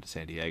back down to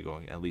San Diego,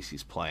 and at least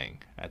he's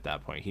playing at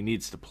that point. He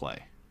needs to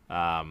play.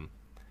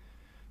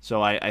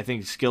 So I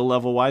think skill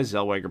level-wise,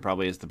 Zellweger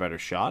probably is the better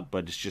shot,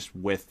 but it's just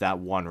with that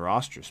one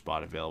roster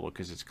spot available,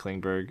 because it's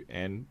Klingberg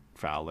and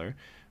Fowler,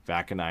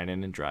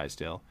 Vakanainen and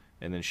Drysdale,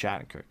 and then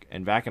Shattenkirk.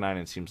 And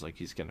Vakanainen seems like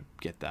he's going to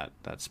get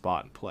that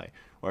spot and play.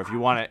 Or if you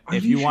want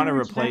to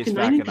replace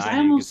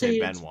Vakanainen, you could say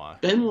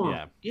Benoit.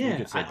 Benoit. You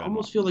could say I Benoit.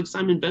 almost feel like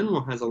Simon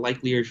Benoit has a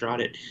likelier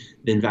shot at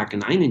than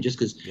Vakanainen, just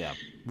because. Yeah,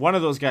 one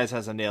of those guys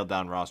has a nailed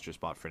down roster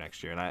spot for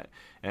next year, and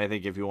I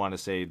think if you want to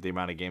say the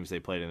amount of games they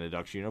played in the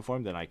Ducks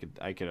uniform, then I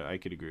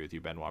could agree with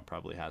you. Benoit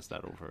probably has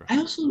that over. I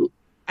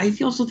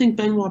also think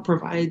Benoit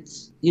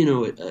provides, you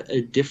know,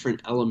 a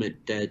different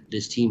element that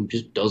this team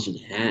just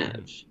doesn't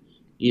have.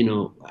 You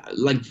know,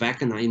 like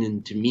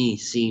Vakanainen to me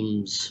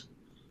seems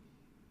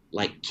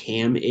like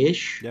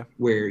Cam-ish,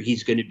 where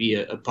he's going to be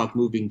a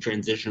puck-moving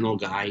transitional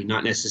guy,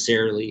 not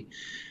necessarily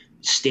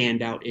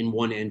stand out in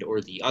one end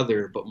or the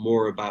other, but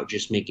more about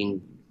just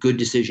making good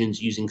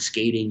decisions, using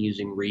skating,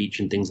 using reach,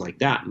 and things like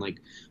that. And, like,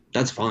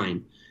 that's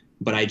fine.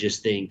 But I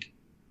just think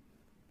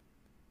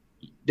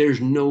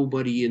there's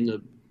nobody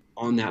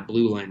on that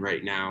blue line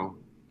right now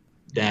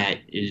that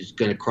is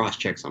going to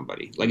cross-check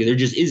somebody. Like, there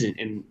just isn't,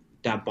 and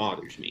that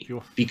bothers me.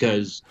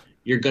 Because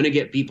you're going to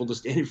get people to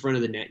stand in front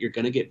of the net. You're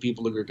going to get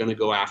people who are going to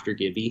go after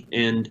Gibby.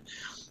 And,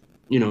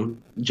 you know,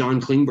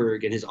 John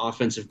Klingberg and his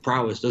offensive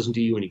prowess doesn't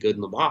do you any good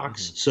in the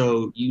box. Mm-hmm.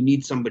 So you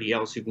need somebody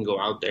else who can go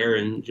out there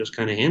and just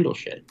kind of handle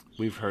shit.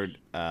 We've heard,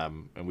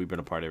 and we've been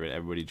a part of it,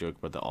 everybody joke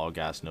about the all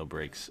gas, no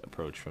breaks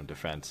approach from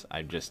defense.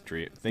 I'm just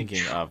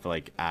thinking of,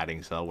 like,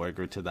 adding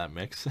Zellweger to that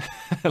mix.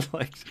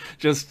 Like,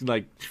 just,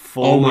 like,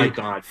 fully, oh my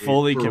God, dude,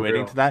 fully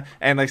committing real. to that.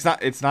 And, like,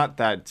 it's not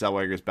that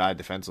Zellweger's bad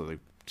defensively.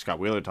 Scott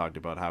Wheeler talked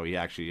about how he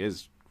actually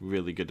is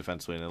really good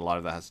defensively, and a lot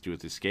of that has to do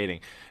with his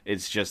skating.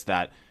 It's just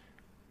that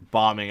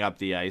bombing up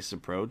the ice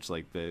approach,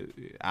 like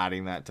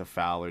adding that to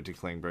Fowler, to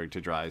Klingberg,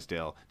 to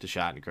Drysdale, to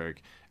Shattenkirk,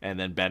 and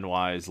then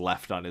Benoit is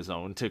left on his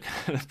own to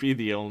kind of be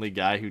the only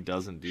guy who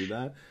doesn't do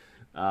that.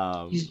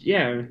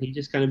 He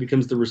just kind of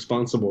becomes the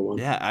responsible one.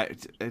 Yeah,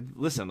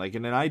 listen, like,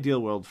 in an ideal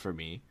world for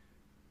me,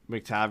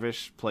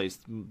 McTavish plays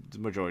the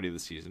majority of the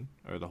season,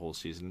 or the whole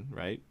season,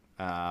 right?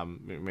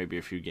 Maybe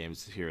a few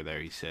games here or there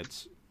he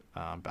sits,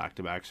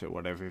 back-to-backs or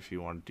whatever, if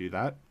you want to do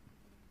that.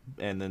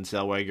 And then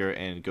Zellweger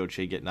and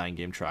Gauthier get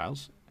 9-game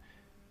trials,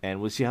 and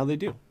we'll see how they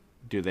do.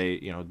 Do they,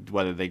 you know,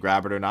 whether they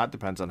grab it or not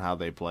depends on how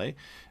they play,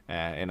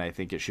 and I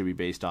think it should be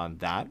based on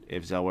that.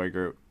 If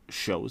Zellweger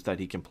shows that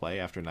he can play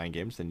after 9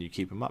 games, then you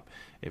keep him up.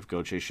 If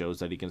Gauthier shows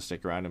that he can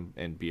stick around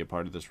and be a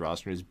part of this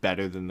roster and is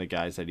better than the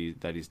guys that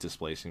he's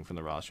displacing from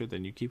the roster,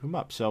 then you keep him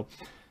up. So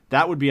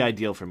that would be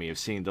ideal for me, of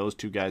seeing those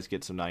two guys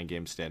get some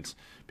 9-game stints,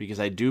 because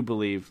I do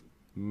believe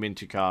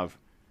Mintyukov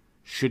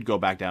should go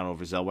back down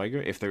over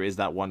Zellweger. If there is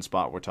that one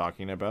spot we're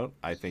talking about,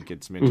 I think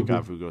it's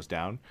Mintyukov who goes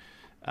down.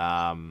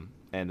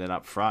 And then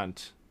up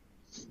front,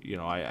 you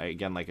know, I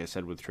again, like I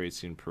said with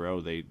Tracy and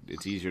Perreault,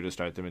 it's easier to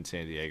start them in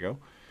San Diego.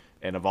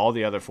 And of all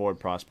the other forward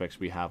prospects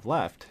we have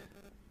left,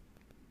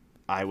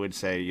 I would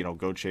say, you know,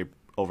 Gauthier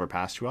over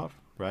Pastuov,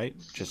 right?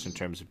 Just in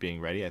terms of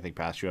being ready. I think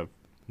Pastuov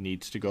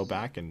needs to go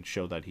back and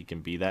show that he can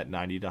be that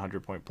 90 to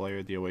 100 point player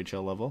at the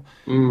OHL level.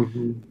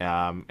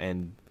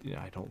 And you know,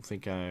 I don't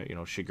think you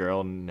know,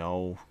 Shigurl,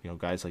 no, you know,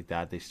 guys like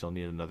that, they still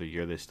need another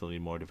year. They still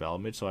need more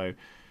development. So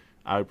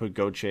I would put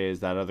Gauthier as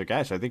that other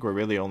guy. So I think we're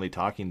really only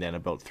talking then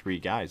about 3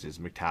 guys. It's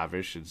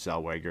McTavish, it's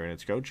Zellweger, and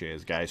it's Gauthier,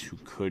 as guys who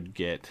could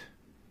get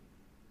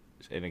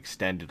an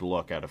extended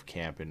look out of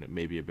camp and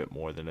maybe a bit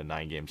more than a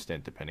 9-game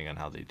stint, depending on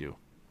how they do.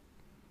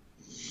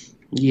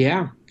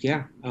 Yeah,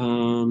 yeah.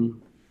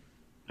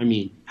 I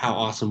mean, how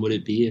awesome would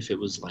it be if it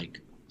was like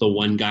the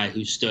one guy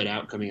who stood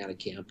out coming out of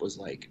camp was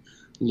like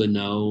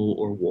Leno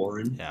or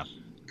Warren? Yeah.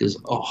 Because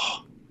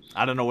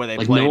I don't know where they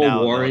like play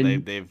now though.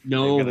 They've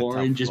Noah got a tough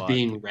Warren just spot.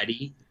 being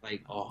ready,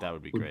 like That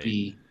would be would great.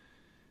 be.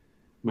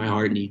 My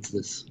heart needs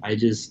this. I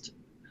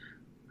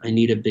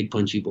need a big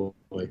punchy boy,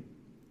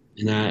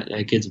 and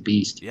that kid's a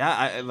beast.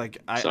 Yeah,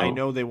 I So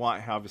know they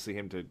want obviously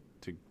him to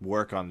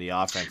work on the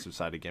offensive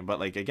side again, but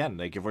like again,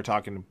 like if we're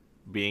talking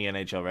being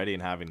NHL ready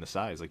and having the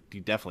size, like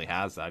he definitely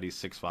has that. He's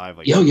 6'5",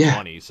 like oh yeah,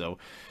 20, so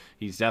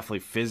he's definitely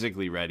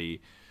physically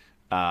ready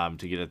to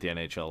get at the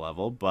NHL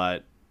level.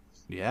 But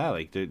yeah,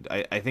 like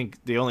I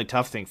think the only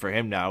tough thing for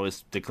him now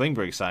is the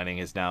Klingberg signing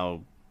is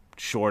now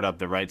shored up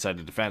the right side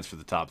of defense for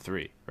the top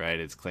three, right?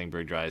 It's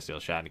Klingberg, Drysdale,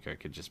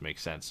 Shattenkirk. It just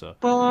makes sense. So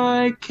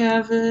bye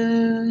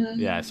Kevin.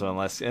 yeah, so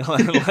unless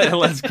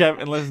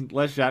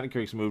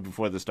Shattenkirk's moved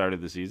before the start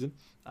of the season,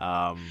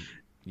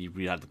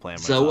 we have to play him.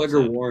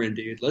 Zellweger Warren,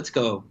 dude, let's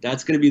go.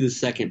 That's gonna be the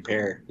second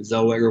pair,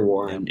 Zellweger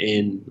Warren,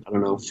 in I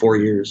don't know 4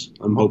 years.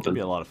 I'm hoping. It'd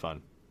be a lot of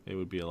fun. It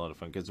would be a lot of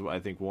fun because I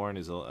think Warren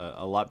is a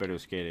lot better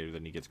skater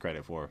than he gets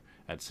credit for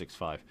at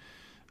 6'5".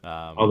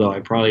 Although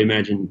I probably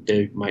imagine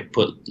they might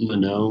put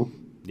Leno.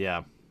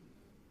 Yeah.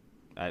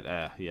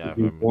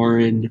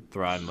 Warren.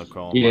 Thron,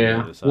 Lacombe.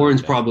 Yeah,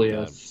 Warren's probably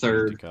a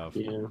third. Mintyukov.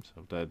 Yeah.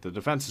 So the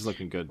defense is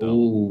looking good though.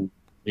 Ooh,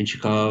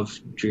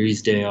 Mintyukov,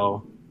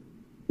 Drysdale.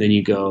 Then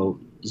you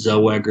go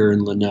Zellweger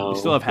and Leno. You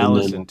still have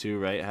Hallison too,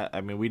 right? I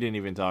mean, we didn't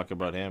even talk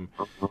about him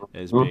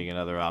as being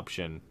another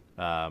option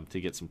to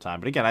get some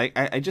time. But again,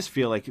 I just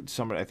feel like I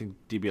think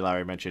DB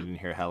Lowry mentioned in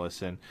here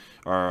Hallison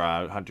or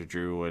Hunter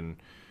Drew and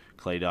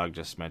Clay Dog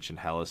just mentioned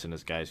Hallison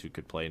as guys who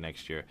could play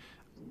next year.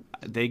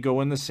 They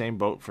go in the same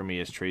boat for me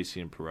as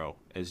Tracy and Perreault,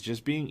 as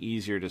just being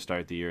easier to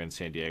start the year in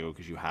San Diego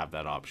because you have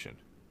that option.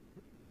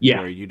 Yeah.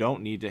 Where you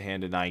don't need to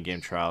hand a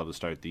 9-game trial to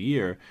start the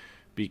year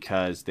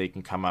because they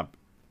can come up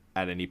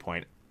at any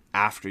point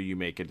after you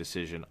make a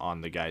decision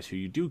on the guys who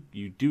you do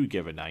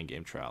give a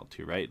 9-game trial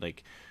to, right?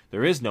 Like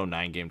there is no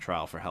 9-game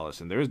trial for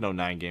Hellison. There is no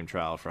 9-game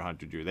trial for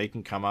Hunter Drew. They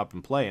can come up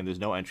and play, and there's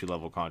no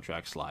entry-level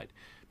contract slide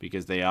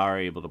because they are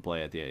able to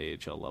play at the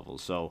AHL level.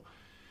 So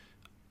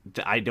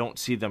I don't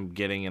see them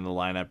getting in the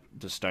lineup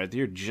to start the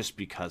year just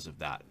because of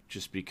that.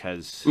 Just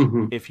because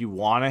if you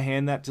want to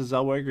hand that to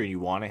Zellweger and you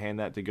want to hand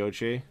that to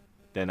Gauthier,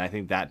 then I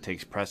think that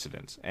takes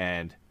precedence.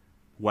 And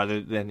whether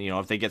then,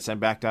 if they get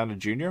sent back down to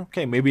junior,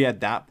 okay, maybe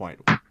at that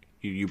point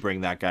you bring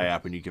that guy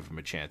up and you give him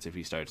a chance if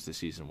he starts the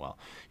season well.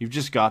 You've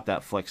just got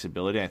that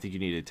flexibility. I think you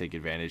need to take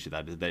advantage of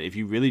that. Is that if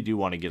you really do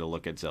want to get a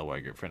look at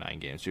Zellweger for 9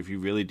 games, or if you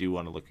really do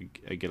want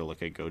to get a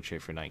look at Gauthier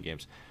for 9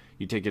 games,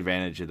 you take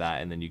advantage of that,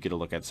 and then you get a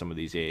look at some of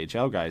these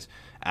AHL guys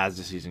as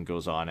the season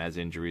goes on, as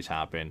injuries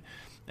happen,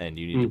 and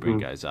you need to bring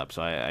guys up.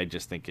 So I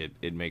just think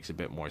it makes a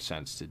bit more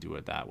sense to do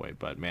it that way.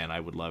 But, man, I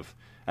would love,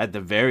 at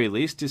the very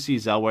least, to see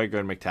Zellweger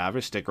and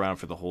McTavish stick around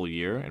for the whole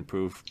year and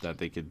prove that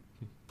they could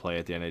play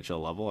at the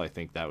NHL level. I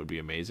think that would be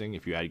amazing.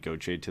 If you add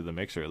Gauthier to the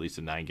mix, or at least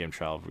a 9-game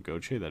trial for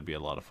Gauthier, that'd be a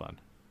lot of fun.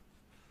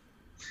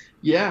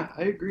 Yeah,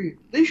 I agree.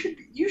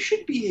 You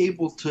should be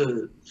able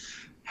to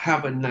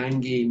have a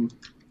 9-game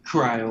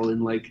trial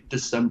in like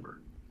December.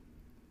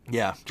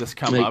 Yeah, just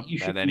come Like, up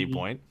at any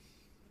point.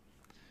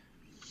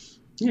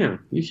 Yeah,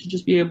 you should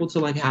just be able to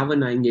like have a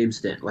 9-game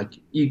stint. Like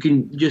you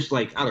can just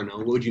like, I don't know,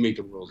 what would you make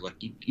the rules? Like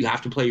you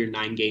have to play your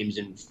 9 games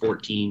in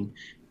 14.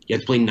 You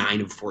have to play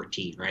 9 of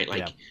 14, right?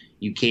 Like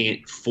you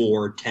can't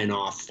 4-10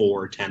 off,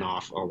 4-10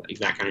 off, or like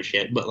that kind of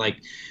shit. But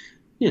like,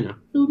 it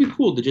would be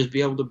cool to just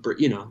be able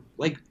to,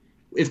 like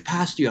if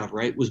Pastujov,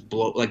 right, was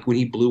like when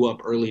he blew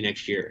up early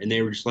next year, and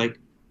they were just like,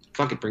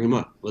 fuck it, bring him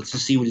up. Let's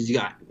just see what he's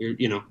got.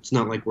 It's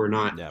not like we're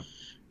not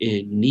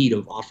in need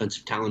of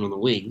offensive talent on the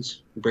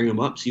wings. Bring him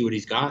up, see what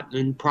he's got,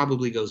 and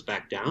probably goes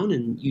back down,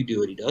 and you do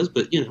what he does.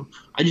 But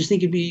I just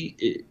think it'd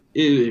be.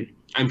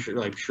 I'm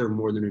sure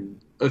more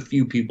than a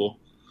few people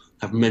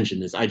have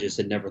mentioned this. I just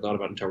had never thought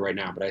about it until right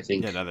now. But I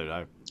think neither did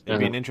I.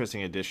 It'd be an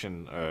interesting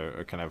addition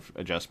or kind of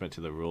adjustment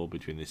to the rule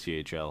between the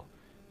CHL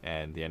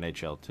and the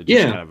NHL to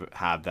just kind of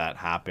have that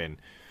happen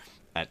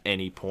at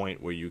any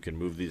point where you can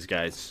move these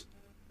guys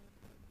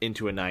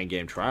into a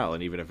 9-game trial,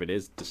 and even if it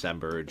is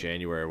December or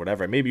January or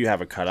whatever, maybe you have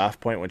a cutoff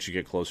point once you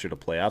get closer to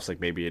playoffs, like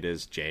maybe it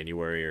is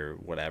January or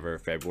whatever,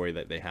 February,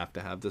 that they have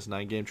to have this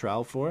 9-game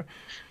trial for.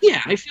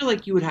 Yeah, I feel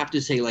like you would have to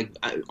say, like,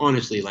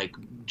 honestly, like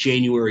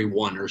January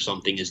 1 or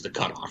something is the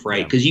cutoff,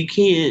 right? Because you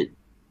can't,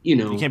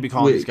 you can't be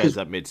calling these guys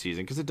up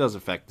mid-season because it does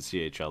affect the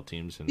CHL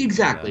teams.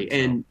 Exactly,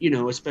 and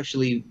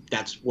especially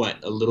that's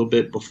a little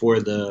bit before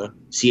the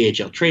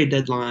CHL trade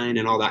deadline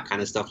and all that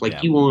kind of stuff.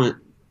 Like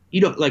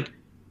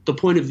the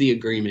point of the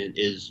agreement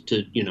is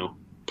to,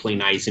 play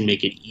nice and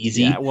make it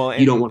easy. Yeah, well,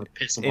 you don't want to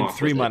piss them off. In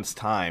 3 months'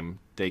 time,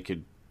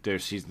 their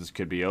seasons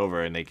could be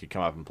over and they could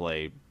come up and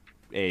play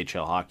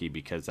AHL hockey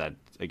because that,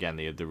 again,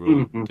 the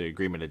rule, the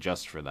agreement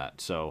adjusts for that.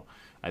 So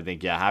I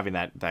think, having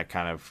that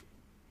kind of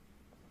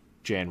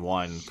Jan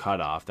 1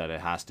 cutoff that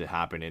it has to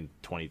happen in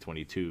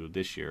 2022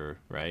 this year,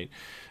 right?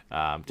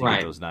 To Right.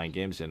 get those 9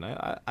 games in.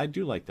 I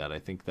do like that. I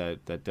think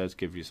that does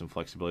give you some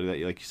flexibility.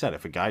 That, like you said,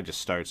 if a guy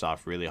just starts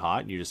off really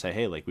hot and you just say,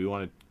 hey, like we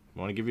want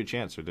to give you a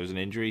chance, or there's an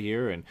injury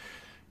here, and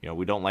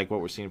we don't like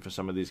what we're seeing for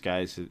some of these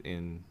guys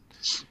in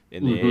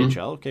the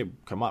AHL. Okay,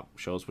 come up,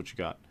 show us what you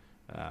got.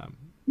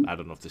 I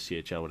don't know if the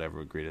CHL would ever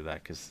agree to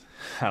that, because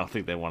I don't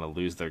think they want to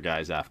lose their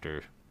guys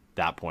after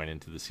that point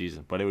into the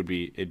season. But it'd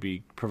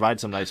be provide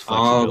some nice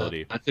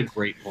flexibility. That's a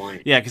great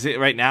point. Yeah, because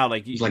right now,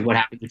 like, It's like, what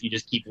happens if you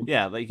just keep him?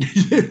 yeah, like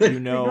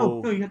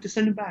No, you have to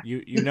send him back.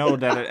 you know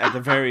that at the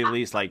very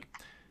least, like,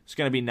 it's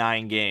going to be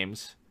 9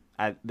 games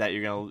that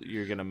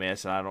you're gonna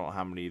miss. And I don't know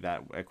how many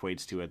that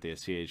equates to at the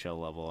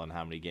CHL level and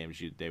how many games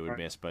they would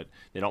miss, but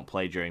they don't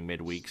play during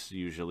midweeks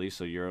usually,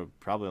 so you're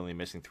probably only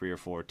missing 3 or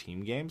 4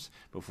 team games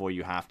before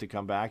you have to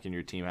come back, and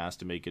your team has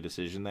to make a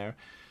decision there.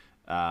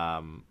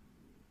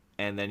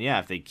 And then, yeah,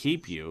 if they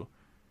keep you,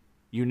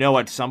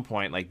 at some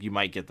point, like, you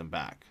might get them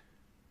back.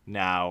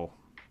 Now,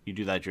 you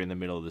do that during the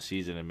middle of the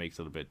season, it makes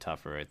it a bit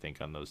tougher, I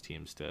think, on those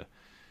teams to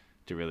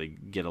really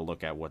get a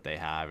look at what they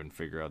have and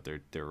figure out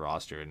their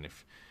roster. And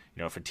if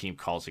a team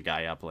calls a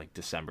guy up like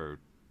December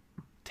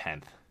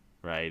 10th,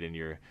 right, and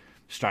you're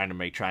just trying to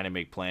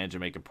make plans or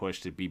make a push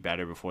to be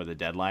better before the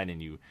deadline,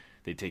 and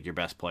they take your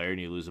best player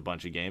and you lose a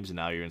bunch of games, and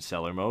now you're in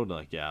seller mode,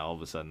 like, yeah, all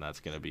of a sudden that's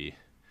going to be...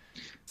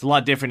 It's a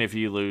lot different if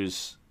you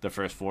lose the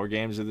first 4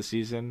 games of the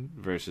season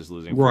versus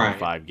losing 4 or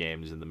 5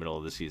 games in the middle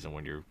of the season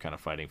when you're kind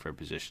of fighting for a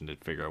position to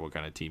figure out what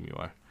kind of team you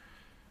are.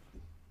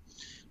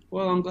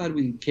 Well, I'm glad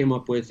we came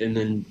up with and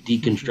then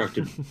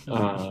deconstructed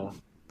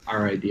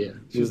our idea.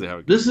 This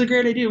is a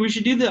great idea. We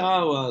should do the...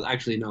 Oh, well,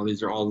 actually, no,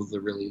 these are all of the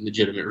really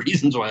legitimate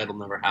reasons why it'll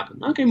never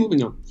happen. Okay,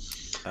 moving on.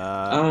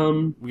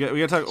 We got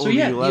to talk so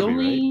yeah, Levy,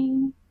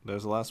 right?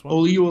 There's the last one.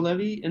 Oli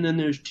Ulevi, and then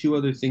there's 2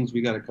 other things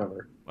we got to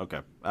cover. Okay.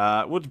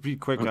 We'll be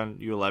quick on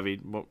Ulevi.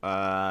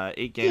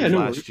 8 games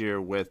last year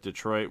with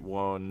Detroit.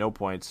 Won no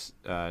points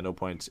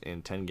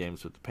in 10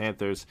 games with the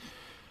Panthers.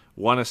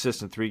 1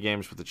 assist in 3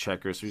 games with the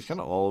Checkers. So he's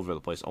kind of all over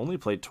the place. Only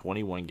played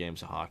 21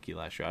 games of hockey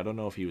last year. I don't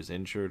know if he was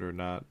injured or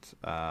not.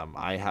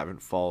 I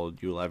haven't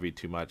followed Ulevi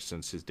too much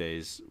since his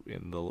days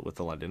with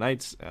the London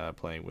Knights,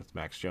 playing with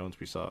Max Jones.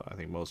 I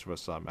think most of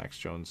us saw Max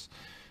Jones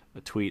a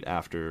tweet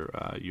after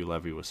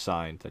Ulevi was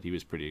signed that he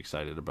was pretty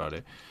excited about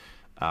it.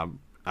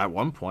 At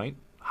one point,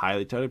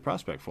 highly touted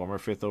prospect, former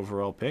 5th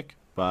overall pick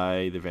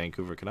by the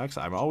Vancouver Canucks.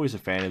 I'm always a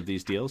fan of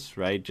these deals,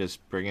 right?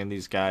 Just bringing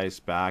these guys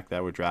back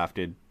that were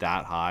drafted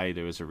that high.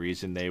 There was a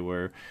reason they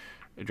were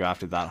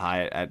drafted that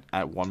high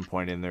at one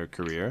point in their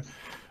career.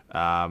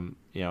 Some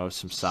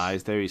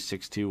size there. He's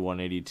 6'2",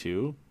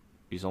 182.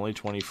 He's only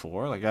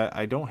 24. Like,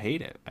 I don't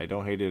hate it. I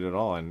don't hate it at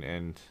all.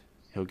 And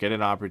he'll get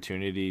an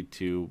opportunity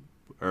to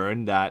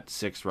earn that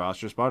 6th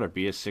roster spot or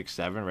be a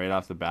 6-7 right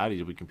off the bat.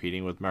 He'll be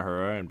competing with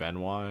Mahura and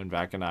Benoit and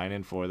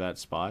Vakanainen for that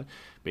spot.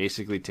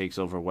 Basically takes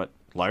over what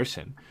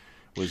Larson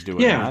was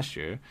doing last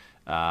year.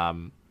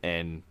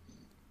 And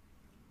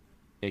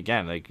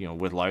again, like,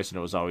 with Larson,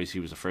 it was always he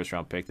was a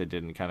first-round pick that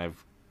didn't kind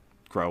of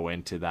grow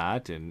into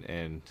that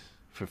and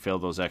fulfill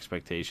those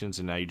expectations.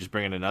 And now you just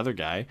bring in another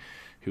guy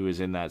who is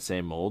in that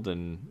same mold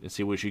and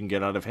see what you can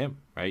get out of him,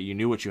 right? You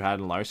knew what you had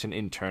in Larson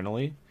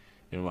internally,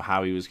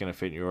 how he was going to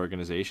fit in your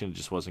organization. It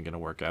just wasn't going to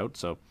work out.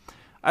 So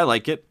I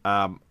like it.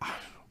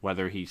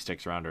 Whether he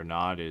sticks around or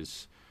not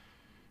is,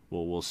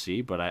 well, we'll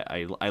see. But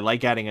I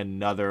like adding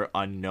another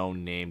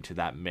unknown name to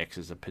that mix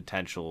as a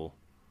potential,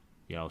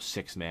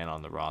 6th man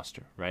on the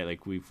roster, right?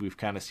 Like we've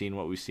kind of seen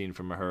what we've seen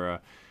from Mahura.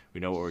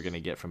 We know what we're going to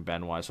get from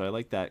Benoit. So I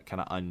like that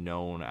kind of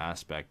unknown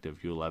aspect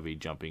of Ulevi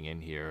jumping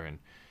in here. And,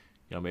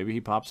 maybe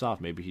he pops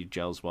off. Maybe he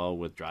gels well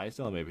with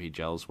Drysdale. Maybe he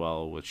gels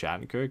well with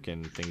Shattenkirk,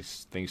 and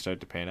things start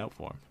to pan out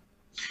for him.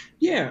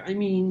 Yeah, I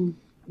mean,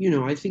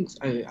 I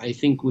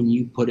think when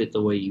you put it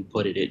the way you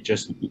put it,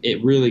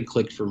 it really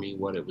clicked for me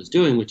what it was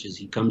doing, which is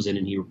he comes in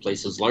and he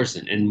replaces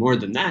Larson, and more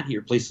than that, he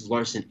replaces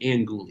Larson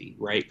and Gouli,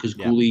 right? Because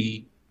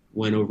Gouli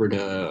went over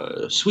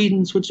to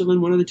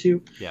Switzerland, one of the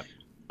two. Yep.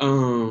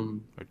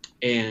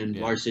 And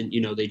Larson,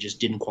 they just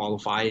didn't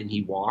qualify, and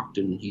he walked,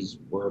 and he's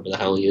wherever the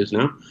hell he is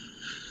now.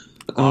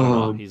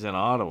 Ottawa. He's in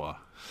Ottawa.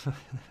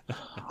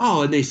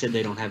 And they said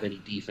they don't have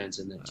any defense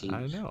in that team.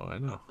 I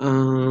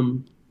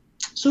know.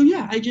 So,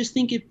 yeah, I just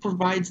think it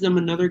provides them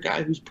another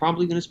guy who's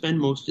probably going to spend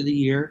most of the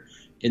year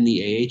in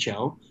the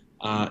AHL.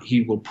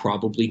 He will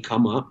probably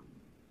come up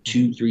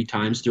 2-3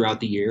 times throughout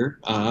the year.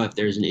 If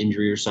there's an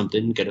injury or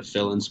something, get a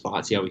fill-in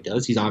spot, see how he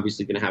does. He's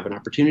obviously going to have an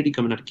opportunity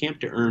coming out of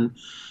camp to earn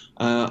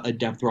a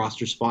depth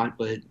roster spot,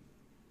 but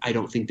I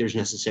don't think there's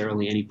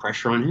necessarily any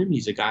pressure on him.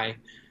 He's a guy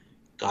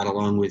got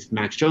along with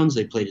Max Jones.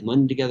 They played in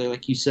London together,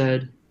 like you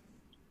said.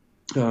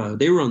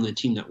 They were on the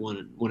team that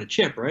won a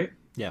chip, right?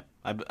 Yeah,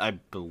 I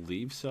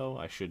believe so.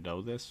 I should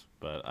know this,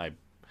 but I'm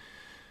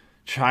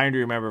trying to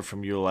remember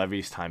from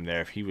Ulevi's time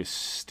there if he was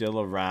still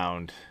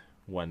around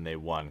when they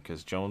won,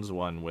 because Jones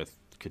won with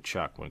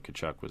Tkachuk when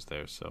Tkachuk was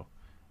there, so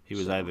he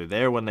was either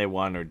there when they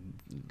won or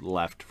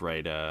left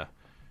right.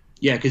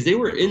 Yeah, because they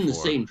were in the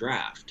same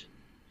draft.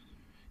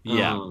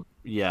 Yeah,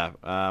 yeah.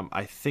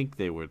 I think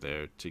they were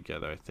there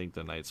together. I think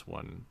the Knights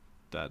won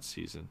that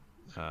season.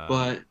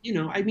 But,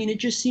 I mean, it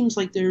just seems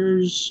like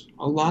there's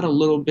a lot of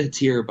little bits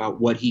here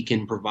about what he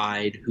can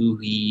provide, who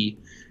he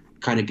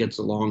kind of gets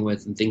along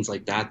with, and things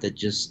like that. That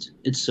just,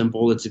 it's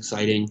simple, it's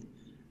exciting,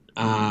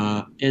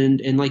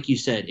 and like you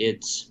said,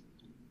 it's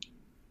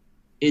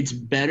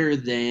better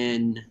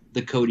than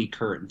the Cody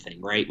Curran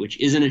thing, right? Which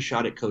isn't a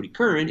shot at Cody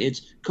Curran.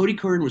 It's Cody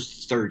Curran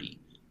was 30.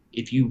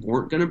 If you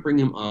weren't going to bring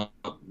him up,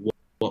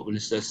 what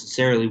was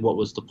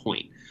the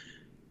point?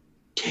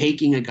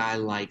 Taking a guy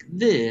like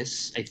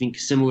this, I think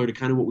similar to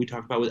kind of what we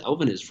talked about with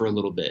Elvin is for a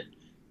little bit.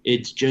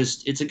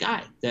 It's a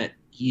guy that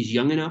he's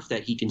young enough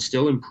that he can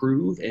still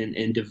improve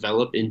and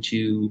develop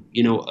into,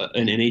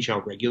 an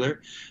NHL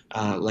regular.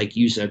 Like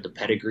you said, the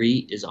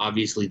pedigree is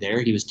obviously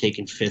there. He was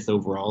taken 5th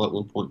overall at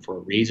one point for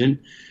a reason.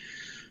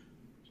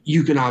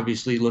 You can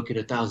obviously look at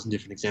 1,000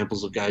 different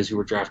examples of guys who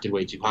were drafted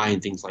way too high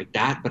and things like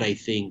that. But I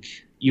think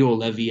Joel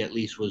Levy at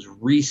least was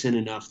recent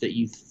enough that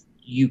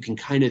you can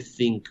kind of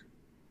think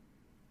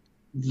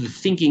the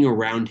thinking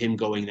around him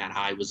going that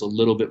high was a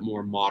little bit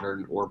more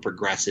modern or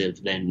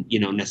progressive than,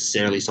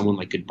 necessarily someone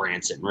like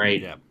Goodbranson,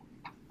 right? Yeah.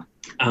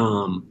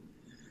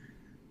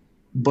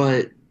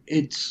 But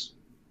it's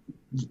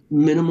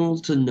minimal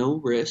to no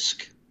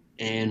risk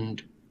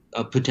and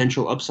a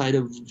potential upside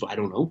of, I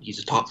don't know, he's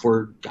a top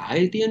 4 guy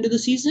at the end of the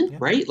season,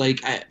 right?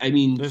 Like, I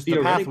mean, the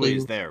pathway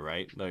is there,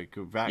 right? Like,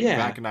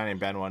 Vaakanainen and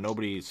Benoit,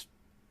 nobody's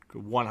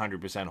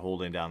 100%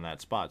 holding down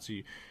that spot. So,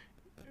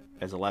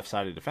 as a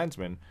left-sided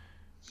defenseman,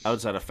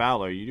 outside of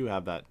Fowler, you do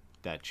have that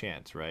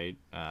chance, right,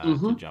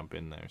 to jump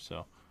in there.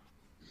 So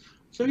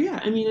yeah,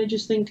 I mean, I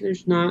just think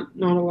there's not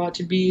a lot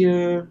to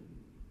be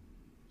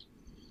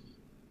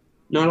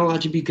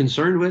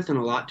concerned with, and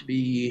a lot to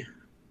be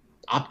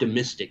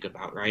optimistic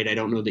about, right? I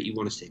don't know that you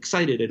want to say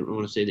excited. I don't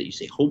want to say that you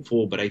say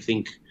hopeful, but I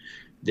think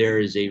there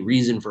is a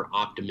reason for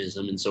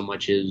optimism, in so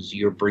much as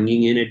you're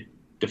bringing in a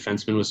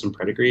defenseman with some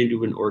pedigree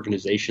into an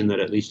organization that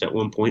at least at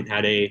one point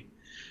had a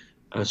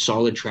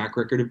solid track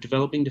record of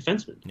developing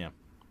defensemen. Yeah.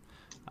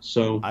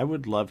 So I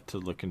would love to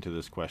look into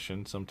this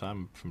question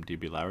sometime from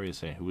DB Lowry,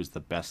 saying who was the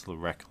best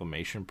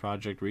reclamation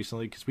project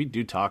recently, because we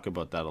do talk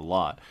about that a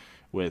lot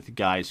with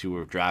guys who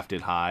were drafted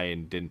high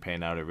and didn't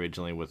pan out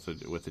originally with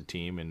the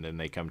team, and then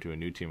they come to a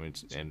new team,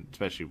 and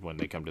especially when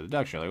they come to the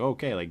Ducks, you're like,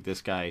 okay, like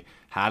this guy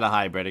had a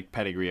high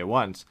pedigree at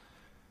once,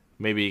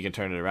 maybe he can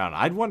turn it around.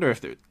 I'd wonder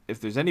if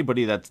there's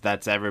anybody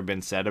that's ever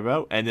been said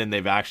about, and then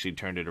they've actually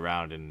turned it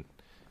around, and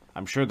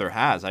I'm sure there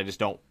has. I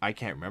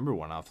can't remember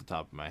one off the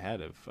top of my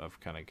head of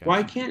kind of guys.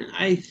 Why can't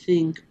I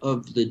think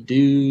of the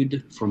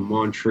dude from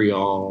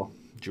Montreal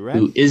Duran?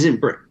 Who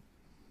isn't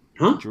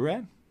huh?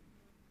 Duran?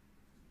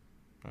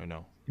 I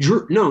know.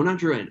 No, not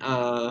Duran.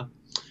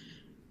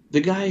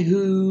 The guy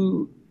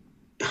who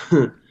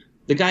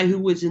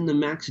was in the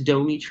Max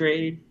Domi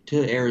trade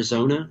to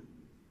Arizona.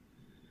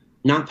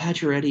 Not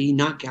Pacioretty,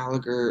 not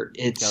Gallagher.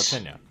 It's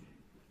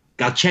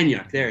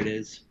Galchenyuk. There it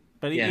is.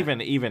 But even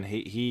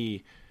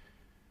he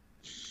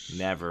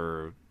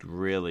never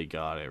really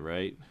got it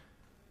right.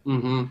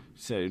 Mm-hmm.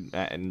 So,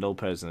 and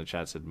Lopez in the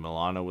chat said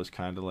Milano was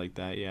kind of like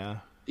that. Yeah,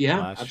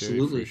 last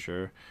absolutely, year, for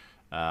sure.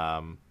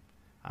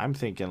 I'm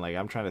thinking, like,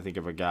 I'm trying to think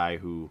of a guy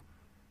who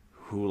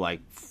like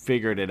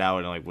figured it out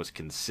and like was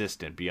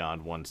consistent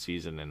beyond one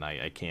season, and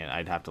I can't.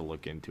 I'd have to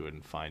look into it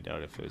and find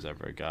out if there's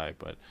ever a guy.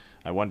 But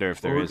I wonder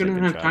if there is. We're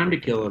gonna have time to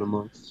kill in a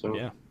month, so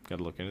yeah, got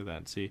to look into that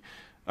and see.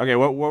 Okay,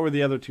 what were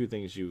the other two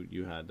things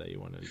you had that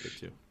you wanted to get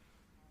to?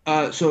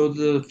 So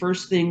the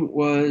first thing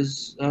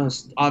was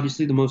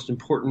obviously the most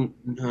important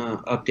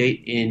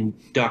update in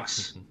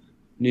Ducks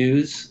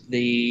news.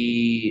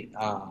 The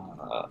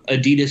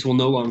Adidas will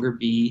no longer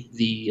be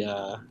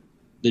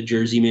the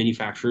jersey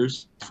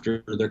manufacturers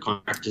after their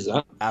contract is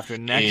up. After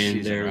next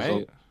season,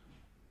 right?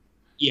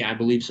 Yeah, I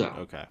believe so.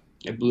 Okay.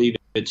 I believe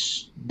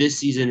it's this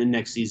season and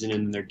next season,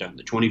 and they're done.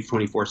 The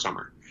 2024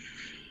 summer.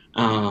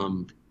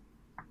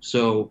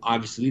 So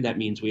obviously that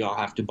means we all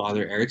have to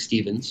bother Eric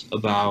Stevens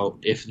about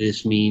if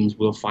this means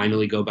we'll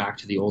finally go back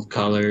to the old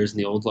colors and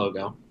the old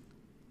logo.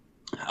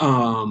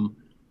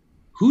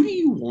 Who do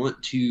you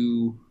want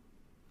to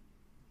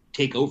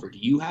take over? Do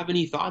you have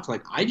any thoughts?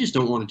 Like, I just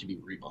don't want it to be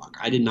Reebok.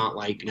 I did not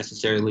like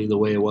necessarily the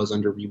way it was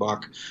under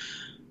Reebok.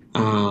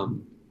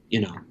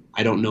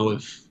 I don't know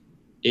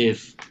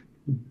if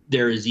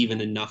there is even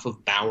enough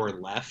of Bauer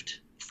left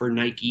for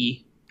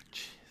Nike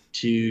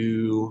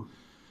to...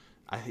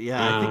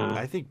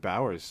 I think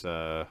Bauer's.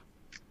 I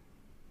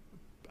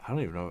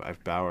don't even know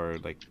if Bauer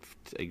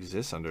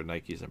exists under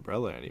Nike's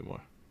umbrella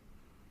anymore.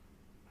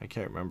 I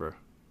can't remember.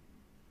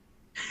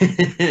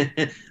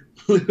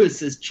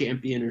 Lewis is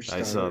champion or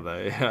starter. I saw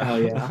that. Yeah. Oh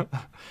yeah.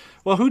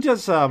 Well, who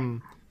does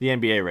the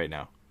NBA right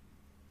now?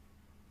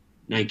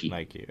 Nike.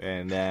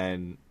 And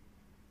then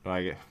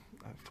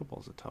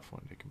football's a tough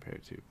one to compare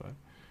to, but.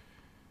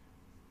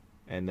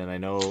 And then I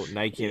know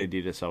Nike and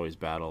Adidas always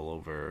battle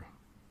over.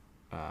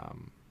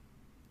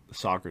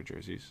 Soccer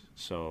jerseys,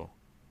 so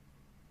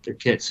they're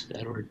kits,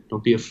 Edward.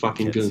 Don't be a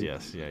fucking goon.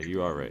 Yes, yeah,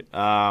 you are right.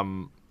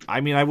 I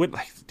mean, I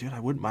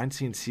wouldn't mind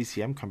seeing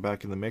CCM come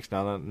back in the mix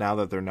now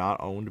that they're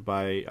not owned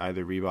by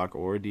either Reebok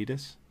or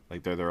Adidas.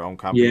 Like they're their own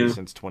company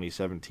since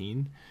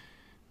 2017.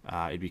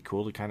 It'd be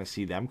cool to kind of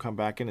see them come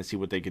back in and see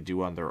what they could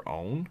do on their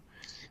own.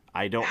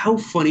 How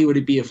funny would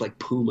it be if like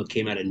Puma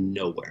came out of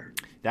nowhere?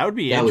 That would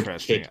be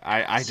interesting.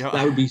 I don't.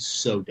 That would be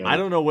so dope. I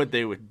don't know what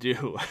they would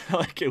do.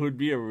 Like it would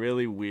be a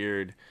really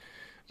weird.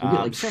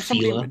 Like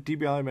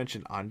DBLI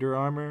mentioned Under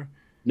Armour.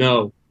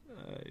 No,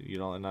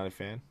 not a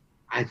fan.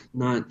 I'm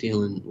not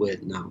dealing with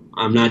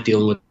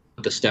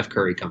the Steph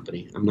Curry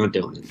company. I'm not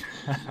doing it.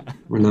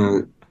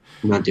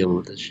 I'm not dealing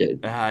with this shit.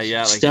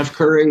 Steph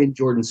Curry and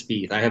Jordan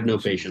Spieth. I have no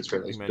patience for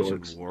those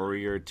dorks.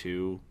 Warrior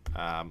too.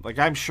 Like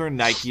I'm sure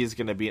Nike is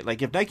going to be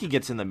like if Nike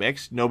gets in the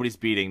mix, nobody's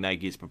beating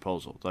Nike's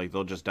proposal. Like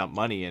they'll just dump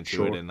money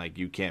into it, and like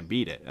you can't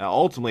beat it.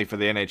 Ultimately, for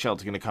the NHL,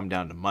 it's going to come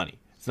down to money.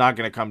 It's not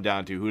going to come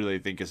down to who do they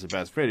think is the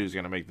best fit, who's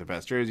going to make the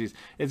best jerseys.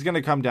 It's going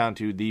to come down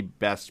to the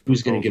best proposal,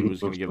 who's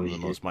going to give them the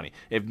most money.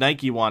 If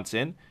Nike wants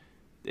in,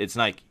 it's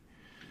Nike.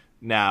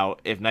 Now,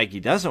 if Nike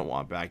doesn't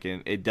want back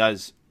in, it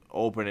does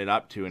open it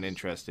up to an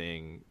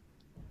interesting,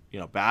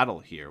 battle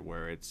here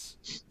where it's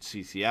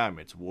CCM,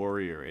 it's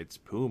Warrior, it's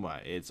Puma,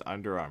 it's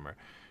Under Armour.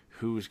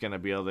 Who's going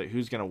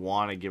to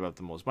want to give up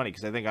the most money?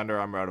 Because I think Under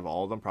Armour out of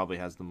all of them probably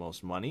has the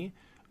most money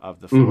of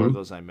the four of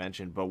those I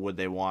mentioned, but would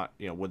they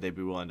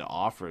be willing to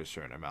offer a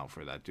certain amount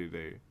for that? Do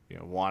they,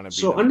 want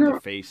to be the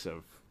face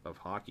of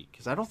hockey?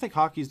 Because I don't think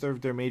hockey's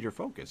their major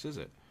focus, is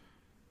it?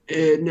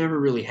 It never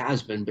really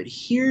has been, but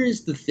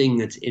here's the thing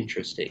that's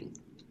interesting.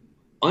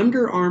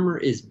 Under Armour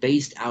is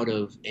based out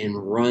of and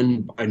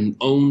run and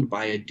owned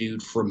by a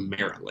dude from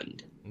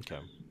Maryland. Okay.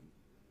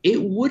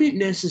 It wouldn't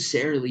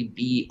necessarily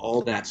be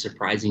all that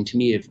surprising to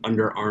me if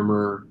Under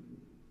Armour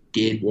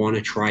did want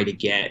to try to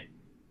get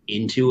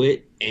into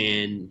it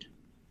and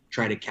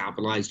try to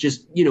capitalize,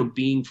 just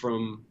being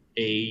from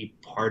a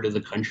part of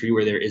the country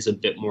where there is a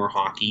bit more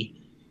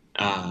hockey,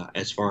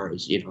 as far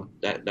as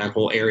that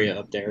whole area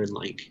up there, and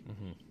like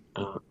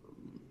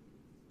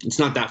it's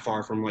not that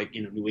far from like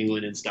New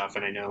England and stuff,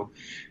 and I know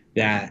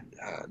that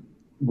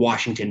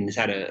Washington has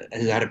had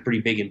a pretty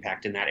big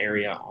impact in that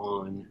area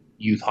on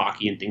youth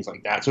hockey and things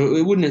like that, so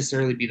it wouldn't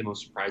necessarily be the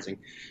most surprising,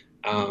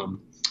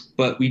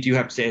 but we do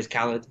have to say, as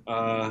Khaled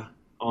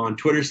on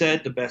Twitter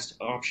said, the best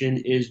option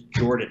is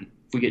Jordan.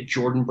 If we get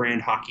Jordan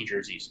brand hockey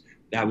jerseys,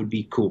 that would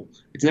be cool.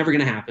 It's never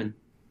going to happen.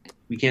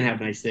 We can't have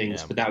nice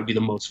things, but that would be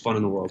the most fun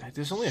in the world.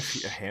 There's only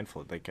a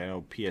handful. Like I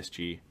know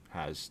PSG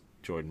has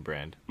Jordan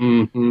brand.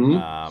 Mm-hmm.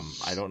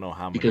 I don't know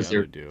how many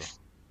other do.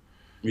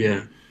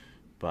 Yeah,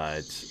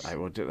 but I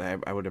would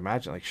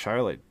imagine like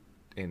Charlotte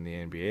in the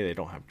NBA, they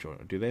don't have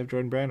Jordan. Do they have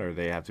Jordan brand, or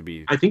they have to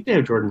be? I think they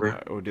have Jordan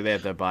brand. Or do they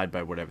have to abide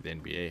by whatever the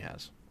NBA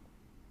has?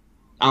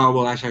 Oh,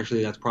 well,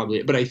 that's probably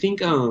it. But I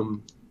think,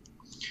 who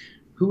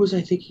was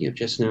I thinking of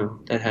just now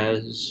that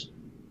has,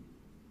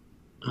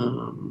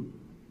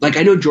 like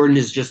I know Jordan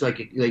is just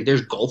like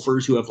there's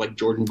golfers who have like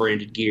Jordan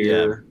branded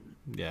gear.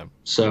 Yeah.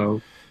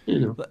 So,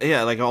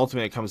 Yeah, like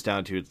ultimately it comes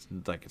down to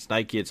it's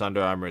Nike, it's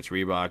Under Armour, it's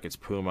Reebok, it's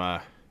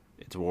Puma,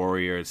 it's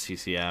Warrior, it's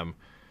CCM.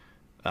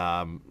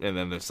 And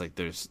then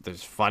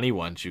there's funny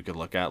ones you could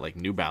look at, like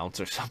New Balance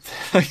or something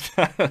like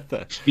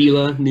that.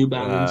 Fila, New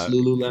Balance,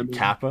 Lululemon,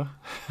 Kappa.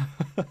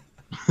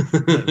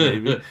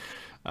 Maybe.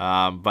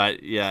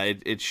 But yeah,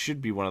 it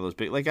should be one of those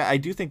big. Like I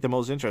do think the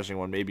most interesting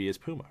one maybe is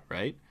Puma,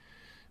 right?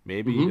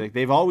 Maybe like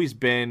they've always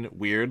been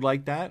weird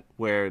like that,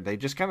 where they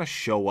just kind of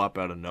show up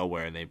out of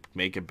nowhere and they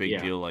make a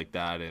big deal like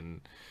that.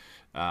 And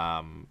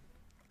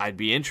I'd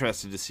be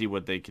interested to see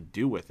what they could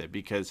do with it,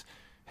 because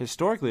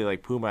historically,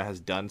 like Puma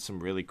has done some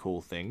really cool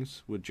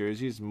things with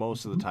jerseys.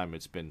 Most of the time,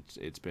 it's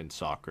been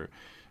soccer.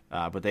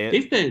 But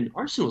they've been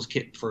Arsenal's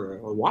kit for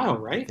a while,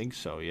 right? I think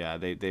so. Yeah,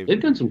 they've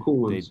done some cool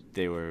ones.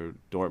 They were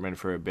Dortmund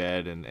for a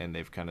bit, and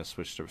they've kind of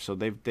switched over. So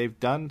they've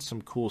done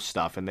some cool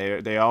stuff, and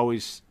they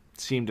always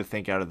seem to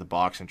think out of the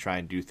box and try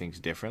and do things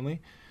differently.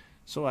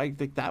 So I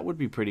think that would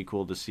be pretty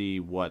cool to see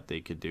what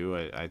they could do.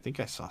 I think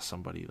I saw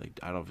somebody, like,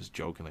 I don't know if it's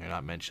jokingly or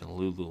not, mention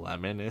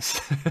Lululemon is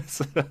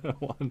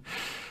one.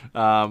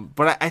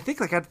 But I think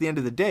like at the end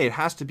of the day, it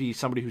has to be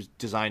somebody who's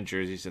designed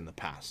jerseys in the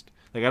past.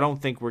 Like I don't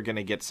think we're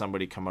gonna get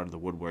somebody come out of the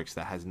woodworks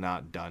that has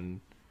not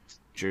done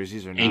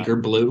jerseys or not. Anchor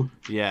Blue.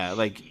 Yeah,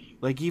 like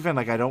even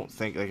like I don't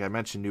think, like I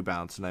mentioned New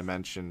Balance and I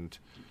mentioned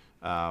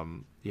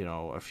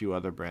a few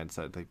other brands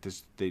that like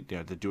this they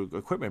do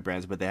equipment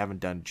brands, but they haven't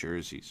done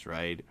jerseys,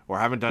 right? Or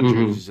haven't done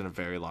jerseys in a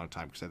very long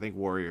time, because I think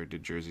Warrior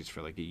did jerseys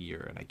for like a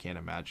year, and I can't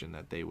imagine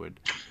that they would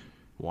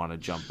want to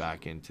jump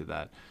back into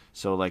that.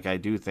 So like I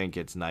do think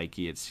it's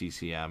Nike, it's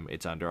CCM,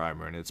 it's Under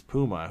Armour, and it's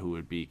Puma who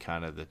would be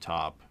kind of the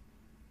top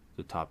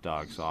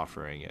dogs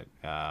offering it.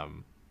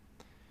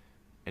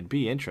 And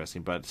be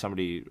interesting. But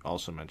somebody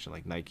also mentioned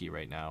like Nike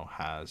right now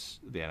has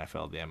the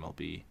NFL, the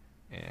MLB,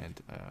 and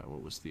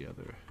what was the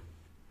other?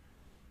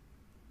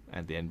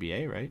 And the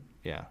NBA, right?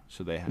 Yeah.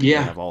 So they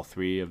have all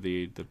three of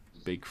the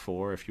big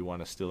four, if you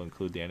want to still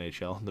include the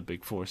NHL in the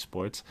big four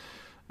sports.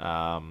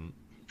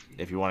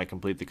 if you want to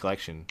complete the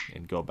collection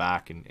and go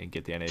back and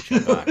get the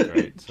NHL back,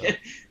 right? So,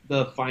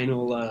 the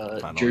final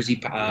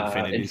jersey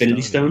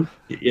Infinity Stone.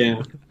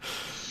 Yeah.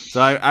 So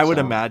I would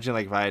imagine,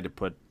 like, if I had to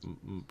put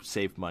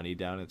save money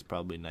down, it's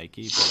probably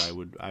Nike,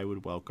 but I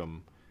would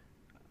welcome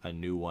a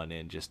new one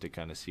in just to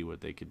kind of see what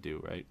they could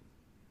do, right?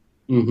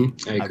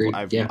 Mm-hmm. I agree.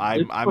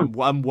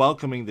 I'm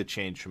welcoming the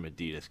change from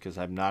Adidas because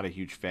I'm not a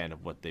huge fan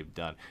of what they've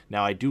done.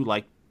 Now I do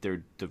like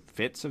the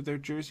fits of their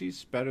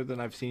jerseys better than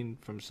I've seen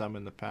from some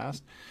in the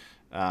past,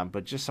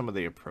 but just some of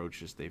the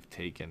approaches they've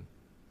taken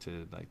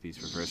to like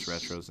these reverse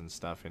retros and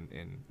stuff.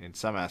 In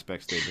some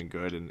aspects they've been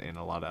good, and in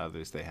a lot of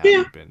others they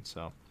haven't been.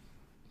 So.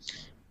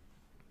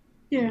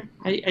 Yeah,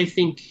 I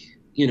think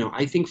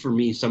for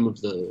me some of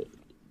the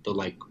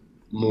like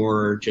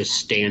more just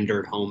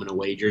standard home and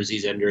away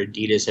jerseys under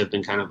Adidas have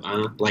been kind of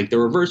like the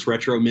reverse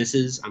retro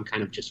misses I'm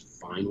kind of just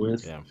fine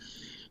with. Yeah.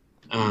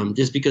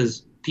 Just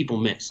because people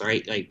miss,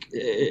 right? Like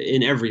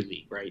in every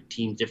league, right?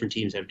 Different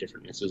teams have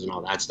different misses and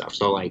all that stuff.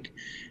 So like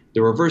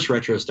the reverse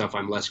retro stuff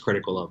I'm less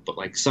critical of, but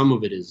like some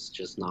of it is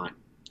just not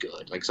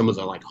good. Like some of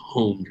the like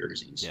home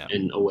jerseys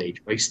and away,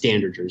 like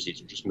standard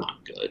jerseys are just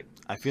not good.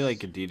 I feel like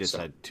Adidas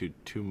had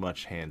too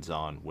much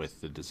hands-on with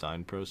the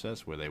design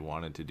process, where they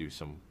wanted to do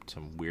some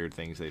weird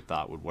things they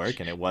thought would work,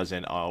 and it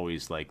wasn't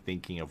always like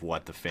thinking of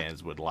what the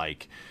fans would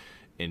like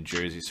in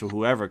jerseys. So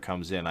whoever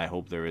comes in, I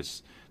hope there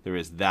is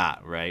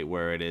that, right,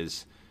 where it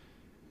is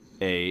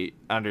a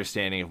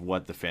understanding of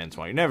what the fans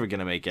want. You're never going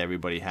to make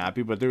everybody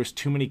happy, but there was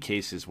too many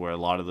cases where a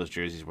lot of those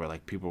jerseys were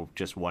like people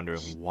just wondering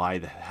why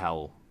the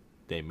hell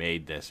they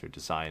made this or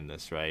designed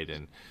this, right?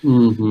 And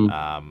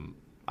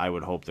I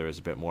would hope there was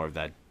a bit more of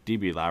that.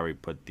 DB Lowry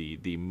put the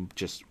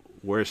just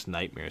worst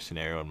nightmare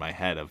scenario in my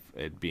head of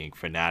it being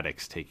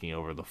Fanatics taking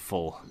over the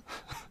full.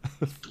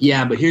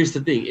 Yeah, but here's the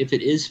thing: if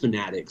it is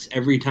Fanatics,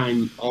 every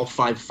time all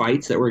 5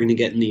 fights that we're going to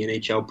get in the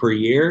NHL per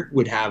year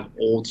would have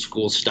old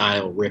school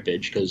style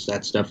rippage, because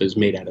that stuff is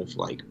made out of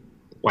like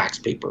wax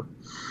paper.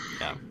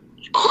 Yeah.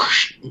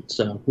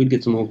 So we'd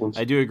get some old ones.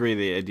 I do agree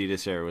the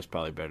Adidas era was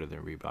probably better than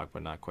Reebok,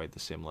 but not quite the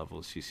same level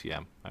as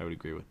CCM. I would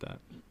agree with that.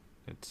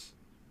 It's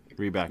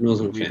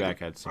Reebok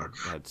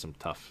had some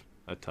tough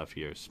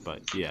years,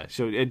 but yeah.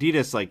 So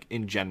Adidas, like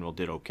in general,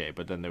 did okay,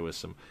 but then there was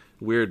some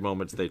weird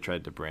moments they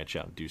tried to branch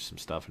out and do some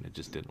stuff, and it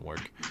just didn't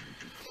work.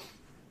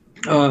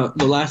 The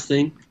last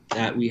thing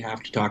that we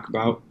have to talk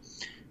about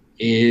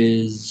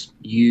is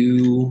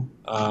you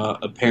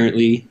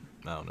apparently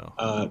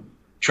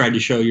tried to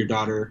show your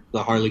daughter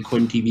the Harley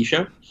Quinn TV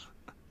show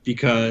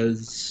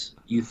because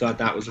you thought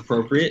that was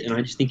appropriate, and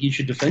I just think you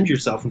should defend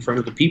yourself in front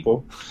of the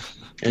people,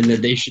 and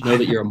that they should know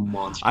that you're a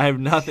monster. I have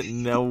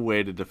no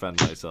way to defend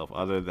myself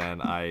other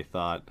than I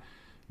thought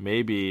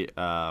maybe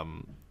a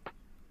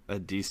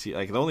DC,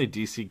 like the only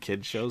DC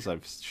kid shows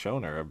I've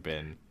shown her have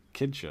been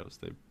kid shows.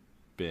 They've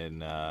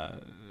been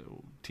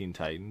Teen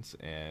Titans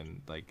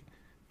and like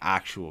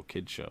actual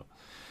kid show.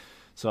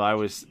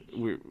 So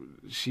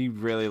she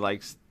really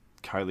likes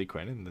Harley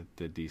Quinn and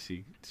the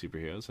DC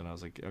superheroes, and I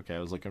was like, okay, I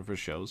was looking for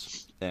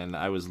shows, and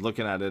I was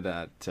looking at it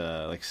at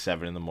like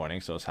 7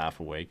 a.m, so I was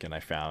half awake, and I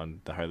found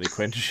the Harley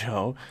Quinn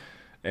show,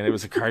 and it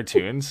was a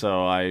cartoon.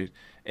 So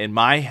in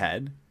my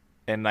head,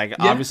 and like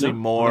obviously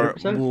more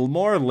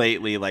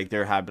lately, like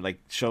there have been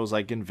like shows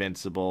like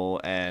Invincible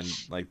and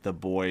like the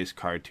Boys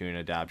cartoon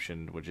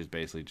adaptation, which is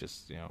basically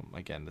just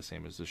again the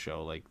same as the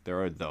show. Like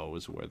there are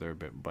those where they're a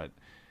bit, but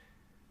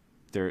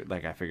they're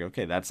like, I figure,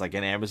 okay, that's like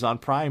an Amazon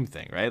Prime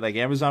thing, right? Like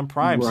Amazon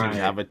Prime seems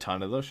to have a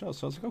ton of those shows.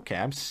 So I was like, okay,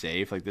 I'm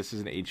safe. Like this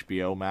is an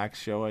HBO Max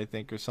show, I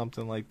think, or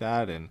something like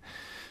that. And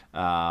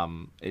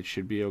it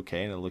should be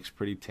okay. And it looks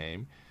pretty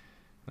tame.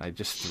 And I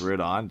just threw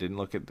it on. Didn't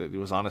look at it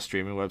was on a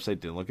streaming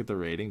website. Didn't look at the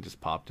rating. Just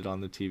popped it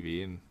on the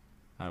TV. And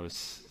I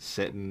was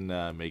sitting,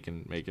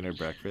 making her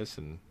breakfast.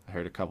 And I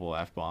heard a couple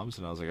of F-bombs.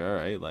 And I was like, all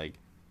right, like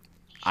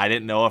I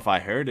didn't know if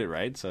I heard it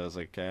right. So I was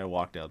like, okay, I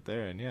walked out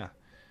there and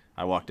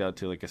I walked out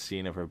to like a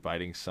scene of her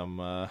biting some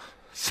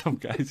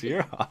guy's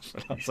ear off,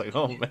 and I was like,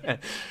 "Oh man,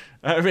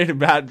 I made a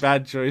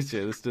bad choice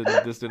here. This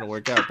didn't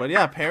work out." But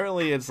yeah,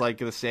 apparently it's like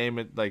the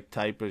same like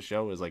type of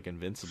show as like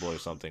Invincible or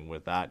something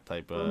with that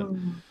type of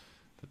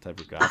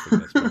graphic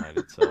that's behind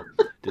it. So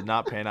did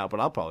not pan out, but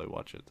I'll probably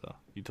watch it though.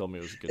 You told me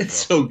it was a good show. It's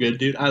so good,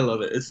 dude. I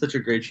love it. It's such a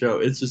great show.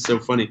 It's just so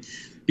funny.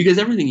 Because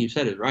everything you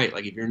said is right.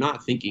 Like if you're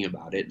not thinking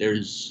about it,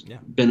 there's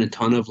been a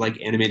ton of like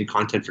animated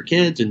content for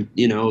kids, and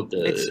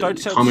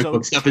the comic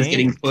book stuff is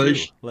getting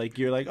pushed. Too. Like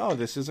you're like, oh,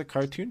 this is a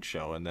cartoon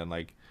show, and then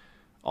like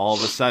all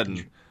of a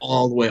sudden,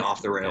 all the way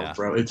off the rails,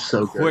 bro. It's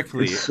so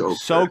quickly, good.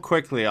 So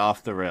quickly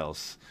off the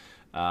rails.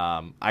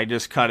 I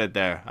just cut it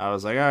there. I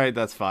was like, all right,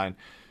 that's fine.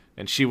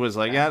 And she was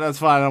like, yeah, that's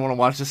fine. I don't want to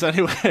watch this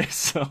anyway,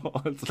 so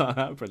it's not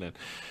happening.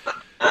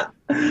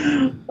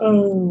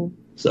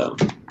 So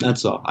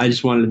that's all. I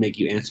just wanted to make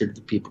you answer to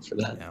the people for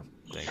that. Yeah,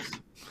 thanks.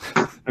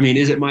 I mean,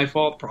 is it my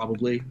fault?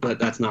 Probably, but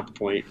that's not the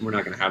point. We're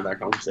not going to have that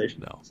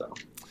conversation. No. So,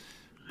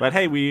 but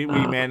hey, we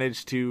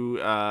managed to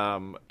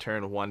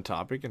turn one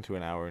topic into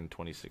an hour and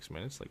 26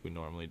 minutes, like we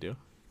normally do.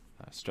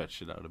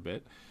 Stretched it out a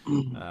bit,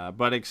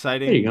 but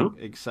exciting, there you go.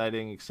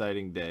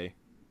 exciting day.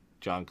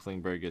 John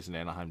Klingberg is an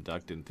Anaheim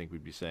Duck. Didn't think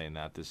we'd be saying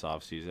that this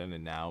offseason,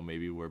 and now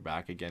maybe we're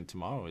back again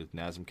tomorrow as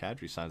Nazem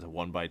Kadri signs a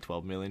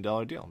 $1 million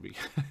deal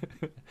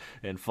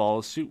and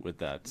follows suit with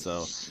that.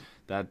 So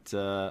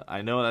that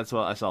I know that's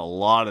what I saw a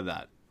lot of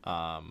that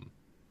on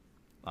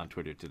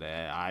Twitter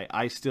today.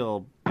 I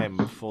still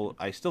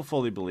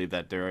fully believe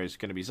that there is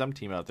going to be some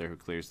team out there who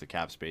clears the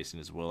cap space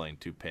and is willing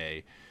to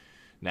pay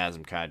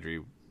Nazem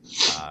Kadri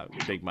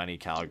big money.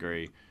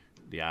 Calgary,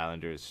 the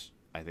Islanders.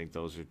 I think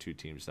those are two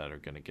teams that are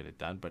going to get it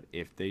done. But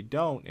if they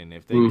don't, and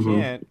if they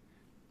can't,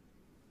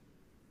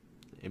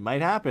 it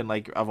might happen.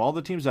 Like, of all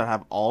the teams that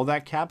have all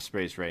that cap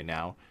space right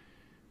now,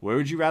 where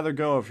would you rather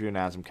go if you're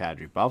Nazem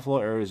Kadri? Buffalo,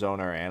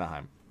 Arizona, or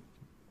Anaheim?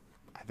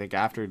 I think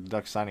after the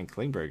Ducks signing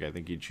Klingberg, I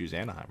think you'd choose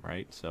Anaheim,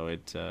 right? So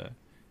it's a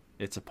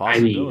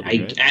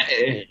possibility.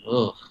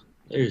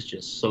 There's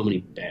just so many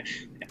bad.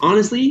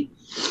 Honestly,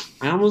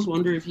 I almost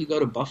wonder if you go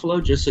to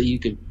Buffalo just so you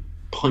could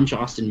punch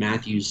Austin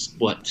Matthews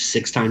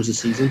 6 times a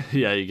season.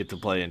 Yeah, you get to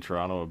play in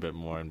Toronto a bit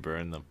more and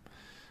burn them.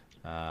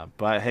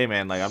 But hey,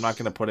 man, like, I'm not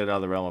going to put it out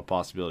of the realm of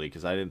possibility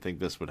because I didn't think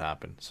this would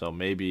happen. So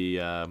maybe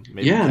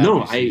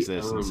sees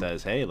this and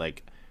says, hey,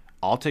 like,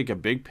 I'll take a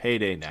big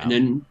payday now.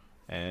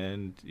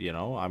 And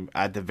I'm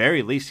at the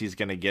very least he's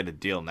going to get a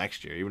deal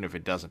next year, even if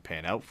it doesn't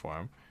pan out for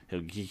him.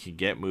 He can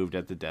get moved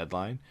at the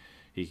deadline.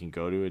 He can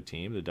go to a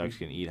team. The Ducks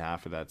can eat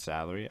half of that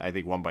salary. I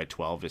think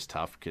 1/12 is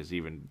tough because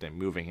even then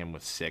moving him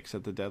with 6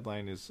 at the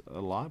deadline is a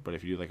lot. But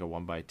if you do like a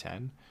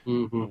 1/10,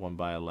 or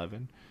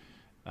 1/11,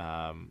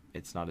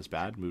 it's not as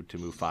bad. Move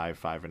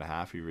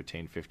 5.5, you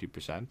retain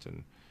 50%,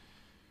 and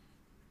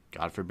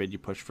God forbid you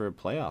push for a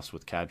playoffs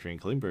with Kadri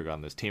and Klingberg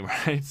on this team,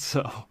 right?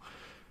 So,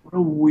 what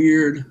a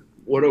weird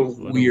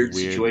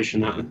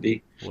situation that would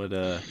be. What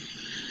a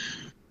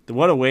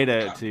way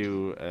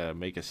to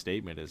make a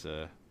statement as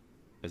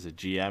a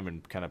GM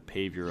and kind of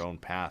pave your own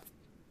path,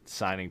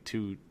 signing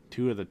two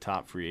of the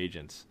top free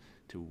agents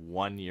to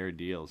 1-year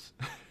deals.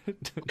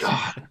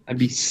 God, that'd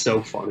be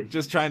so funny.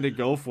 Just trying to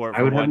go for it.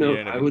 I would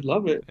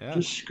love it. Yeah.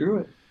 Just screw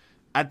it.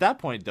 At that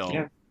point,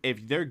 though,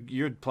 if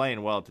you're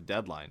playing well at the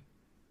deadline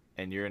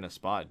and you're in a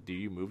spot, do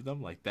you move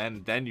them? Like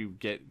then you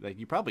get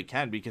you probably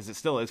can because it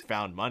still is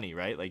found money,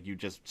 right? Like you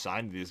just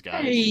signed these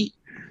guys.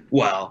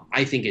 Well,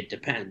 I think it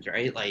depends,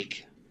 right?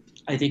 Like,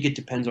 I think it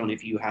depends on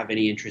if you have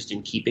any interest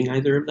in keeping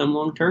either of them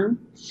long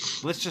term.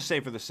 Let's just say,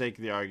 for the sake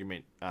of the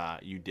argument,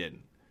 you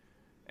didn't,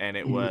 and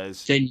it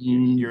was then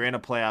you're in a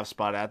playoff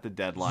spot at the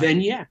deadline.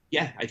 Then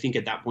I think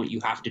at that point you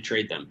have to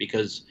trade them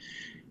because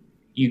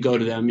you go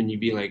to them and you'd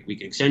be like, we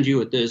can extend you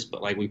with this,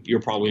 but like you're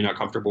probably not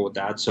comfortable with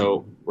that,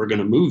 so we're going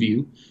to move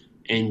you,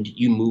 and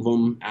you move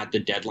them at the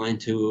deadline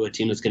to a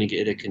team that's going to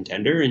get a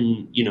contender,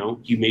 and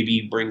you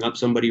maybe bring up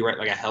somebody right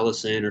like a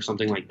Hellison or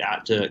something like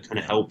that to kind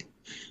of help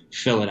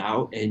fill it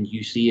out, and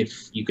you see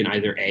if you can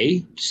either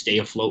stay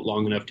afloat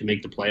long enough to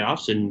make the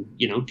playoffs and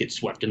get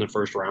swept in the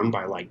first round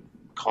by like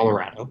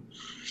Colorado,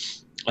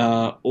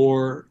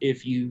 or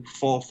if you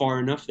fall far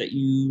enough that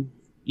you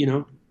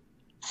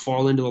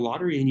fall into the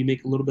lottery and you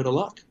make a little bit of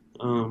luck.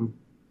 I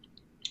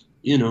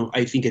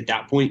think at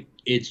that point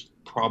it's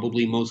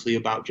probably mostly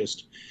about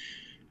just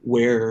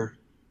where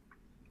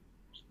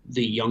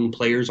the young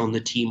players on the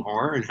team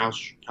are and how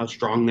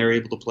strong they're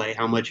able to play,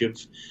 how much of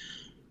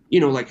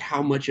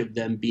how much of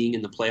them being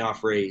in the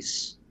playoff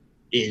race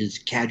is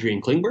Kadri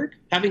and Klingberg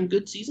having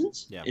good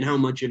seasons, and how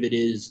much of it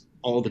is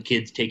all the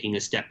kids taking a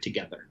step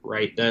together,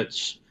 right?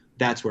 That's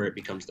where it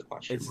becomes the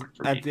question mark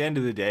for me. At the end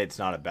of the day, it's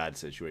not a bad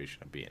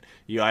situation to be in.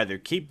 You either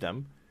keep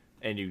them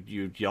and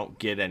you don't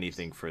get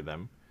anything for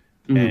them,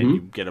 and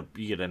you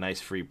get a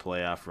nice free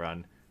playoff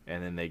run,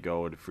 and then they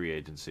go to free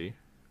agency.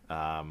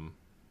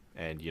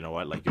 And you know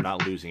what? Like, you're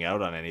not losing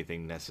out on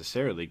anything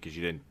necessarily because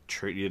you didn't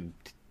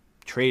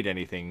trade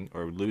anything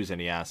or lose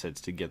any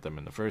assets to get them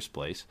in the first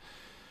place.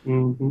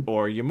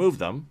 Or you move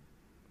them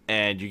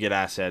and you get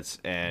assets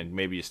and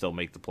maybe you still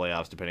make the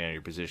playoffs depending on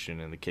your position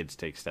and the kids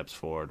take steps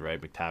forward,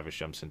 right? McTavish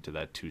jumps into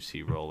that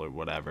 2C role or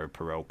whatever.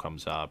 Perreault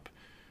comes up,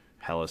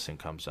 Hellison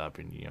comes up,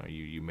 and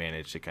you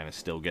manage to kind of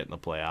still get in the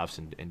playoffs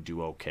and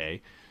do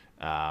okay.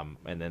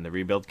 And then the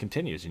rebuild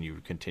continues and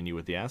you continue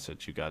with the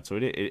assets you got. So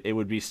it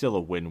would be still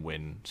a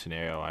win-win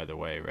scenario either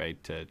way,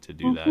 right? To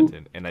do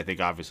that. And I think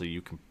obviously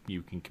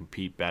you can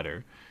compete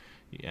better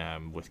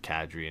with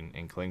Kadri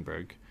and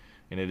Klingberg.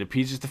 And it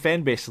appeases the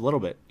fan base a little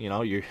bit.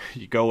 You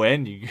go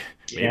in, you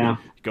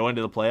go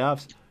into the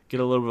playoffs, get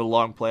a little bit of a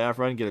long playoff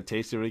run, get a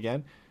taste of it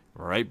again,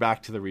 right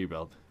back to the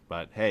rebuild.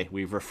 But hey,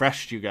 we've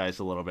refreshed you guys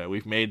a little bit.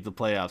 We've made the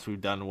playoffs.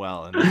 We've done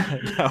well, and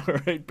now we're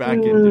right back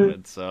into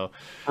it. So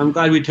I'm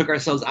glad we took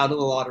ourselves out of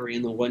the lottery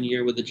in the 1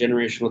 year with the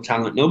generational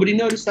talent. Nobody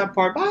noticed that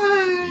part.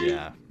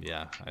 Bye.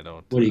 Yeah. I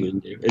don't. What are you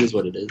gonna do? It is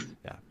what it is.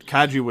 Yeah,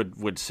 Kadri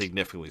would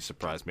significantly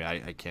surprise me.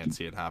 I can't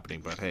see it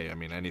happening, but hey, I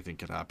mean anything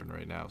could happen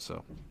right now.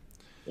 So.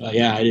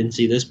 I didn't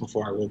see this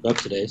before I woke up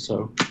today.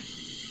 So.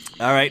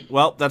 All right.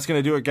 Well, that's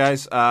gonna do it,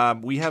 guys.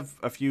 We have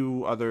a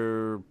few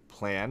other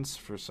plans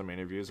for some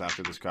interviews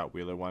after the Scott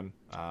Wheeler one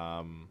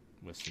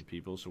with some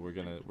people, so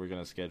we're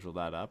gonna schedule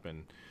that up,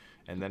 and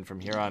And then from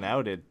here on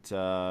out,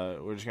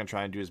 we're just going to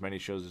try and do as many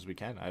shows as we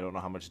can. I don't know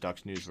how much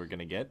Ducks news we're going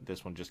to get.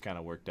 This one just kind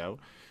of worked out.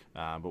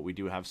 But we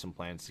do have some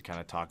plans to kind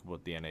of talk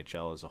about the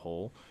NHL as a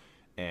whole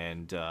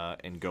and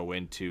go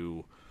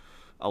into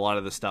a lot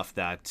of the stuff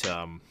that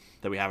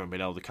we haven't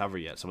been able to cover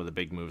yet. Some of the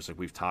big moves, like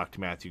we've talked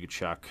to Matthew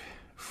Tkachuk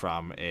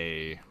from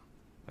a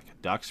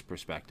Ducks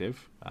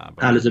perspective.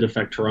 How does it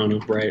affect Toronto,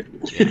 right?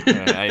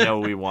 Yeah, I know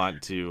we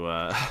want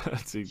to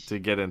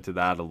get into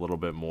that a little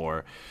bit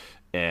more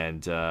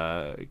and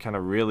kind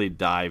of really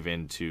dive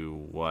into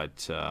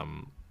what I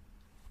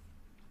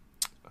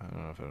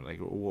don't know if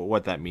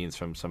what that means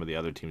from some of the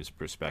other teams'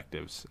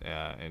 perspectives,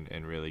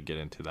 and really get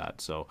into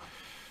that. So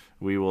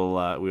we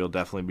will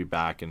definitely be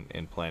back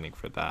in planning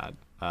for that.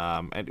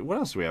 And what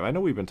else do we have? I know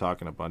we've been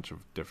talking a bunch of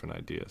different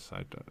ideas.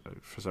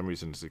 For some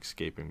reason, it's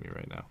escaping me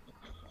right now.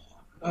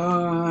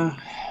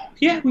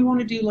 Yeah, we want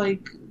to do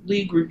like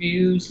league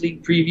reviews,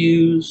 league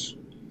previews.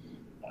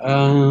 I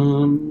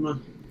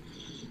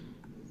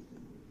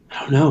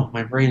don't know.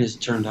 My brain is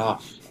turned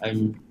off.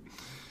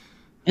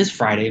 It's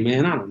Friday,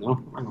 man. I don't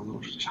know.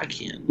 I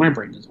can't. My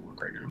brain doesn't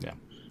work right now. Yeah.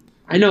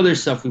 I know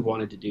there's stuff we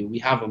wanted to do. We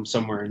have them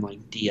somewhere in like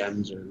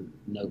DMs or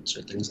notes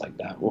or things like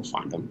that. We'll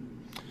find them.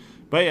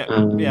 But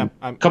yeah,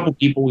 a couple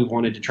people we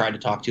wanted to try to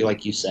talk to,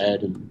 like you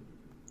said, and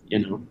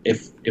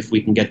if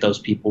we can get those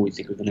people, we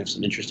think we're gonna have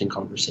some interesting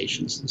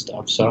conversations and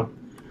stuff. So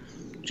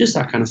just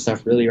that kind of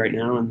stuff really right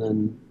now. And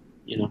then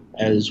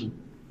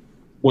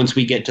once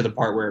we get to the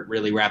part where it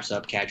really wraps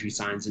up, Kadri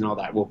signs and all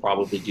that, we'll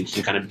probably do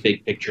some kind of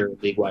big picture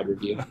league-wide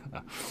review.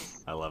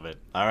 I love it.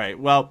 All right.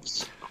 Well,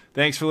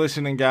 thanks for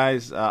listening,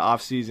 guys.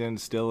 Off season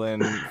still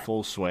in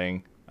full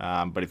swing.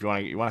 But if you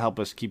want to help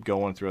us keep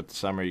going throughout the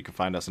summer, you can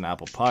find us on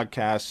Apple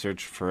Podcasts.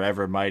 Search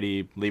Forever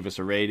Mighty. Leave us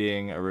a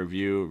rating, a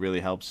review. It really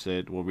helps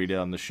it. We'll read it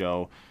on the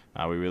show.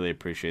 We really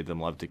appreciate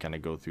them. Love to kind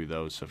of go through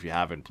those. So if you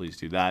haven't, please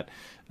do that.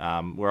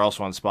 We're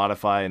also on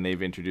Spotify, and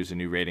they've introduced a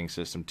new rating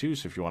system too.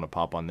 So if you want to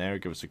pop on there,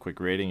 give us a quick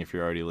rating. If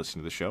you're already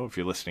listening to the show, if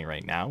you're listening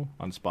right now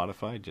on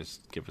Spotify,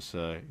 just give us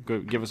a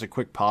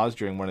quick pause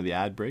during one of the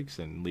ad breaks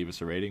and leave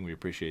us a rating. We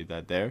appreciate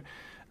that there.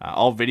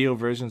 All video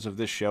versions of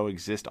this show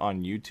exist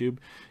on YouTube.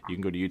 You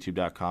can go to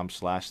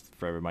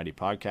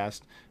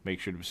youtube.com/ForeverMightyPodcast. Make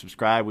sure to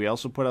subscribe. We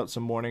also put out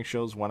some morning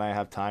shows when I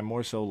have time,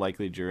 more so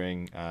likely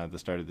during the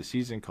start of the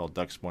season, called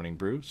Ducks Morning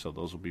Brew. So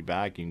those will be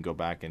back. You can go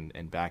back and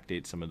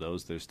backdate some of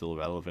those. They're still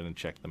relevant, and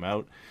check them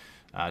out.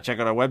 Check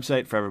out our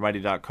website,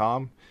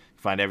 ForeverMighty.com.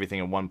 Find everything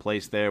in one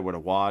place there, where to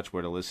watch,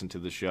 where to listen to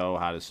the show,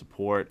 how to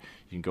support.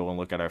 You can go and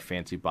look at our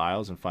fancy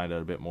bios and find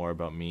out a bit more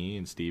about me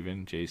and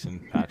Steven,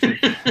 Jason,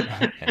 Patrick,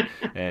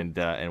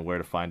 and where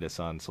to find us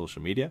on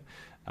social media.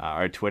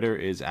 Our Twitter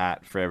is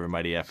at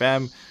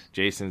ForeverMightyFM.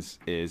 Jason's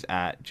is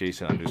at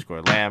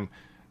Jason_Lamb.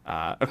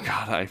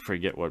 I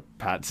forget what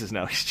Pat's is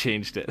now. He's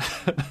changed it.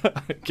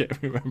 I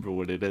can't remember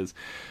what it is.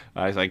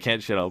 So I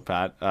can't shit out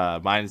Pat.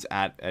 Mine's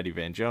at Eddie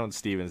Van Jones.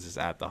 Steven's is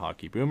at The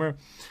Hockey Boomer.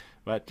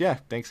 But yeah,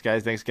 thanks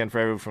guys. Thanks again for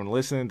everyone for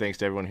listening. Thanks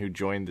to everyone who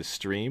joined the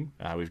stream.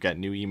 We've got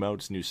new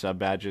emotes, new sub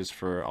badges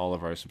for all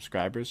of our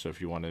subscribers. So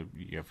if you want to,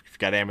 if you've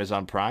got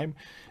Amazon Prime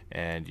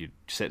and you're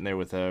sitting there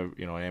with an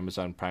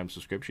Amazon Prime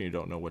subscription, you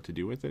don't know what to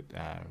do with it,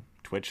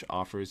 Twitch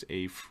offers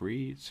a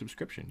free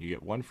subscription. You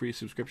get one free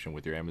subscription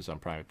with your Amazon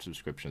Prime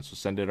subscription. So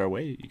send it our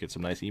way. You get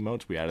some nice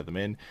emotes. We added them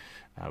in.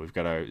 We've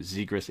got our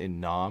Zegras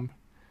in Nam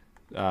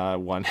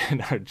one in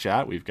our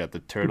chat. We've got the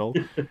turtle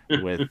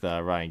with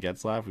Ryan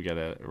Getzlaff. We got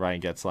a Ryan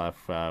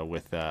Getzlaff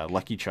with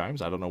Lucky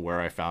Charms. I don't know where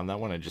I found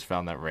that one. I just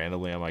found that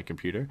randomly on my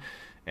computer.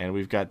 And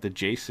we've got the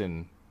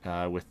Jason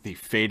with the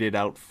faded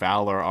out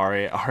Fowler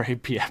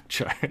RAPM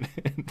chart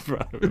in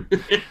front of him.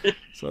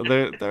 So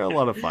they're a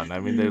lot of fun. I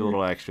mean, they're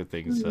little extra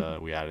things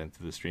we add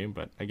into the stream.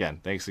 But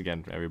again, thanks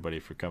again everybody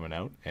for coming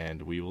out,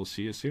 and we will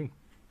see you soon.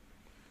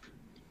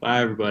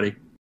 Bye everybody.